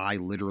because I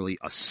literally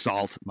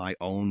assault my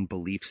own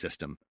belief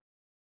system.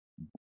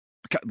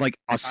 Like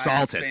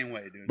assault it. Same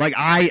way, dude. Like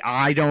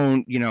I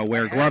don't,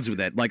 wear gloves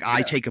with it. Like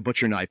I take a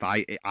butcher knife.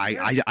 I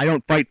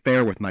don't fight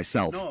fair with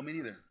myself. No, me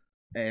neither.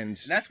 And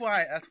that's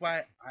why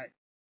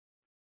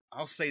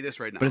I'll say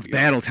this right now. But it's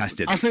battle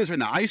tested. I'll say this right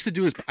now. I used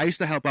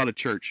to help out a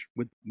church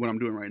with what I'm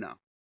doing right now.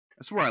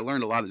 That's where I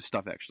learned a lot of this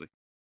stuff actually.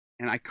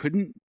 And I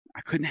couldn't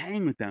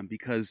hang with them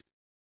because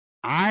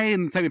I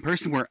am the type of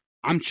person where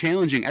I'm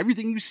challenging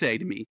everything you say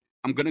to me.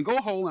 I'm going to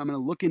go home. I'm going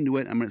to look into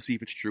it. I'm going to see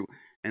if it's true.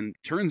 And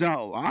turns out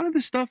a lot of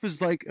this stuff is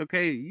like,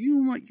 okay,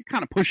 you're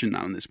kind of pushing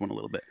on this one a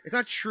little bit. It's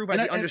not true by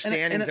the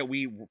understandings that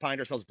we find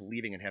ourselves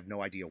believing and have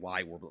no idea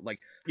why we're like.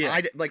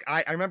 Yeah.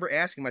 I remember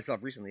asking myself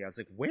recently. I was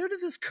like, where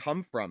did this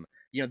come from?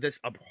 This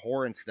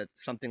abhorrence that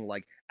something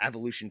like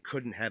evolution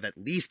couldn't have at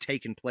least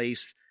taken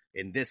place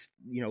in this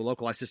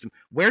localized system.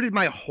 Where did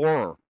my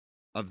horror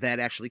of that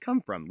actually come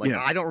from? Like,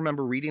 I don't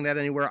remember reading that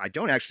anywhere. I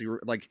don't actually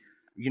like.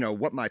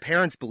 What my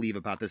parents believe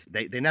about this,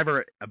 they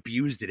never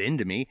abused it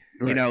into me,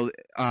 right.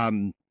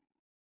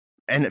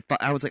 And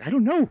I was like, I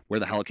don't know where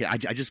the hell it came. I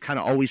just kind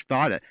of always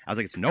thought it. I was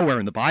like, it's nowhere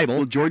in the Bible.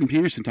 Well, Jordan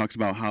Peterson talks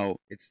about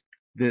how it's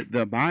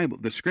the Bible,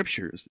 the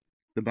scriptures,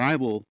 the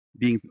Bible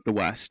being the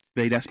West,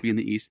 Vedas being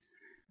the East.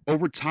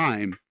 Over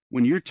time,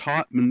 when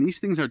these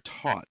things are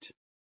taught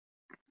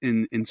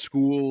in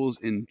schools,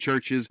 in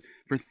churches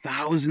for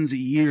thousands of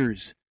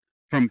years,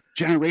 from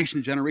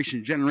generation to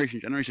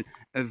generation,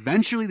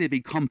 eventually they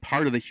become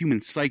part of the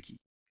human psyche.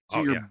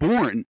 So you're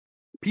born,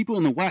 people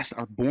in the West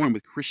are born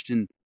with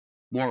Christian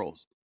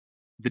morals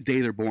the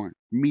day they're born,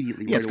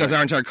 immediately. Yeah, it's because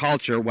our entire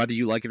culture, whether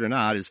you like it or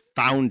not, is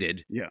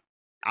founded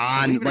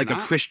on like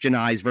a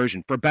Christianized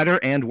version, for better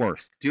and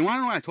worse. Do you want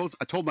to know what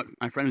I told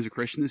my friend who's a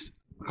Christian this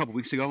a couple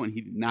weeks ago, and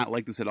he did not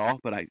like this at all,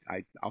 but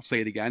I'll say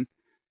it again.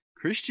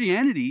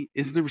 Christianity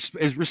is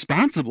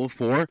responsible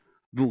for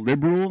the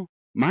liberal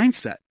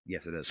mindset.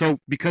 Yes, it is.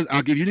 So, because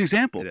I'll give you an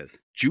example. It is.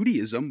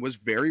 Judaism was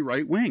very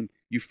right wing.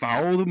 You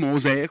follow the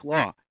Mosaic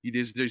law.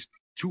 There's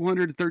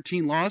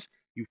 213 laws.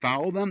 You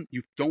follow them.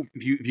 You don't.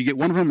 If you get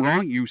one of them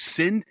wrong, you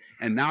sinned,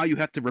 and now you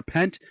have to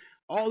repent.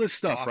 All this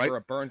stuff, right? Offer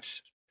a burnt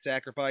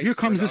sacrifice. Here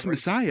comes this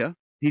Messiah.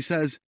 He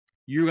says,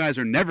 you guys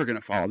are never going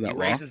to follow He that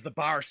law. raises the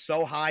bar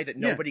so high that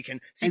Yeah. nobody can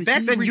see. And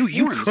Back he then, you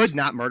reforms. could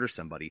not murder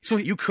somebody. So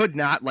You could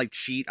not like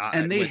cheat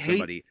and they with hate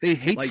somebody. they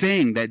hate Like,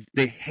 saying that.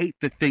 They hate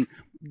the thing.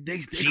 They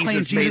claim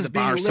Jesus made Jesus the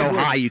being bar a so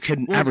liberal. high you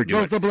couldn't Well, ever do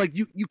it. They'll be like,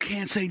 you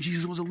can't say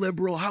Jesus was a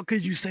liberal. How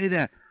could you say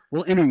that?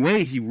 Well, in a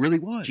way, he really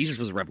was. Jesus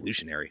was a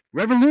revolutionary.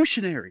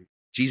 revolutionary.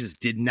 Jesus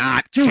did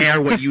not Dude,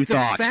 care what the- you the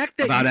thought fact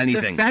that about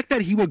anything. The fact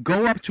that he would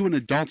go up to an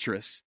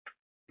adulteress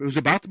who was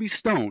about to be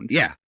stoned.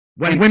 Yeah,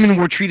 when And women s-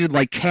 were treated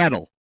like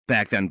cattle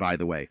back then. By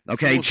the way, It's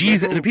the okay, most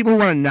Jesus. liberal- The people who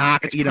want to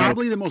knock, It's you know,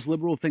 probably the most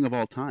liberal thing of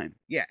all time.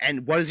 yeah.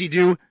 And what does he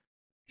do?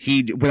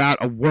 He, without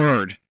a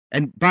word.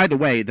 And by the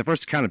way, the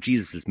first account of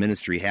Jesus'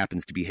 ministry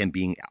happens to be him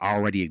being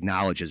already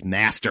acknowledged as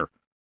master.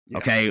 Yeah.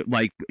 Okay,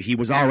 like he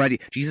was already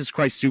Jesus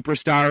Christ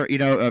Superstar, you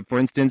know, for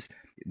instance,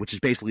 which is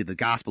basically the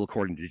gospel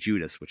according to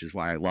Judas, which is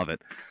why I love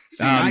it.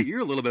 See, now you're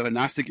a little bit of a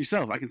Gnostic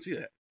yourself. I can see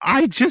that.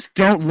 I just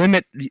don't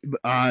limit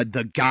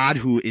the God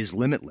who is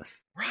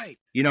limitless. Right.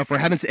 You know, for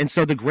heaven's and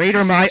so the greater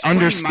Just my explain my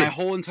understand,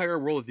 whole entire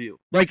worldview.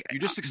 like You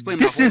just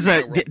explained this my whole is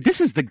entire worldview.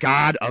 this is the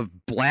God of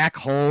black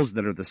holes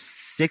that are the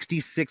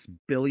 66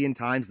 billion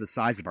times the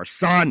size of our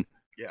sun.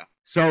 Yeah.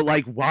 So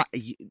like, why?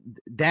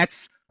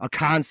 That's a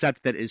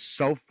concept that is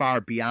so far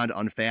beyond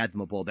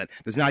unfathomable that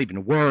there's not even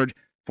a word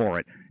for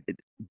it.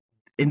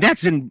 And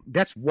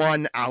that's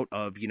one out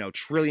of, you know,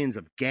 trillions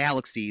of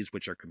galaxies,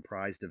 which are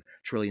comprised of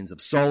trillions of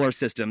solar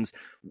systems.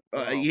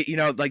 Wow. You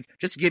know, like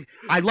just to give,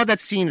 I love that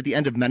scene at the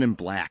end of Men in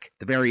Black,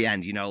 the very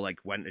end. You know, like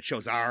when it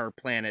shows our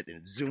planet and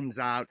it zooms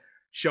out,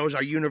 shows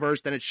our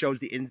universe, then it shows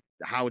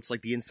how it's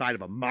like the inside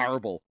of a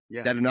marble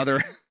Yeah. that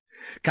another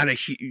kind of,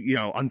 you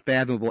know,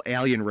 unfathomable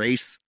alien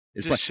race It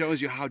is. just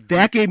shows you how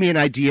That gave me an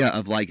idea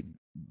of like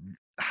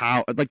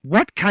how, like,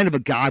 what kind of a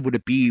God would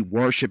it be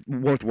worth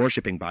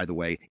worshiping, by the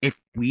way, if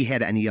we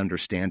had any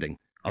understanding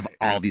of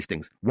all these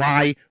things?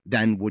 Why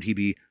then would he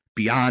be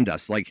beyond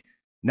us? Like,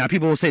 now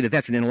people will say that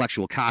that's an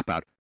intellectual cop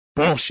out.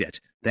 Bullshit.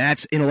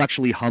 That's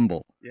intellectually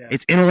humble. Yeah.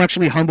 It's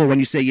intellectually humble when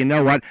you say, you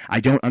know what, I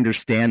don't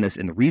understand this.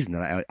 And the reason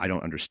that I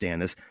don't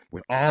understand this,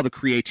 with all the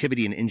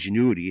creativity and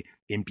ingenuity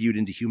imbued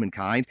into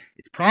humankind,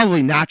 it's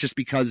probably not just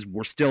because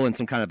we're still in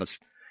some kind of a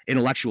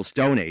intellectual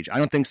stone age. I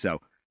don't think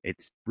so.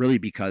 It's really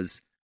because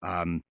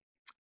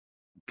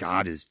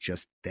God is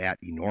just that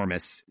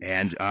enormous,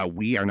 and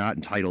we are not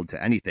entitled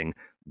to anything.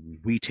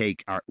 We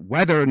take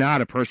whether or not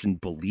a person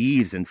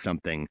believes in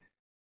something,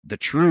 the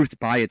truth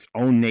by its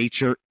own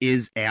nature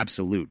is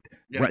absolute.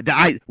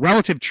 Yeah.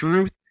 Relative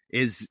truth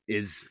is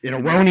an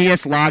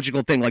erroneous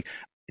logical thing. Like,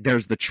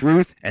 there's the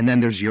truth, and then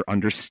there's your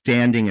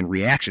understanding and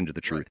reaction to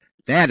the truth.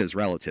 That is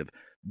relative.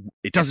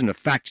 It doesn't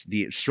affect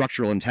the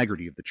structural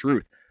integrity of the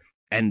truth.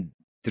 And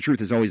the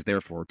truth is always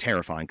therefore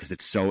terrifying because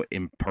it's so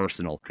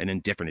impersonal and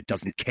indifferent. It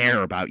doesn't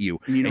care about you.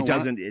 You know It what?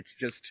 doesn't. It's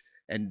just,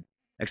 and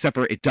except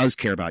for it does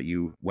care about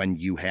you when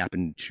you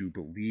happen to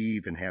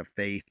believe and have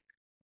faith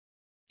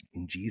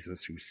in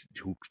Jesus.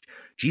 Who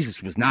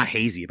Jesus was not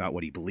hazy about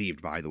what he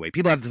believed. By the way,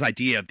 people have this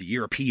idea of the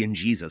European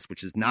Jesus,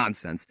 which is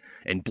nonsense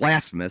and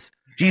blasphemous.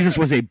 Jesus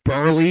was a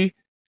burly,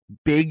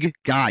 big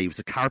guy. He was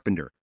a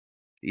carpenter.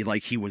 He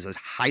was a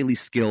highly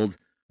skilled,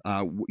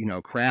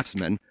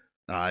 craftsman.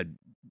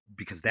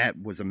 Because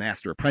that was a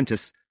master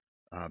apprentice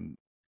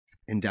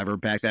endeavor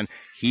back then.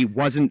 He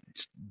wasn't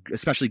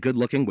especially good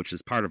looking, which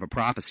is part of a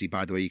prophecy,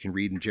 by the way, you can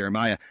read in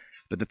Jeremiah.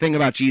 But the thing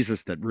about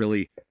Jesus that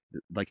really,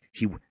 like,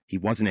 he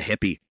wasn't a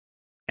hippie,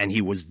 and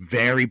he was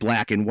very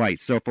black and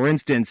white. So, for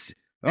instance,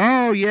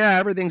 oh yeah,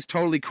 everything's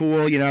totally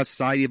cool, you know,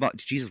 society of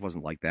Jesus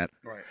wasn't like that.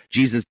 Right.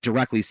 Jesus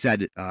directly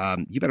said,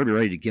 you better be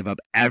ready to give up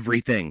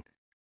everything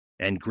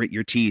and grit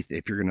your teeth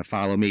if you're going to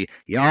follow me.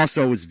 He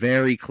also was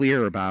very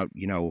clear about,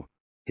 you know,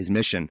 his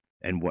mission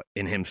and what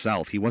in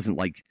himself. He wasn't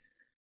like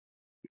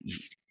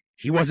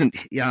he wasn't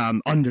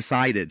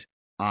undecided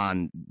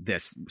on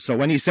this. So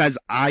when he says,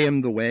 I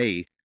am the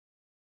way,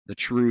 the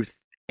truth,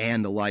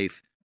 and the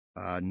life,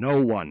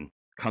 no one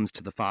comes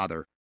to the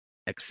Father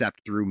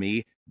except through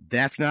me,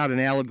 that's not an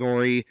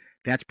allegory.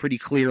 That's pretty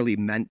clearly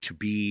meant to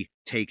be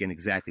taken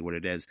exactly what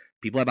it is.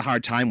 People have a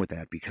hard time with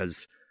that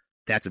because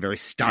that's a very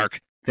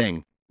stark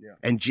thing. Yeah.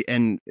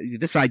 And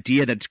this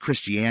idea that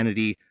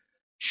Christianity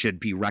should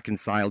be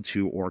reconciled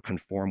to or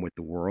conform with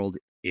the world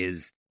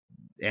is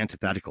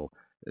antithetical.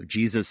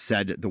 Jesus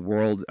said, "The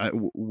world,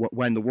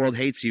 when the world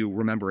hates you,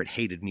 remember it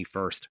hated me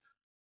first."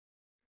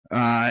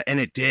 And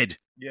it did.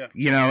 Yeah.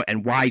 You know,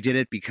 and why did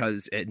it?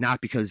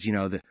 Not because, you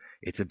know,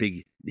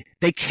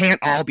 they can't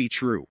all be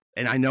true.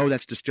 And I know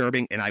that's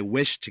disturbing, and I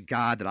wish to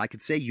God that I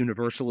could say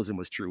universalism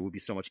was true. It would be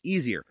so much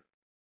easier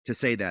to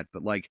say that.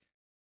 But, like,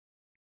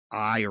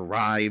 I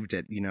arrived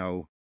at, you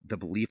know, the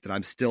belief that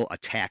I'm still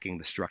attacking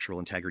the structural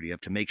integrity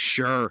to make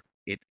sure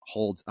it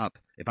holds up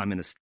if I'm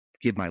going to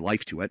give my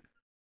life to it.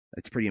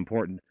 It's pretty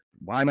important.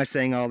 Why am I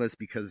saying all this?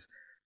 Because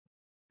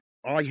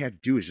all you have to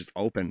do is just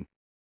open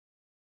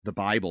the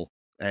Bible,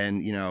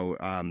 and, you know,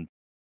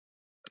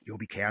 you'll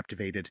be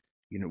captivated.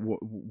 You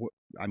know,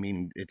 I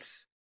mean,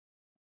 it's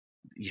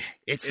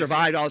it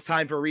survived all this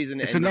time for a reason.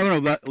 It's and,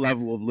 another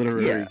level of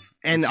literary. Yeah.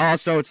 And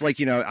also, it's like,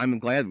 I'm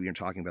glad we are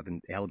talking about the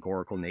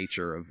allegorical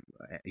nature of,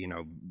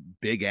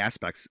 big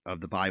aspects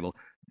of the Bible.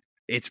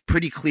 It's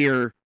pretty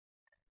clear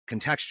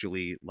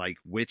contextually, like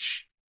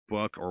which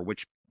book or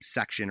which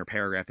section or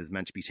paragraph is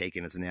meant to be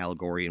taken as an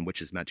allegory and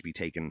which is meant to be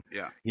taken,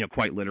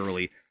 quite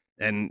literally.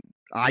 And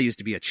I used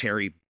to be a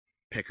cherry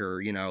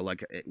picker,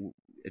 like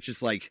it's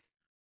just like,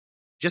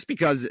 just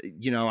because,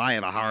 I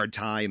have a hard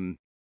time,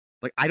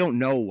 like, I don't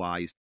know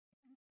why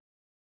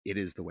it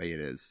is the way it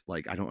is.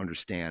 Like, I don't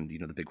understand,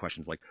 the big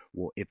questions like,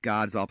 well, if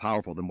God's all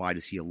powerful, then why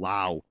does he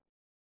allow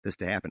this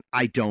to happen?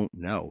 I don't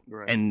know.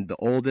 Right. And the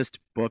oldest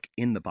book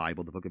in the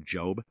Bible, the book of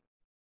Job,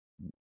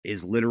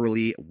 is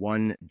literally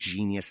one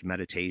genius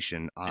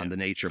meditation on the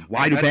nature of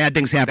why do bad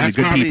things happen to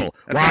good people.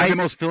 That's why the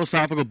most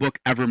philosophical book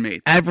ever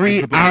made.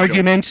 Every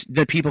argument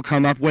that people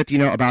come up with,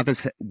 about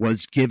this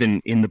was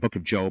given in the book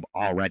of Job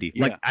already.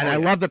 Yeah. I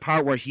love the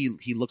part where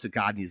he looks at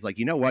God and he's like,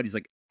 you know what? He's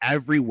like,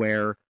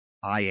 everywhere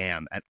I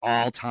am at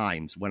all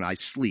times, when I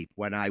sleep,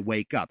 when I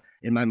wake up,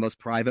 in my most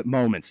private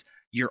moments,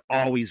 you're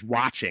always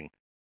watching.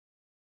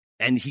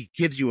 And he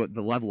gives you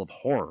the level of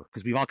horror,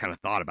 because we've all kind of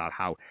thought about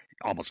how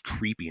almost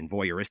creepy and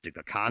voyeuristic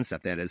the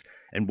concept that is.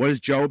 And what does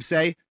Job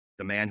say?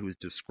 The man who is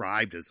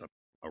described as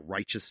a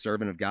righteous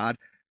servant of God,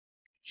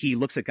 he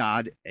looks at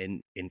God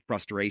in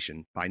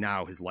frustration. By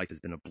now, his life has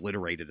been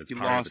obliterated as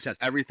part of the test.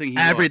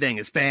 Everything.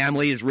 His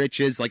family, his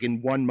riches. Like,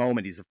 in one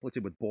moment, he's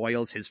afflicted with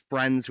boils. His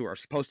friends, who are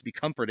supposed to be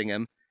comforting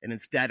him, and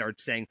instead are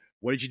saying,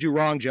 "What did you do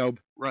wrong, Job?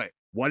 Right.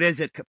 What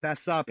is it?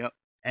 Confess up." Yep.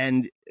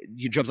 And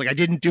Job's like, "I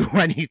didn't do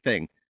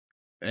anything."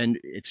 And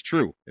it's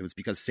true. It was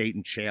because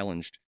Satan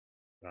challenged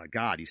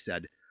God. He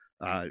said,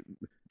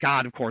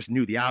 God, of course,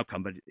 knew the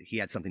outcome, but he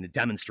had something to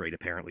demonstrate,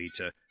 apparently,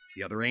 to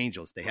the other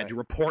angels. They had to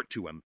report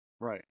to him.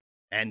 Right.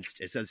 And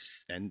it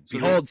says, and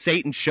behold,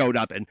 Satan showed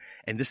up, and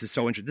this is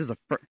so interesting.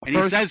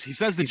 This is he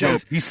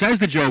says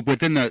to Job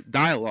within the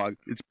dialogue,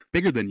 it's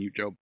bigger than you,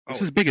 Job.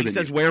 This is bigger than you.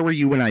 He says, where were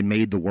you when I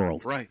made the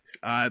world? Right.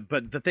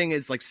 But the thing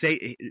is, like,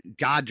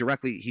 God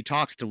directly, he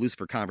talks to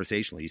Lucifer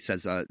conversationally. He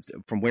says,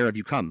 from where have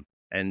you come?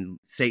 And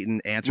Satan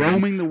answered,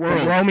 roaming the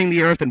world, roaming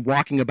the earth and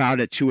walking about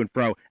it to and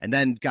fro. And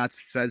then God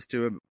says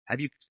to him,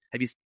 have you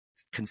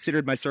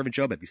considered my servant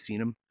Job? Have you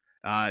seen him?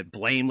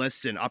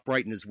 Blameless and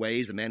upright in his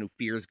ways, a man who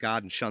fears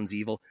God and shuns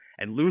evil.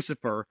 And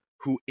Lucifer,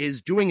 who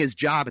is doing his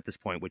job at this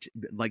point, which,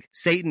 like,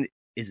 Satan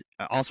is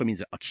also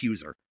means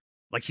accuser.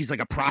 Like, he's like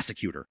a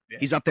prosecutor. Yeah.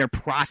 He's up there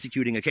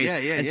prosecuting a case.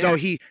 And so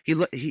he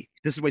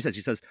this is what he says.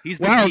 He says, he's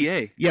the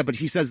DA. Yeah, but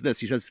he says this.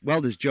 He says,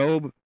 well, does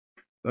Job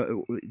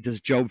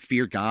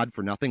fear God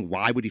for nothing?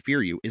 Why would he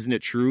fear you? Isn't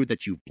it true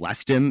that you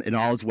blessed him in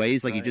all his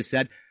ways? Like, right. He just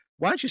said,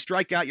 why don't you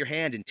strike out your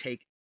hand and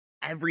take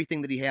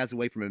everything that he has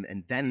away from him,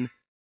 and then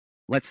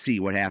let's see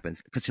what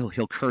happens, because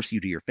he'll curse you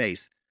to your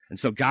face. And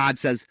so God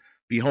says,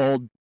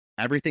 behold,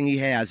 everything he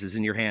has is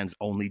in your hands,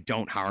 only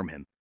don't harm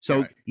him.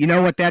 So, right. You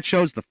know what that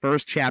shows? The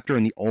first chapter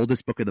in the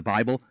oldest book of the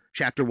Bible,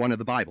 chapter 1 of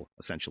the Bible,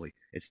 essentially.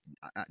 It's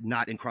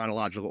not in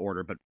chronological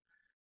order, but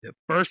the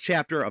first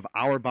chapter of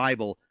our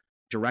Bible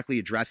directly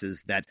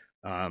addresses that,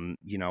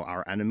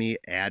 our enemy,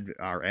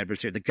 our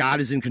adversary, that God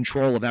is in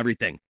control of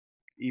everything.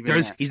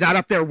 He's not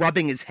up there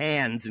rubbing his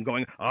hands and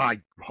going, oh,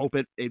 I hope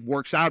it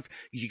works out.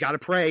 You got to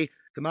pray.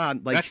 Come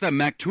on. Like, that's the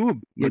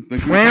maktub.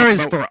 Prayer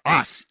is for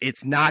us.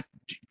 It's not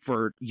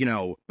for,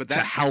 but to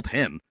help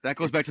him. That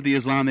goes back to the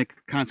Islamic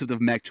concept of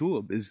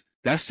maktub, is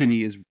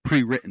destiny is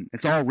pre-written.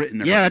 It's all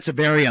written. Yeah, that's a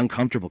very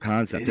uncomfortable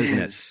concept, isn't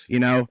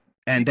it?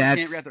 And people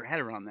can't wrap their head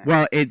around that.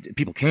 Well,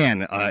 people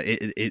can.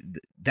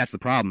 That's the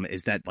problem.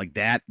 Is that, like,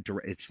 that?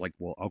 It's like,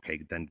 well, okay,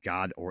 then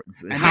God, or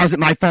how's it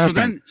my fault?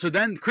 So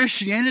then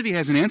Christianity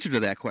has an answer to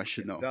that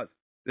question, though. It does.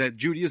 That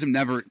Judaism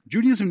never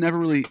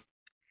really.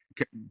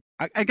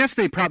 I guess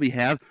they probably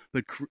have,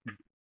 but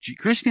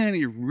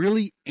Christianity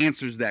really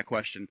answers that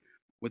question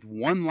with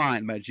one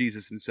line by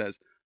Jesus, and says,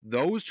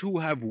 "Those who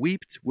have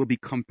wept will be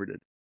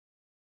comforted."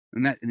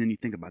 And then you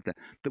think about that.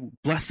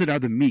 Blessed are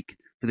the meek,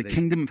 for the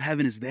kingdom of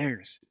heaven is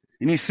theirs.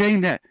 And he's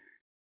saying that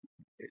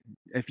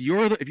if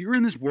you're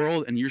in this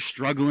world and you're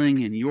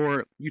struggling and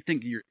you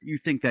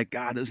think that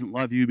God doesn't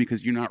love you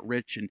because you're not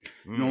rich and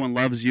no one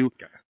loves you,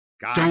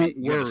 God, don't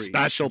worry. Have a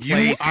special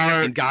place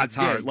in God's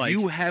heart. Like,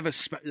 you have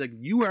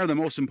you are the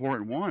most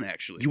important one,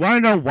 actually. You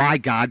want to know why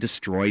God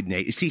destroyed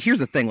Nate? See, here's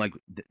the thing. Like,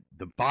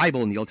 the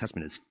Bible in the Old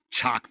Testament is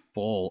chock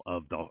full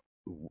of the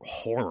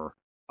horror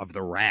of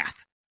the wrath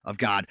of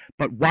God.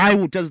 But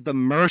why does the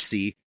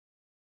mercy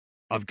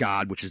of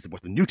God, which is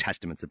what the New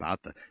Testament's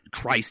about, the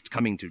Christ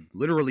coming to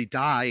literally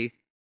die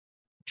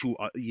to,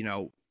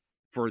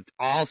 for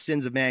all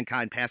sins of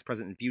mankind, past,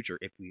 present, and future,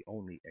 if we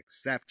only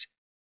accept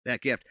that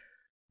gift.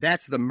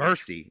 That's the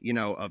mercy,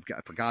 of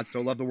God. For God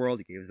so loved the world,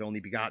 he gave his only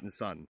begotten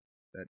Son,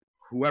 that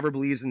whoever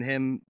believes in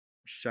him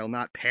shall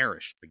not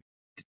perish, the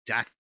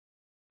death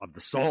of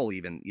the soul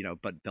even,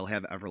 but they'll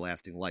have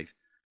everlasting life.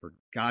 For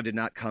God did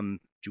not come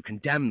to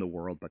condemn the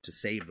world, but to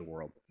save the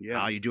world. Yeah.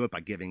 How you do it?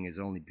 By giving his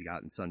only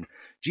begotten Son,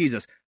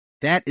 Jesus.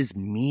 that is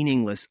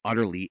meaningless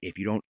utterly if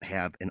you don't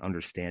have an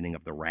understanding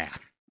of the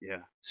wrath. Yeah.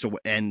 So,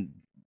 and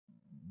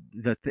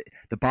the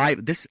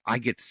Bible, this, I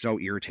get so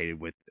irritated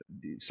with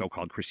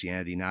so-called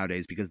Christianity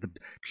nowadays, because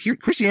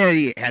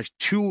Christianity has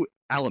two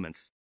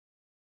elements: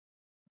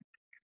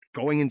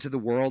 going into the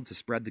world to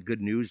spread the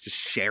good news, just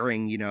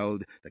sharing,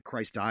 that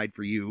Christ died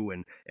for you,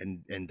 and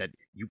that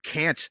you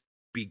can't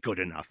be good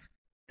enough.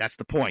 That's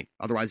the point.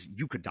 Otherwise,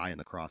 you could die on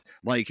the cross.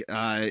 Like,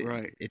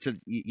 Right. it's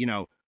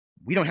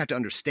we don't have to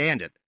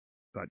understand it,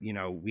 but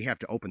we have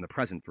to open the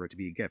present for it to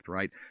be a gift,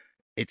 right?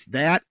 It's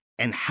that,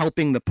 and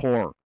helping the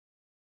poor.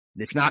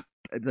 It's not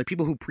the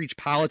people who preach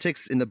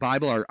politics in the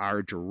Bible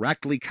are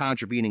directly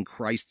contravening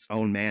Christ's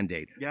own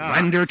mandate. Yes.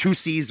 Render to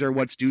Caesar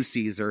what's due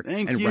Caesar,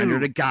 Thank and you. render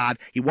to God.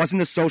 He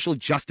wasn't a social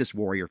justice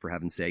warrior, for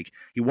heaven's sake.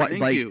 He was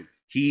Thank you.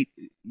 he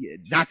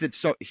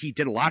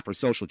did a lot for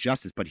social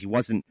justice, but he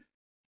wasn't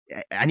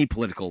any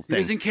political He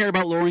thing. doesn't care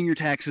about lowering your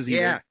taxes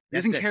either. Yeah, He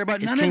doesn't care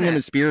about his none of kingdom that.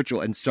 is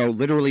spiritual, and so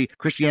literally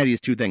Christianity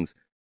is two things: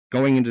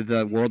 going into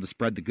the world to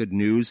spread the good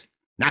news,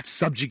 not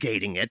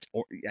subjugating it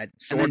or at And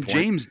sword then point,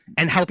 James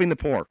and helping the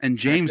poor.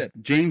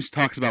 James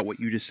talks about what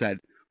you just said,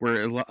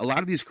 where a lot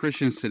of these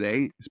Christians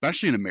today,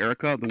 especially in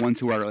America, the ones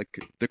who are like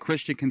the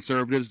Christian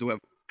conservatives, who have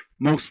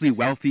mostly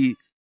wealthy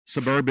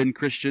suburban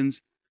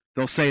Christians,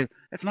 they'll say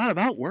it's not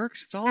about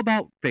works; it's all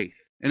about faith.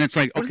 And it's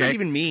like, What does okay, that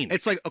even mean?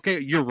 it's like, okay,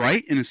 you're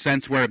right in a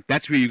sense where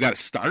that's where you got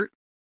to start.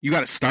 You got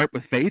to start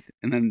with faith,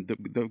 and then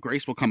the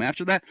grace will come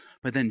after that.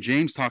 But then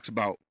James talks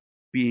about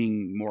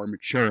being more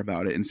mature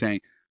about it and saying,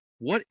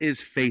 what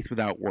is faith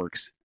without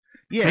works?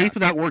 Yeah. Faith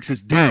without works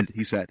is dead,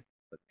 he said.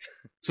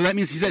 So that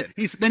means he said,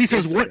 then he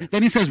says,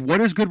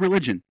 what is good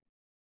religion?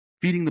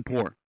 Feeding the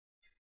poor.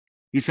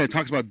 He said,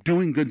 talks about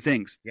doing good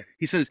things. Yeah.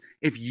 He says,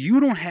 if you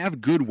don't have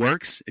good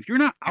works, if you're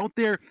not out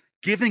there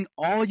giving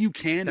all you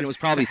can Then to, it was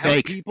probably to help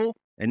fake people,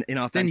 and then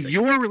inauthentic.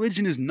 your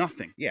religion is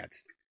nothing. Yeah,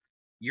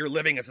 you're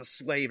living as a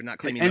slave and not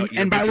claiming.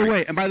 And by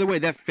the way,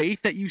 that faith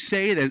that you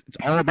say that it's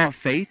all about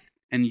faith,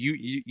 and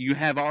you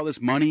have all this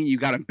money, you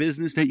got a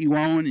business that you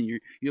own, and you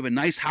have a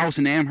nice house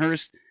in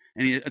Amherst,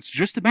 and it's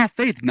just about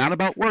faith, not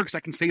about works. I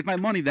can save my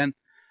money then.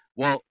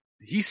 Well,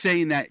 he's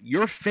saying that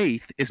your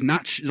faith is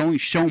only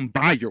shown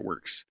by your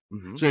works.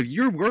 Mm-hmm. So if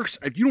your works,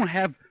 if you don't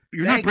have,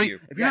 you're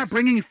not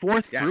bringing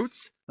forth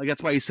fruits, like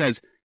that's why he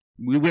says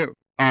we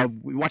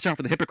watch out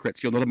for the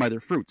hypocrites. You'll know them by their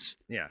fruits.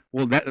 Yeah.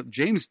 Well, that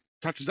James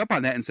touches up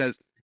on that and says,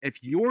 if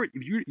your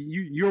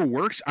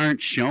works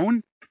aren't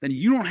shown, then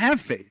you don't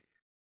have faith.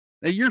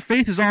 That your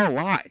faith is all a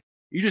lie.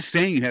 You're just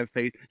saying you have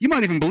faith. You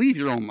might even believe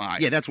your own lie.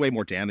 Yeah, that's way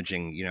more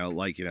damaging.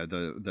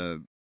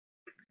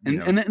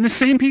 And the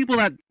same people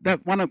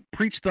that want to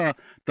preach the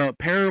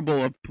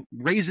parable of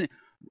raising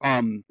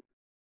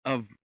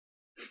of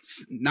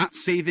not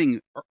saving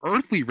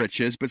earthly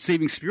riches but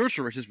saving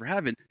spiritual riches for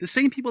heaven, the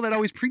same people that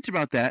always preach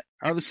about that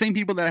are the same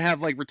people that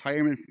have like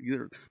retirement.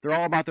 They're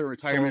all about their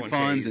retirement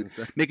funds and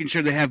making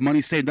sure they have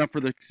money saved up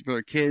for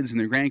their kids and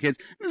their grandkids.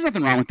 There's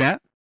nothing wrong with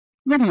that.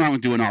 Nothing wrong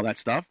with doing all that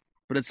stuff.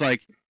 But it's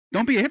like,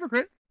 don't be a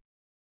hypocrite.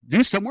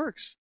 Do some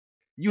works.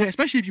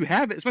 Especially if you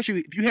have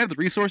the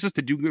resources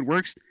to do good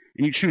works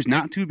and you choose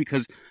not to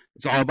because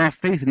it's all about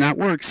faith and not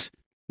works,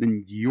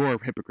 then you're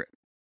a hypocrite.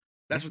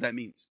 That's what that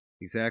means.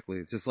 Exactly.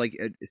 It's just like,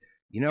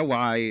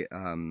 why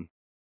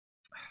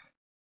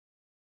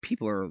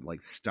people are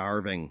like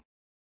starving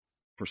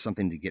for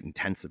something to get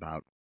intense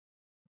about.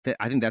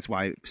 I think that's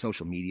why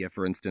social media,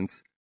 for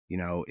instance,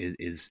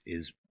 is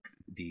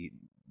the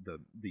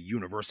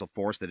universal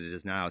force that it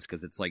is now, is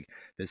because it's like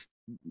this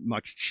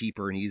much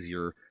cheaper and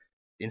easier,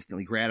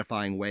 instantly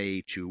gratifying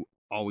way to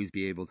always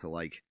be able to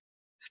like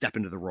step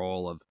into the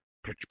role of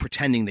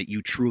pretending that you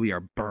truly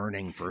are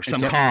burning for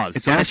some cause.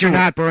 It's also, you're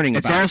not burning.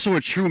 It's also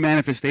a true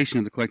manifestation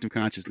of the collective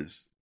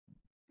consciousness.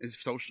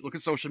 Look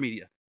at social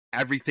media.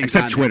 Everything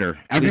except Twitter.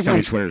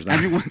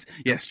 Everyone's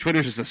yes,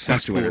 Twitter's just a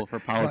cesspool for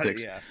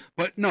politics. Yeah.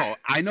 But no,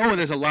 I know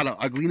there's a lot of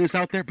ugliness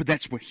out there, but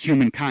that's what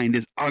humankind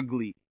is,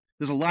 ugly.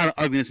 There's a lot of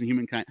ugliness in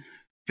humankind.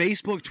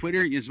 Facebook,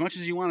 Twitter, as much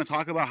as you want to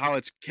talk about how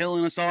it's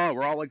killing us all,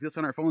 we're all like this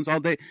on our phones all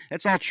day.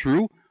 That's all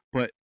true,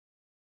 but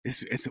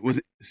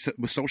was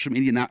social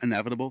media not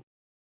inevitable?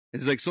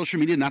 It's like social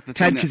media not the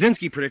Ted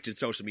Kaczynski predicted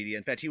social media.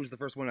 In fact, he was the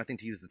first one, I think,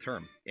 to use the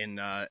term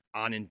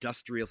on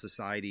industrial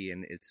society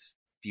and its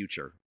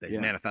future. His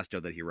manifesto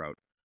that he wrote,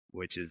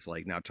 which is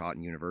like now taught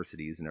in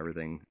universities and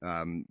everything.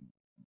 And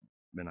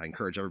I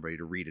encourage everybody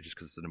to read it just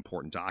because it's an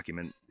important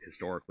document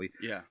historically.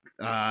 Yeah.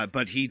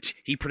 But he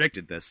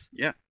predicted this.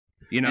 Yeah.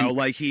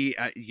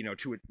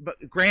 But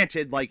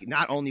granted, like,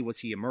 not only was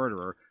he a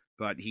murderer,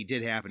 but he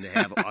did happen to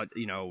have,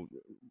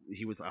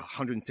 he was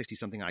 160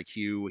 something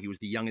IQ. He was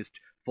the youngest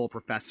full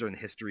professor in the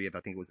history of, I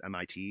think it was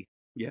MIT.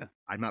 Yeah.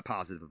 I'm not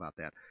positive about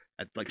that.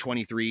 At like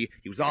 23,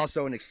 he was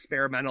also an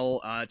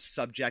experimental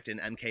subject in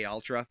MK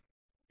Ultra.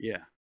 Yeah.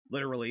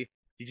 Literally.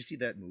 Did you see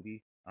that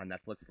movie on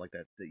Netflix? Like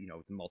that,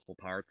 it's in multiple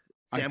parts.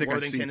 Sam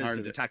Worthington is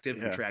the detective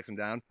who tracks him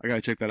down. I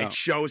gotta check that out. It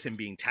shows him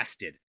being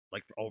tested,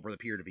 like, over the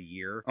period of a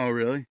year. Oh,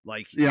 really?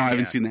 Like, I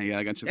haven't seen that yet.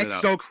 I gotta check that out.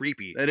 It's so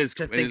creepy. It is.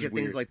 To think of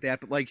things like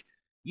that, but like,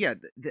 yeah,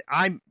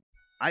 I'm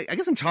I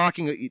guess I'm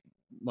talking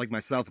like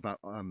myself about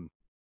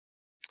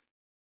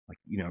like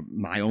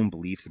my own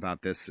beliefs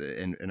about this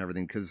and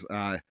everything, because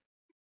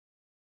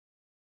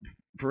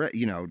for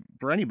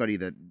anybody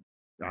that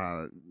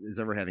is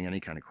ever having any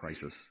kind of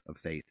crisis of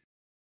faith,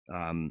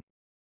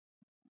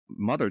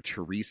 Mother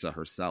Teresa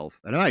herself,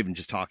 and I'm not even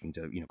just talking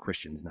to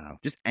Christians now,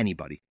 just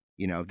anybody,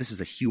 this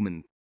is a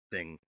human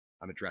thing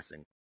I'm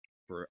addressing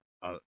for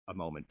a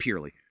moment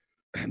purely.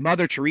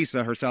 Mother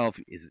Teresa herself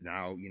is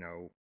now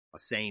a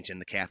saint in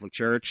the Catholic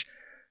Church.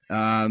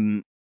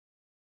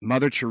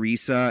 Mother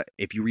Teresa,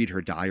 if you read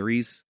her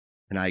diaries,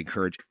 and I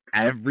encourage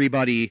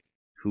everybody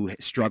who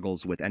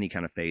struggles with any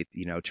kind of faith,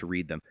 to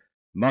read them.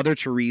 Mother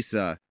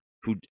Teresa,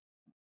 who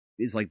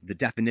is like the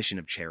definition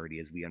of charity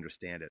as we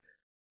understand it,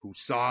 who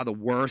saw the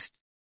worst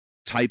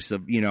types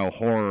of,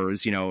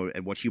 horrors,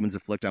 and what humans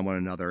inflict on one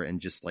another,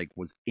 and just like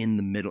was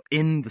in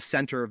the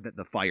center of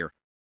the fire,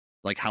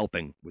 like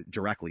helping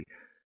directly,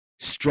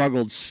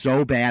 struggled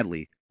so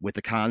badly with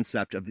the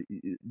concept of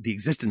the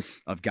existence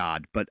of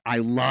God. But I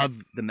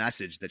love the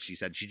message that she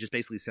said. She just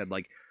basically said,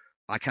 like,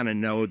 I kind of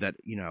know that,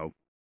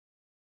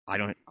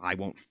 I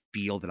won't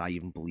feel that I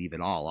even believe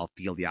at all. I'll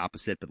feel the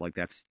opposite, but like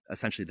that's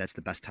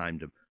the best time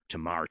to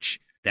march.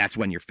 That's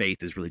when your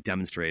faith is really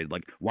demonstrated.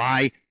 Like,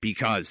 why?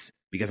 Because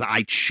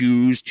I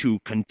choose to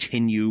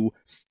continue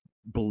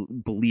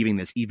believing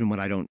this even when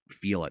I don't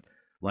feel it.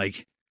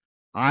 Like,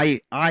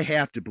 I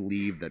have to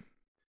believe that,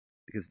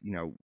 because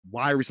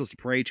why are we supposed to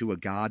pray to a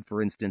God,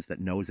 for instance, that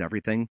knows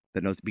everything,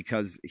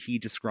 because he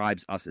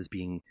describes us as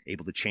being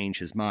able to change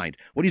his mind.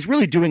 What he's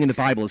really doing in the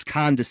Bible is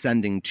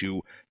condescending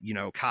to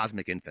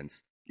cosmic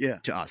infants. Yeah.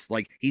 To us,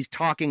 like he's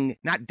talking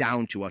not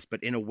down to us,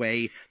 but in a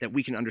way that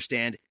we can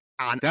understand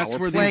on That's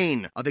our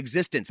plane of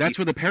existence. That's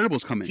where the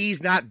parables come in.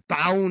 He's not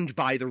bound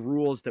by the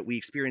rules that we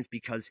experience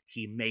because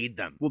he made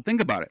them. Well, think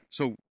about it.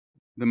 So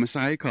the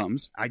Messiah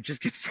comes. I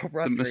just get so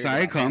frustrated. The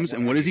Messiah comes,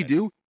 and what does he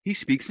do? He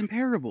speaks in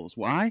parables.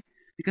 Why?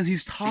 Because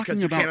he's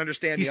talking about. Can't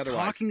understand he's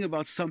talking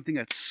about something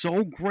that's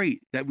so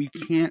great that we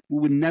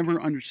would never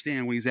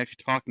understand what he's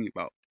actually talking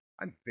about.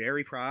 I'm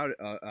very proud,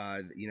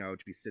 to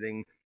be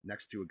sitting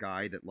next to a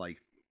guy that like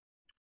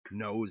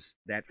knows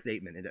that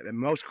statement, and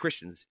most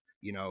Christians,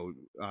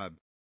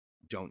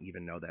 don't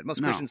even know that.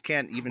 Most Christians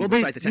can't even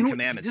recite the Ten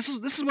Commandments.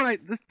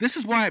 This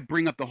is why I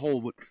bring up the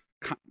whole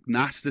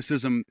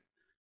Gnosticism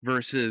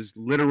versus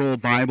literal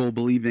Bible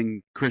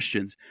believing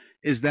Christians,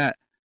 is that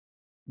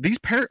these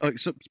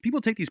so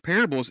people take these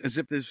parables as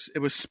if it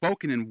was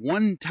spoken in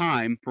one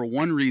time for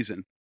one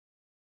reason,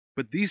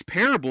 but these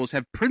parables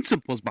have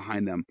principles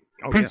behind them.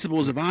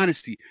 Principles of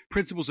honesty,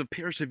 principles of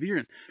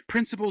perseverance,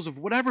 principles of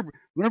whatever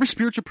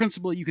spiritual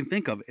principle you can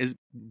think of is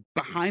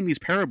behind these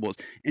parables,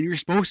 and you're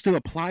supposed to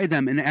apply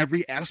them in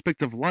every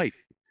aspect of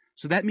life.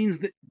 So that means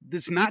that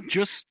it's not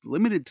just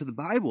limited to the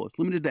Bible; it's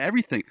limited to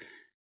everything.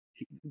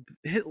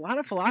 A lot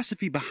of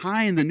philosophy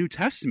behind the New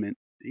Testament,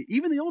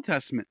 even the Old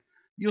Testament,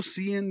 you'll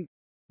see in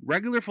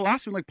regular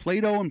philosophy like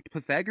Plato and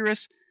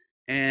Pythagoras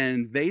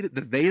and the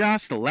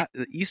Vedas,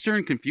 the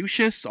Eastern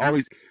Confucius, all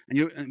these,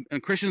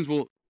 and Christians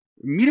will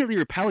immediately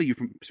repel you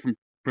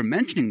from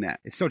mentioning that.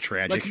 It's so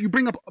tragic. Like you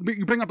bring up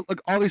like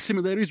all these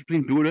similarities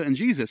between Buddha and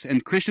Jesus,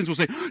 and Christians will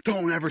say,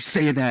 "Don't ever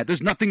say that.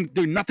 There's nothing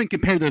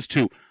compared to those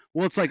two."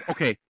 Well, it's like,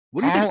 okay,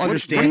 what do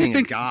you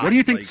think? What do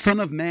you think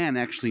Son of Man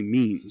actually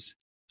means?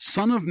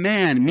 Son of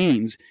Man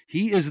means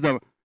he is the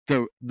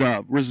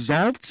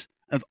result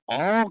of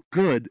all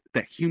good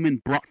that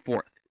human brought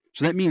forth.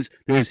 So that means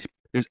there's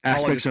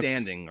aspects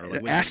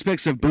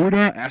of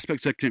Buddha,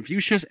 aspects of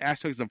Confucius,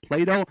 aspects of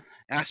Plato,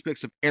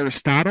 aspects of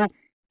Aristotle.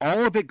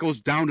 All of it goes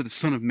down to the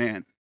Son of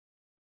Man.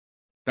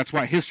 That's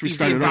why history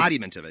started. He's the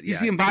embodiment of it. He's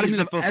the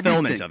embodiment of the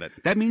fulfillment of it.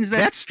 That means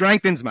that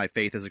strengthens my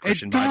faith as a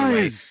Christian. It does. By the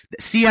way,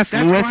 C.S.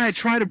 Lewis. That's why I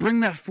try to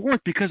bring that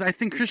forth, because I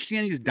think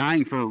Christianity is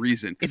dying for a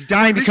reason. It's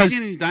dying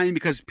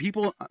because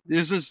people.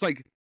 There's this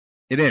like.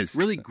 It is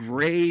really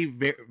gray,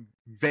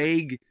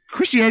 vague.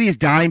 Christianity is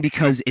dying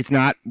because it's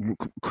not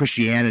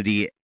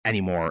Christianity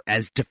anymore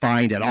as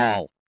defined at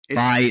all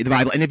by the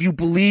Bible. And if you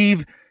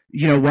believe,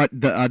 what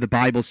the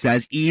Bible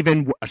says,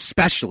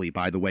 especially,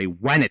 by the way,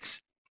 when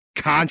it's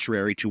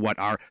contrary to what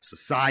our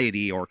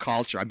society or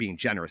culture, I'm being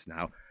generous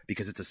now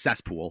because it's a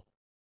cesspool.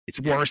 It's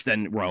worse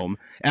than Rome.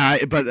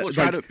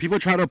 But people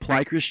try to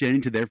apply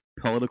Christianity to their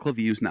political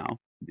views now.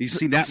 You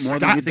see that more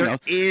than anything else.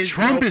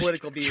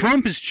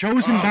 Trump is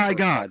chosen by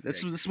God.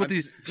 This is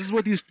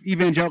what these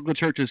evangelical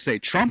churches say.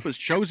 Trump is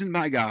chosen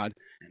by God,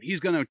 and he's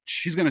gonna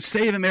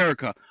save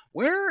America.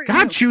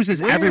 God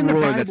chooses every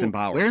ruler that's in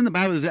power. Where in the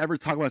Bible does it ever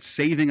talk about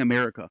saving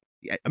America?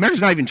 Yeah,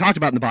 America's not even talked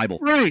about in the Bible,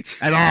 right?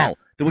 At all.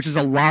 Which is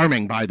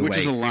alarming, by the way. Which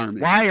is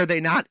alarming. Why are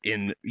they not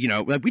in,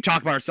 like we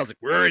talk about ourselves like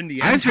we're in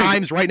the end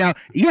times right now.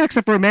 Yeah,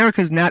 except for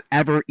America's not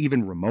ever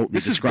even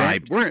remotely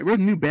described. We're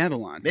New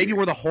Babylon. Maybe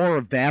we're the whore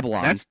of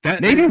Babylon.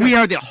 Maybe we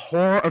are the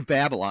whore of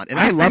Babylon. And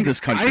I love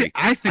this country.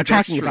 I think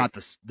I'm talking about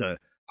the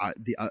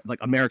like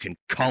American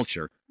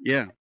culture.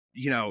 Yeah.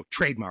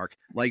 Trademark.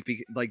 Like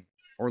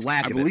or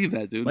lack of it. I believe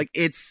that, dude. Like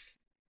it's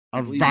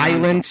a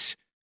violent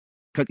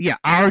 'Cause, yeah,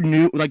 our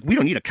new, like, we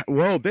don't need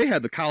well, they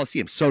had the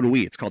Coliseum. So do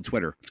we. It's called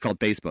Twitter. It's called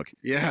Facebook.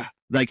 Yeah.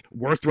 Like,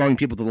 we're throwing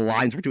people to the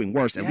lines. We're doing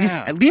worse.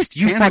 Yeah. At least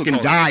you Cancel fucking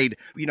culture. died,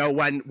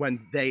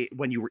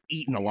 when you were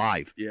eaten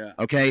alive. Yeah.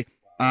 Okay?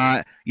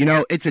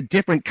 It's a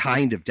different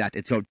kind of death.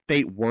 It's a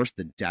fate worse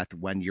than death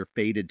when you're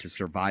fated to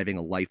surviving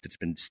a life that's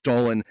been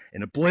stolen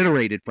and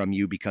obliterated from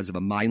you because of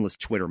a mindless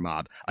Twitter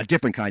mob. A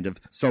different kind of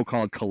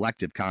so-called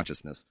collective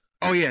consciousness.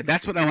 Oh yeah,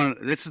 that's what I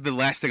want. This is the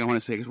last thing I want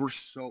to say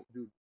because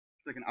dude,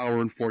 it's like an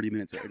hour and 40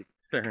 minutes already.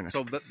 Fair enough.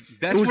 So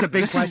that's a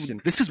big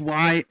question. This is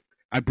why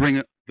I bring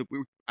it.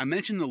 I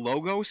mentioned the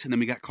Logos, and then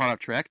we got caught off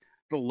track.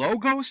 The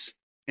Logos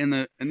in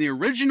the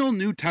original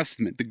New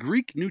Testament, the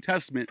Greek New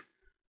Testament,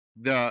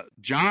 the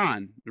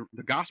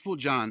Gospel of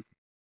John,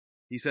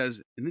 he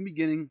says, in the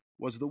beginning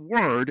was the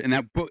Word, and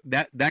that book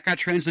that got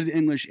translated in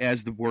English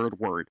as the word.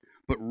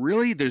 But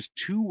really, there's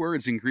two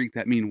words in Greek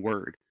that mean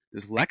word.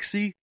 There's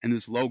lexi and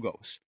there's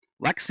logos.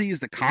 Lexi is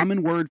the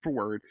common word for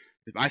word.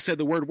 If I said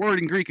the word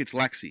in Greek, it's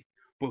lexi.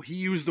 But he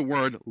used the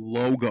word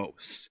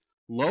logos.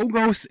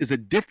 Logos is a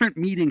different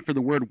meaning for the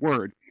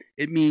word.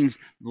 It means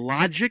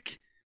logic,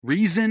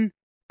 reason,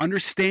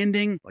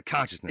 understanding. Like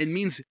consciousness. It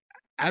means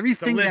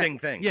everything. It's a living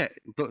thing. Yeah.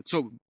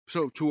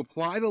 So to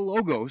apply the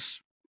logos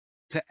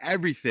to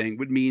everything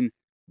would mean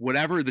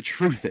whatever the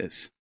truth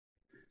is.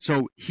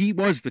 So he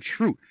was the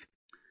truth.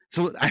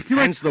 So I feel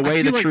Hence the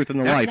way, the truth, and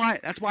the life.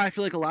 That's why I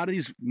feel like a lot of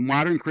these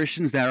modern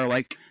Christians that are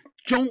like,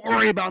 don't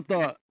worry about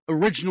the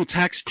original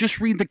text, just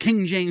read the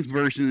King James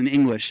version in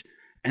English,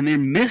 and they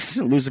miss.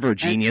 Isn't Lucifer a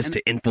genius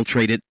to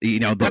infiltrate it?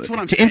 That's what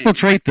I'm saying.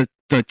 Infiltrate the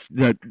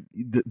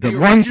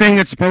one thing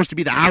that's supposed to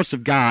be the house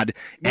of God,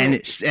 and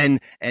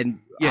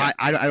yeah.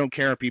 I don't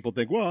care if people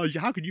think, well,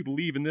 how could you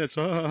believe in this?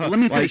 Let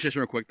me finish this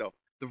real quick though.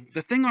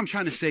 The thing I'm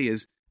trying to say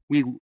is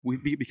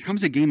it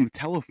becomes a game of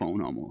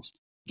telephone almost,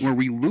 where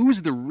we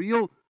lose the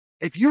real.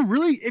 If you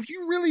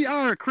really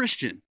are a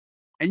Christian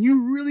and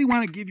you really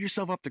want to give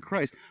yourself up to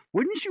Christ,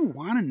 wouldn't you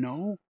want to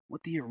know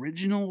what the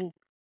original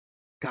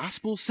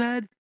gospel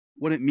said?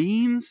 What it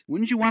means?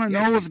 Wouldn't you want to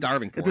know if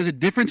there's a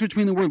difference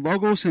between the word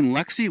logos and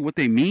lexi, what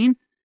they mean?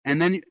 And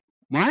then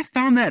when I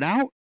found that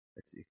out,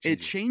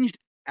 it changed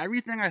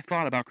everything I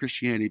thought about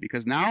Christianity,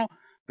 because now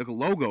the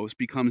logos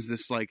becomes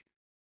this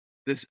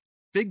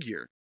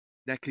figure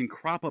that can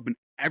crop up in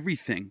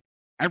everything.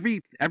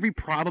 Every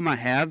problem I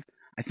have,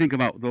 I think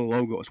about the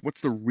logos.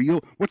 What's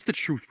the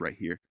truth right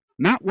here?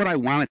 Not what I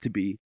want it to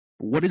be,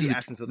 but what is the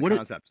essence of the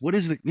concept? What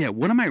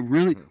am I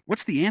really,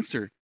 what's the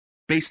answer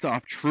based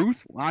off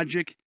truth,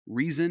 logic,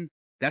 reason?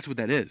 That's what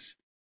that is.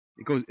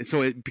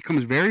 It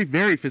becomes very,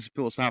 very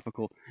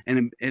philosophical,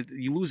 and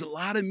you lose a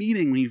lot of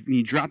meaning when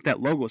you drop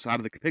that logos out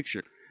of the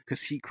picture,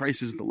 because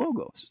Christ is the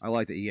logos. I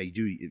like that. Yeah,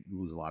 you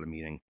lose a lot of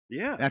meaning.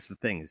 Yeah. That's the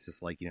thing. It's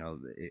just like,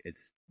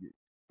 it's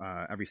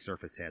every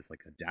surface has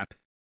like a depth,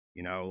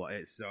 and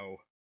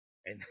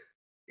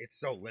it's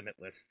so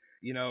limitless.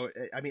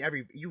 I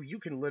mean, you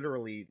can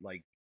literally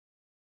like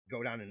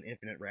go down an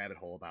infinite rabbit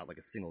hole about like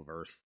a single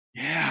verse.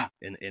 Yeah.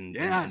 In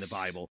the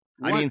Bible.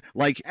 What? I mean,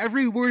 like,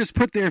 every word is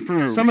put there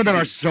for some of them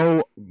are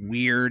so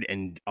weird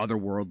and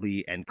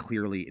otherworldly and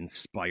clearly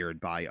inspired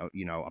by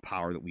a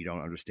power that we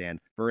don't understand.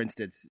 For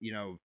instance,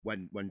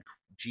 when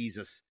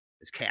Jesus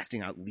is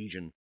casting out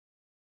Legion.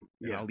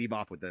 Yeah. I'll leave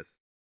off with this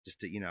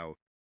just to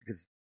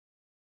because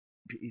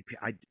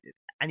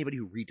anybody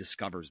who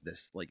rediscovers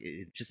this, like,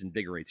 it just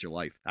invigorates your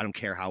life. I don't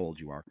care how old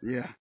you are.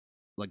 Yeah.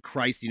 Like,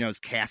 Christ, is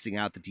casting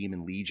out the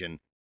demon Legion,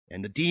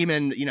 and the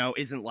demon,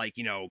 isn't like,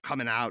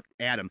 coming out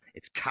at him.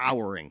 It's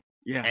cowering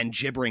and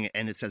gibbering,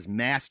 and it says,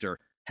 "Master,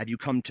 have you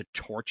come to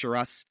torture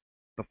us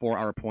before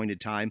our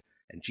appointed time?"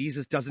 And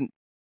Jesus doesn't,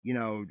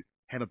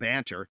 have a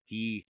banter.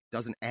 He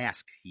doesn't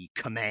ask. He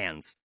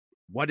commands.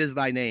 "What is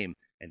thy name?"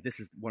 And this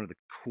is one of the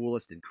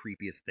coolest and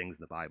creepiest things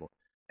in the Bible.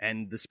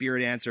 And the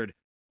Spirit answered,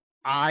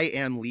 "I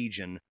am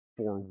Legion,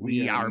 for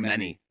we are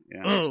many."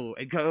 Yeah. Oh,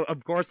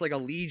 of course, like, a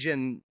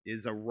legion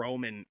is a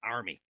Roman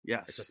army.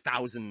 Yes. It's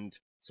 1,000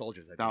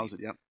 soldiers. 1,000,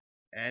 yep.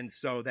 And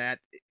so that,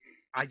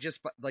 I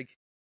just, like,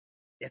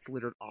 it's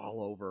littered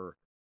all over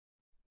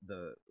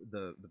the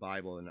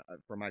Bible. And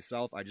for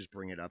myself, I just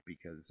bring it up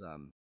because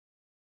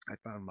I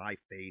found my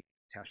faith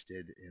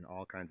tested in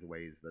all kinds of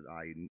ways that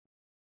I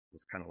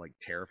was kind of like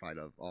terrified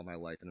of all my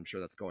life. And I'm sure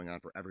that's going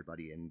on for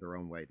everybody in their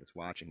own way that's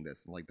watching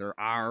this. And, like, there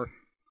are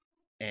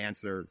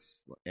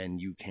answers, and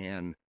you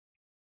can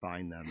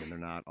find them, and they're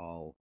not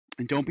all.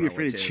 And don't be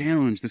afraid to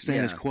challenge the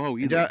status quo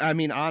either. I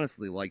mean,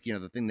 honestly, like,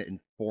 the thing that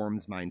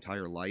informs my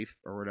entire life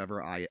or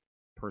whatever, I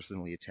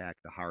personally attack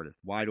the hardest.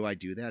 Why do I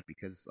do that?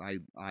 Because I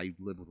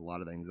live with a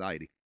lot of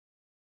anxiety,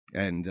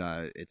 and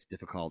it's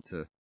difficult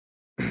to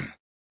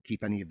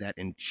keep any of that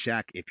in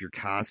check if you're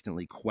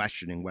constantly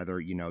questioning whether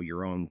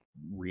your own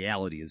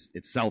reality is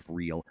itself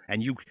real,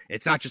 and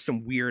it's not just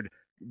some weird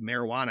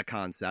marijuana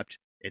concept.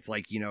 It's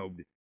like,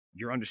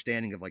 your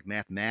understanding of, like,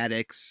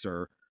 mathematics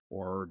or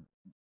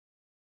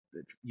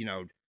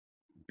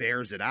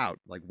bears it out,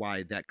 like,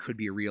 why that could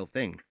be a real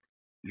thing.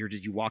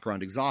 You walk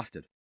around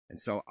exhausted. And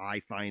so I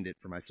find it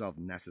for myself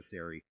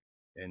necessary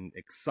and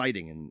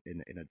exciting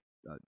in a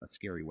a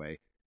scary way,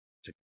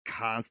 to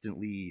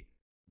constantly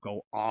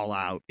go all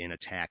out in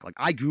attack. Like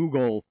I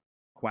Google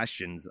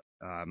questions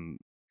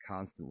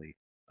constantly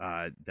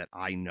that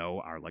I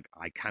know are like,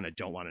 I kind of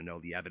don't want to know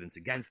the evidence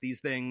against these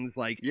things.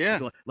 Like,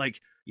 like,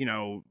 you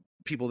know,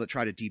 people that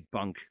try to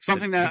debunk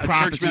something that the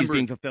a church member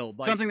being fulfilled.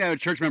 Like, something that a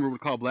church member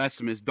would call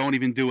blasphemous. Don't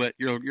even do it.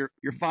 You're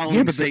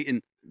following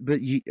Satan. But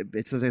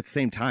it's at the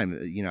same time,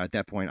 you know, at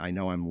that point, I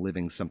know I'm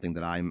living something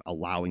that I'm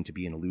allowing to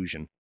be an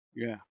illusion.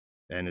 Yeah.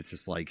 And it's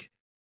just like,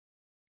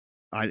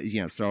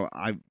 so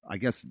I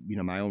guess, you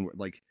know, my own,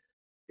 like,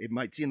 it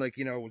might seem like,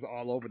 you know, it was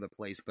all over the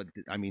place, but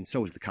I mean,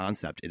 so is the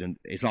concept.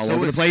 It's all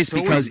over the place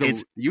because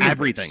it's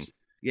everything.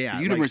 Yeah.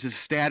 The universe is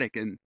static,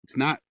 and it's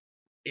not.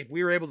 If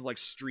we were able to like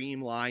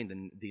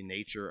streamline the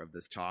nature of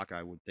this talk,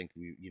 I would think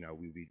we'd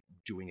be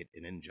doing it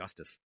an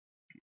injustice,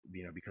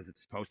 you know, because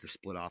it's supposed to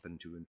split off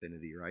into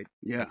infinity, right?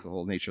 Yeah. That's the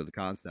whole nature of the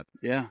concept.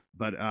 Yeah.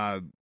 But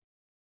I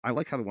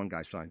like how the one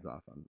guy signs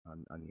off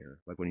on here,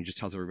 like when he just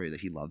tells everybody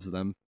that he loves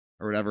them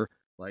or whatever.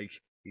 Like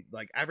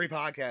every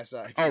podcast.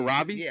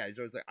 Robbie? Yeah, he's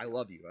always like, I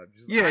love you.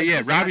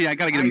 Robbie, I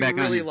gotta get him back on.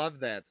 I really here. love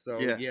that. So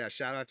yeah,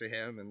 shout out to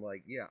him, and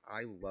like, yeah,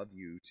 I love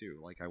you too.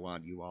 Like, I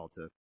want you all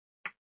to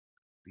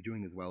be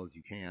doing as well as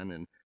you can,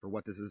 and for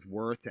what this is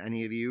worth to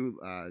any of you,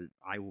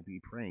 I will be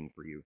praying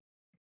for you.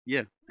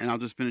 Yeah, and I'll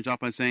just finish off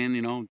by saying,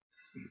 you know,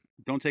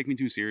 don't take me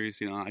too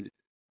serious. You know,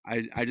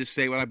 I just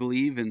say what I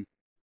believe, and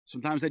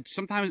sometimes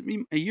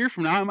a year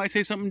from now I might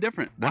say something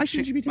different. Why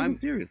should you be taken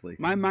seriously?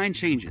 My mind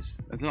changes.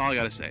 That's all I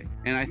gotta say.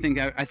 And I think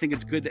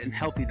it's good and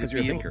healthy to be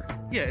a thinker.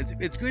 Yeah,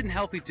 it's good and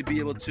healthy to be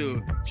able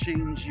to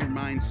change your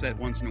mindset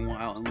once in a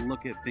while and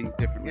look at things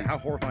differently. Yeah, how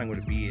horrifying would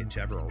it be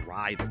to ever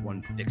arrive at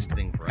one fixed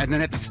thing forever, and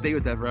then have to stay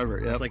with that forever?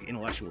 Yep. It's like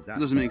intellectual death.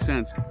 It doesn't make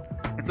sense.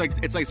 It's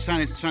like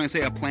trying to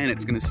say a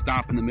planet's going to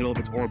stop in the middle of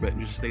its orbit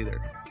and just stay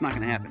there. It's not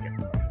going to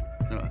happen.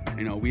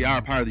 You know, we are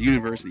a part of the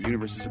universe. The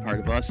universe is a part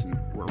of us, and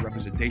we're a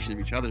representation of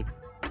each other.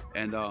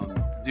 And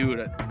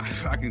dude,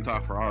 I can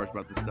talk for hours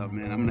about this stuff,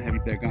 man. I'm gonna have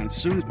you back on as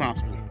soon as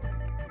possible.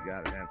 You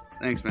got it, man.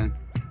 Thanks, man.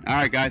 All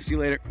right, guys. See you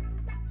later.